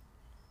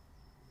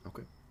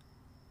 Okay.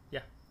 Yeah.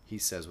 He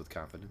says with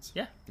confidence.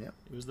 Yeah. Yeah.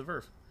 It was the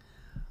Verve.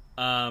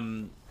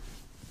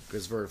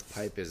 Because Verve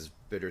Pipe is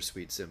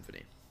Bittersweet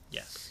Symphony.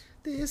 Yes.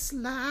 This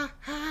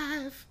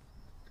life.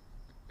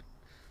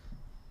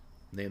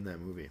 Name that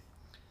movie.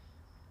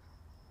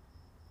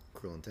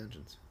 Cruel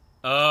Intentions.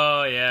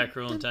 Oh yeah,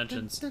 Cruel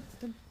Intentions.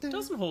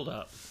 Doesn't hold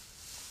up.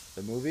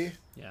 The movie?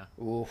 Yeah.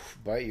 Oof,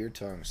 bite your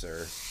tongue,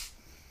 sir.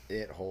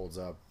 It holds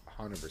up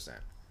 100%.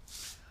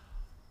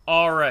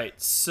 All right.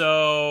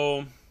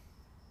 So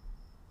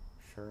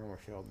Sure,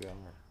 Michelle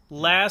Gellar.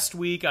 last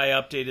week I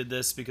updated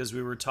this because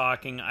we were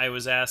talking. I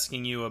was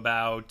asking you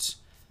about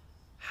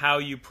how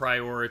you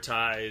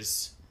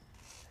prioritize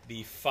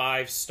the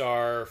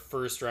 5-star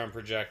first-round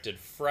projected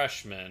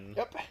freshmen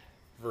Yep.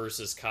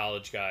 versus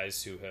college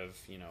guys who have,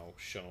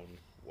 shown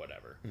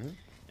whatever.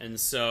 And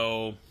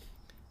so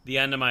the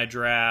end of my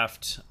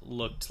draft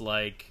looked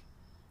like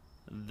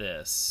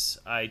this.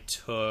 I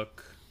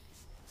took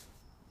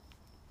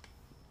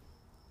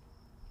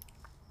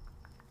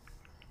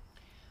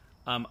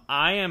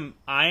I am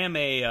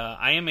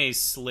a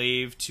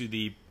slave to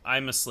the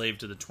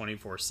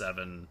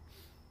 24/7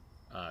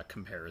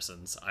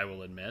 comparisons, I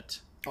will admit.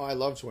 Oh, I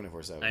love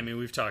 24/7. I mean,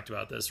 we've talked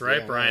about this, right?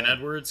 Yeah, Brian yeah.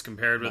 Edwards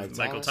compared with Mike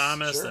Michael Thomas,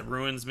 Thomas. sure. That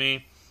ruins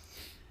me.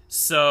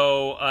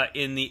 So,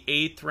 in the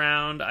 8th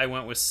round, I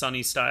went with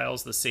Sonny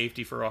Styles, the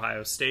safety for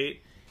Ohio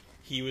State.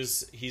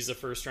 He's a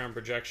first-round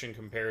projection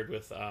compared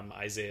with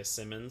Isaiah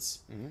Simmons.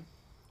 Mm-hmm.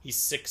 He's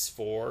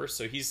 6'4",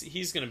 so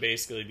he's going to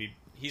basically be...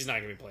 He's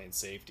not going to be playing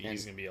safety. And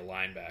he's going to be a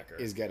linebacker.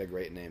 He's got a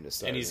great name to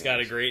start. And he's with. got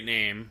a great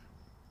name.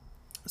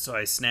 So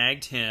I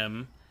snagged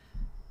him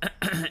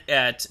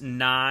at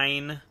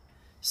 9-7.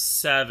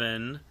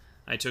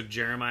 I took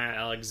Jeremiah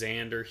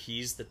Alexander.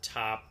 He's the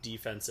top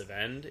defensive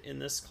end in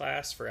this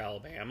class for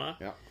Alabama.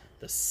 Yeah.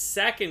 The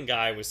second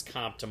guy was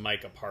comped to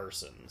Micah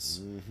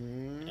Parsons.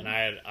 Mm-hmm. And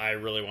I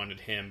really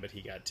wanted him, but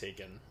he got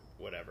taken,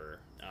 whatever,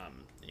 a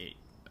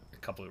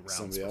couple of rounds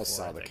Somebody else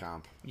before, saw I the think.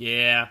 comp.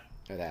 Yeah.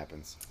 It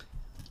happens.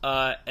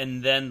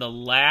 And then the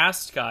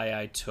last guy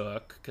I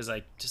took, because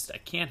I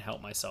can't help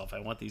myself.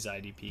 I want these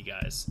IDP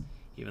guys,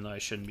 even though I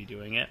shouldn't be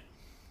doing it.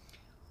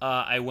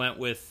 I went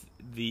with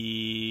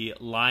the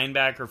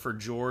linebacker for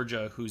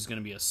Georgia, who's going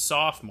to be a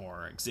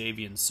sophomore,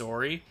 Xavier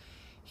Sori.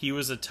 He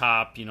was a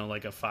top,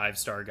 like a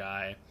 5-star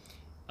guy,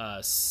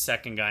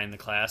 second guy in the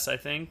class, I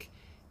think.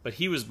 But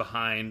he was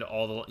behind the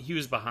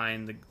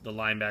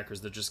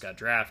linebackers that just got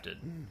drafted.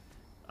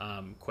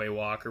 Quay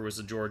Walker was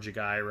a Georgia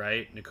guy,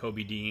 right?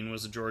 N'Kobe Dean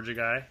was a Georgia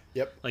guy.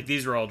 Yep. Like,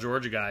 these were all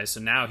Georgia guys, so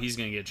now he's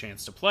going to get a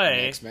chance to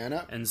play. Next man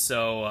up. And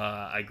so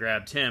I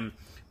grabbed him.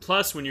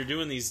 Plus, when you're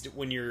doing these,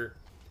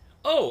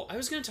 Oh, I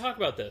was going to talk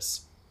about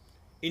this.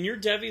 In your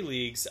Devi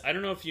leagues, I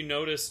don't know if you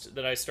noticed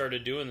that I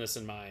started doing this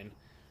in mine.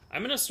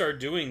 I'm going to start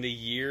doing the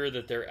year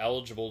that they're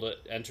eligible to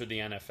enter the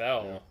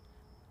NFL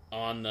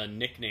on the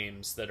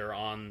nicknames that are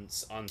on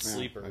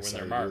Sleeper I when saw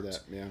they're you do marked. that,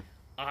 yeah.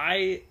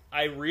 I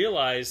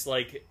realized,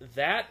 like,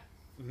 that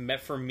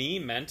for me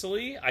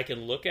mentally, I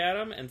can look at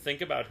them and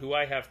think about who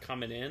I have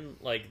coming in,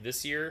 like,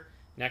 this year,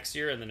 next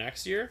year, and the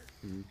next year.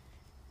 Mm-hmm.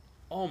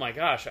 Oh my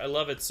gosh, I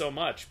love it so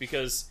much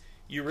because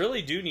you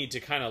really do need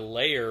to kind of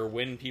layer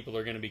when people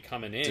are going to be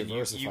coming in.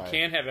 You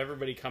can't have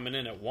everybody coming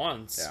in at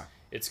once. Yeah.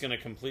 It's going to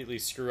completely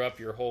screw up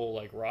your whole,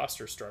 like,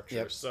 roster structure.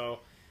 Yep. So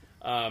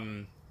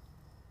I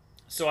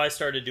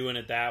started doing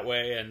it that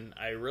way, and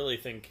I really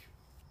think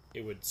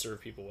it would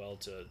serve people well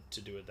to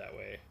do it that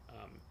way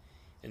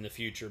in the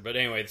future. But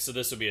anyway, so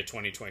this will be a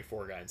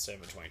 2024 guy instead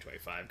of a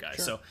 2025 guy.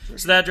 Sure,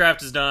 So that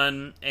draft is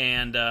done,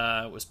 and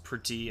was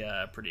pretty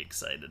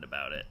excited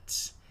about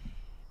it.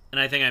 And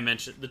I think I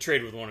mentioned the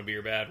trade with Wanna Be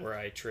Your Bad, where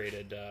I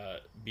traded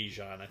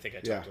Bijan. I think I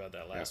talked about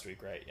that last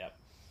week, right? Yep.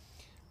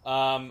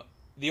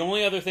 The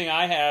only other thing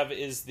I have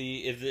is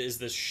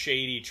the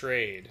shady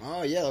trade.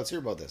 Oh yeah, let's hear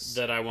about this.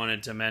 That I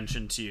wanted to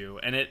mention to you,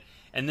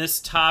 and this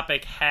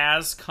topic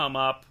has come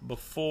up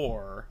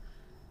before.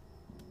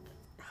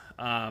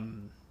 Let's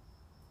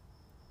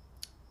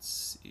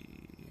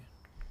see.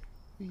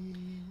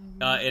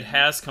 It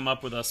has come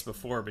up with us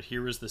before, but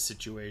here was the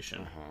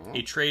situation.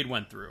 A trade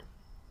went through.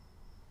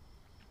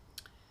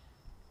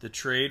 The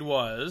trade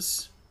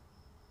was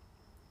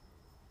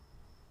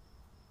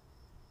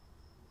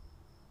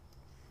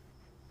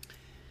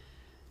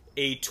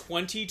a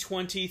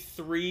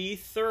 2023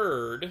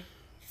 third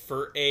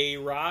for A.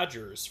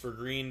 Rodgers for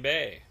Green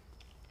Bay.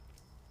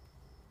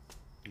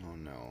 Oh,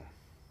 no.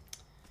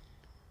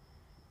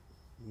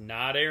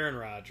 Not Aaron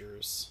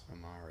Rodgers.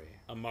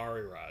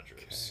 Amari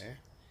Rodgers. Okay.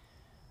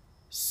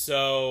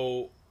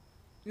 So,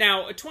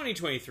 now, a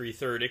 2023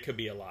 third, it could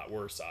be a lot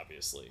worse,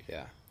 obviously.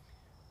 Yeah.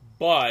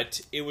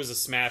 But it was a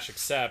smash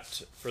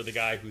accept for the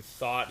guy who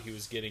thought he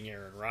was getting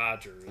Aaron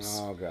Rodgers.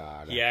 Oh,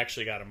 God. He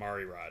actually got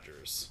Amari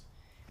Rodgers.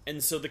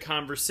 And so the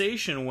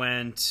conversation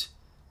went,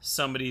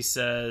 somebody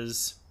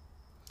says,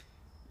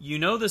 you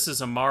know this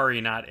is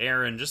Amari, not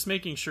Aaron. Just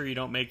making sure you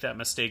don't make that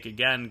mistake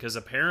again, because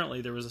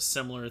apparently there was a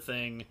similar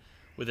thing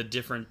with a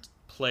different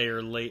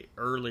player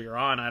earlier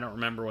on. I don't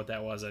remember what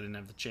that was. I didn't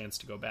have the chance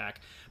to go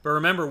back. But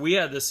remember, we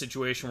had this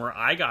situation where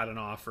I got an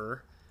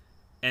offer,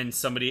 and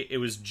it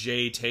was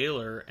Jay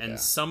Taylor, and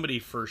somebody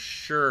for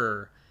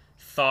sure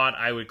thought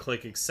I would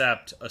click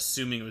accept,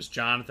 assuming it was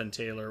Jonathan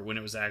Taylor, when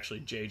it was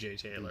actually J.J.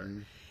 Taylor. Mm-hmm.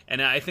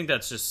 And I think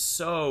that's just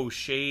so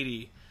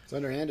shady. It's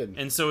underhanded.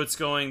 And so it's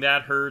going,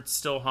 that hurts,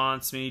 still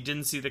haunts me.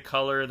 Didn't see the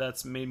color.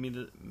 That's what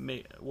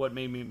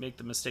made me make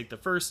the mistake the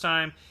first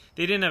time.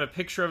 They didn't have a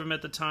picture of him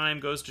at the time.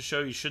 Goes to show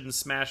you shouldn't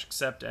smash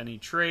accept any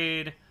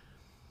trade.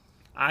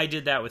 I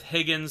did that with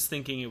Higgins,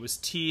 thinking it was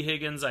T.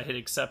 Higgins. I hit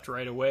accept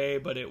right away,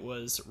 but it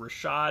was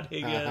Rashad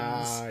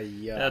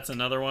Higgins. That's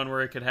another one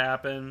where it could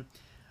happen.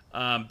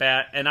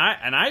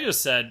 I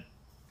just said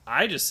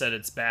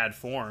it's bad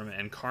form,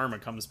 and karma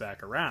comes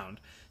back around.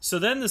 So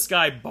then this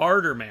guy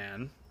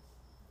Barterman,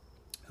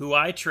 who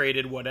I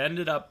traded what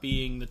ended up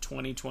being the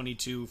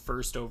 2022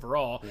 first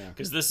overall,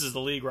 because this is the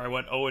league where I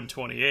went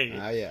 0-28.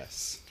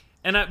 Yes.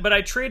 But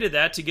I traded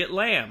that to get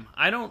Lamb.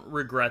 I don't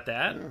regret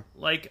that. Yeah.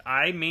 Like,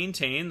 I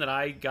maintain that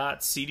I got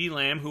CeeDee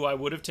Lamb, who I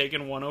would have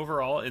taken 1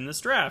 overall in this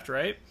draft,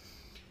 right?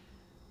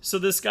 So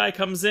this guy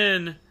comes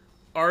in,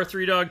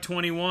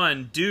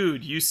 R3Dog21,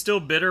 dude, you still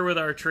bitter with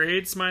our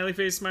trade? Smiley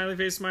face, smiley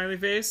face, smiley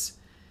face.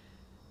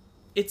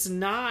 It's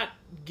not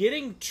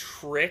getting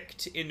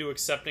tricked into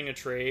accepting a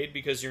trade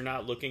because you're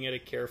not looking at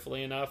it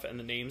carefully enough and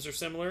the names are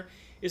similar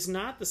is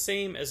not the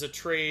same as a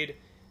trade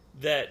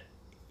that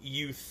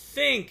you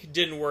think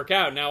didn't work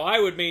out. Now, I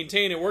would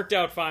maintain it worked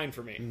out fine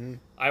for me. Mm-hmm.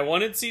 I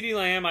wanted CeeDee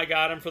Lamb. I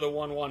got him for the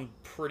 1-1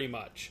 pretty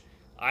much.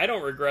 I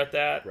don't regret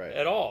that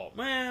at all.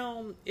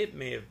 Well, it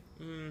may have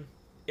been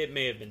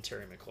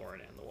Terry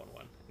McLaurin and the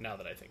 1-1, now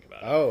that I think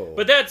about it. Oh.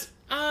 But that's...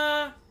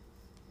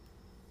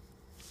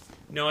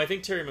 No, I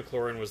think Terry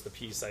McLaurin was the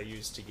piece I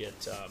used to get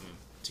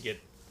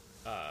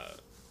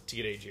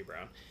AJ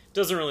Brown.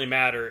 Doesn't really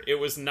matter.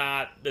 It's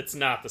not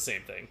the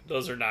same thing.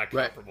 Those are not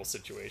comparable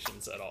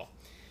situations at all.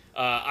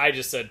 I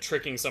just said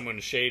tricking someone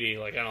shady,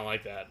 like, I don't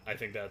like that. I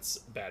think that's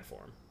bad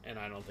form, and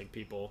I don't think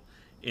people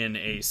in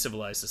a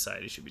civilized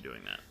society should be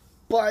doing that.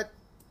 But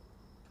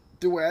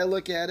the way I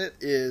look at it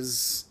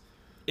is,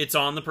 it's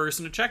on the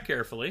person to check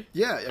carefully.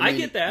 Yeah, I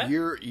get that.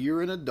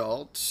 You're an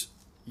adult.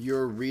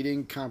 Your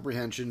reading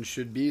comprehension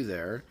should be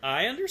there.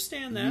 I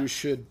understand that. You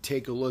should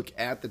take a look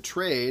at the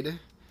trade.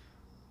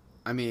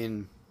 I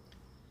mean,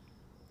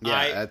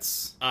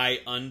 I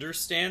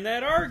understand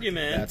that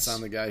argument. That's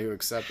on the guy who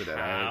accepted it.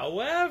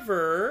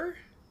 However,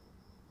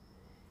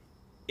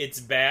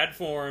 it's bad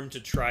form to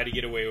try to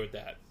get away with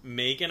that.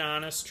 Make an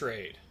honest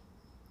trade.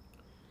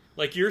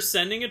 Like, you're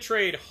sending a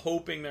trade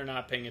hoping they're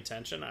not paying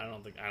attention. I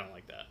don't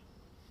like that.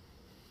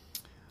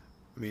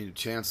 I mean,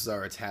 chances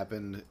are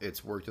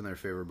it's worked in their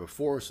favor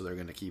before, so they're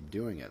going to keep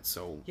doing it.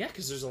 So yeah,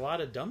 because there's a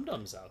lot of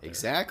dum-dums out there.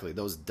 Exactly.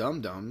 Those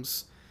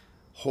dum-dums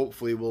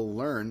hopefully will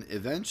learn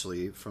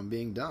eventually from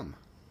being dumb.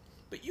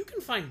 But you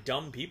can find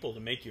dumb people to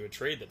make you a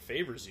trade that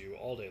favors you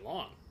all day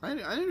long. I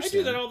understand. I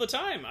do that all the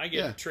time. I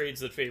get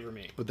trades that favor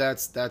me. But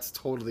that's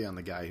totally on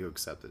the guy who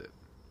accepted it.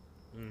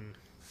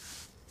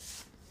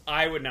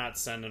 I would not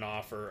send an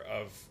offer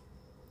of...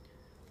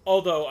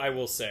 Although, I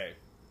will say,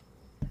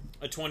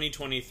 a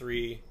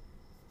 2023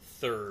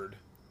 third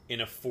in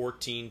a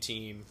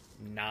 14-team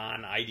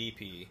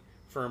non-IDP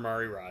for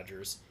Amari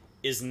Rodgers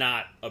is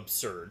not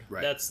absurd.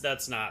 Right.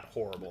 That's not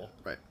horrible.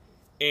 Right.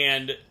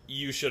 And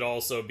you should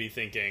also be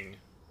thinking,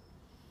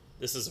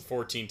 this is a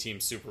 14-team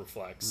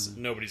Superflex.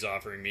 Mm-hmm. Nobody's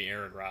offering me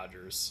Aaron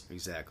Rodgers.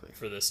 Exactly.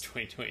 For this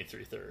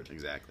 2023 third.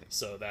 Exactly.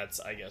 So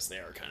I guess they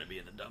are kind of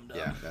being the dum-dum.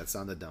 Yeah, that's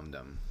on the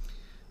dum-dum.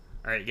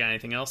 All right, you got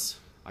anything else?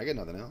 I got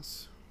nothing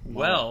else.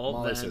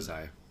 Molly says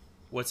hi.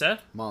 What's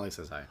that? Molly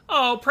says hi.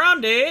 Oh,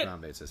 prom date.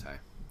 Prom date says hi.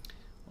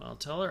 Well,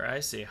 tell her I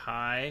say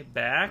hi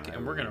back,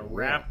 and we're going to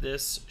wrap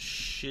this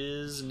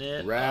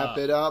shiznit Wrap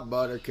it up,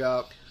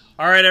 Buttercup.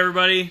 All right,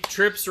 everybody.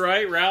 Tripp's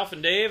right. Ralph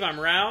and Dave. I'm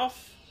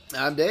Ralph.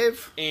 I'm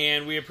Dave.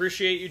 And we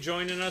appreciate you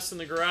joining us in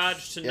the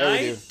garage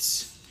tonight. Yeah, we do.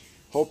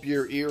 Hope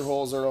your ear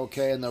holes are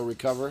okay and they'll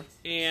recover.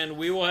 And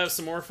we will have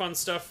some more fun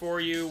stuff for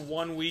you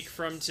 1 week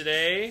from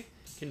today.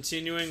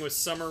 continuing with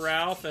Summer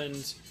Ralph and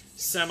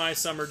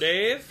Semi-Summer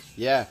Dave.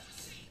 Yeah.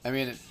 I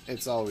mean,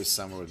 it's always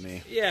summer with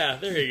me. Yeah,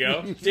 there you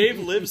go. Dave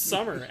lives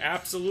summer,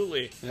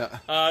 absolutely.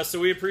 Yeah. So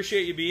we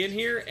appreciate you being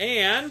here,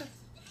 and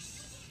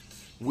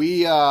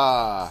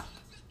We'll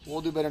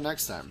do better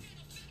next time.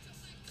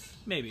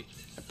 maybe.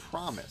 I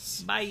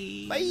promise.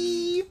 Bye.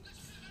 Bye.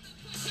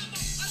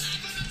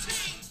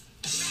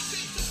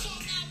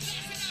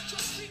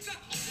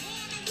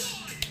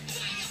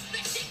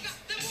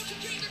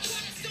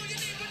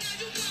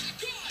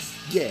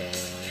 Yeah.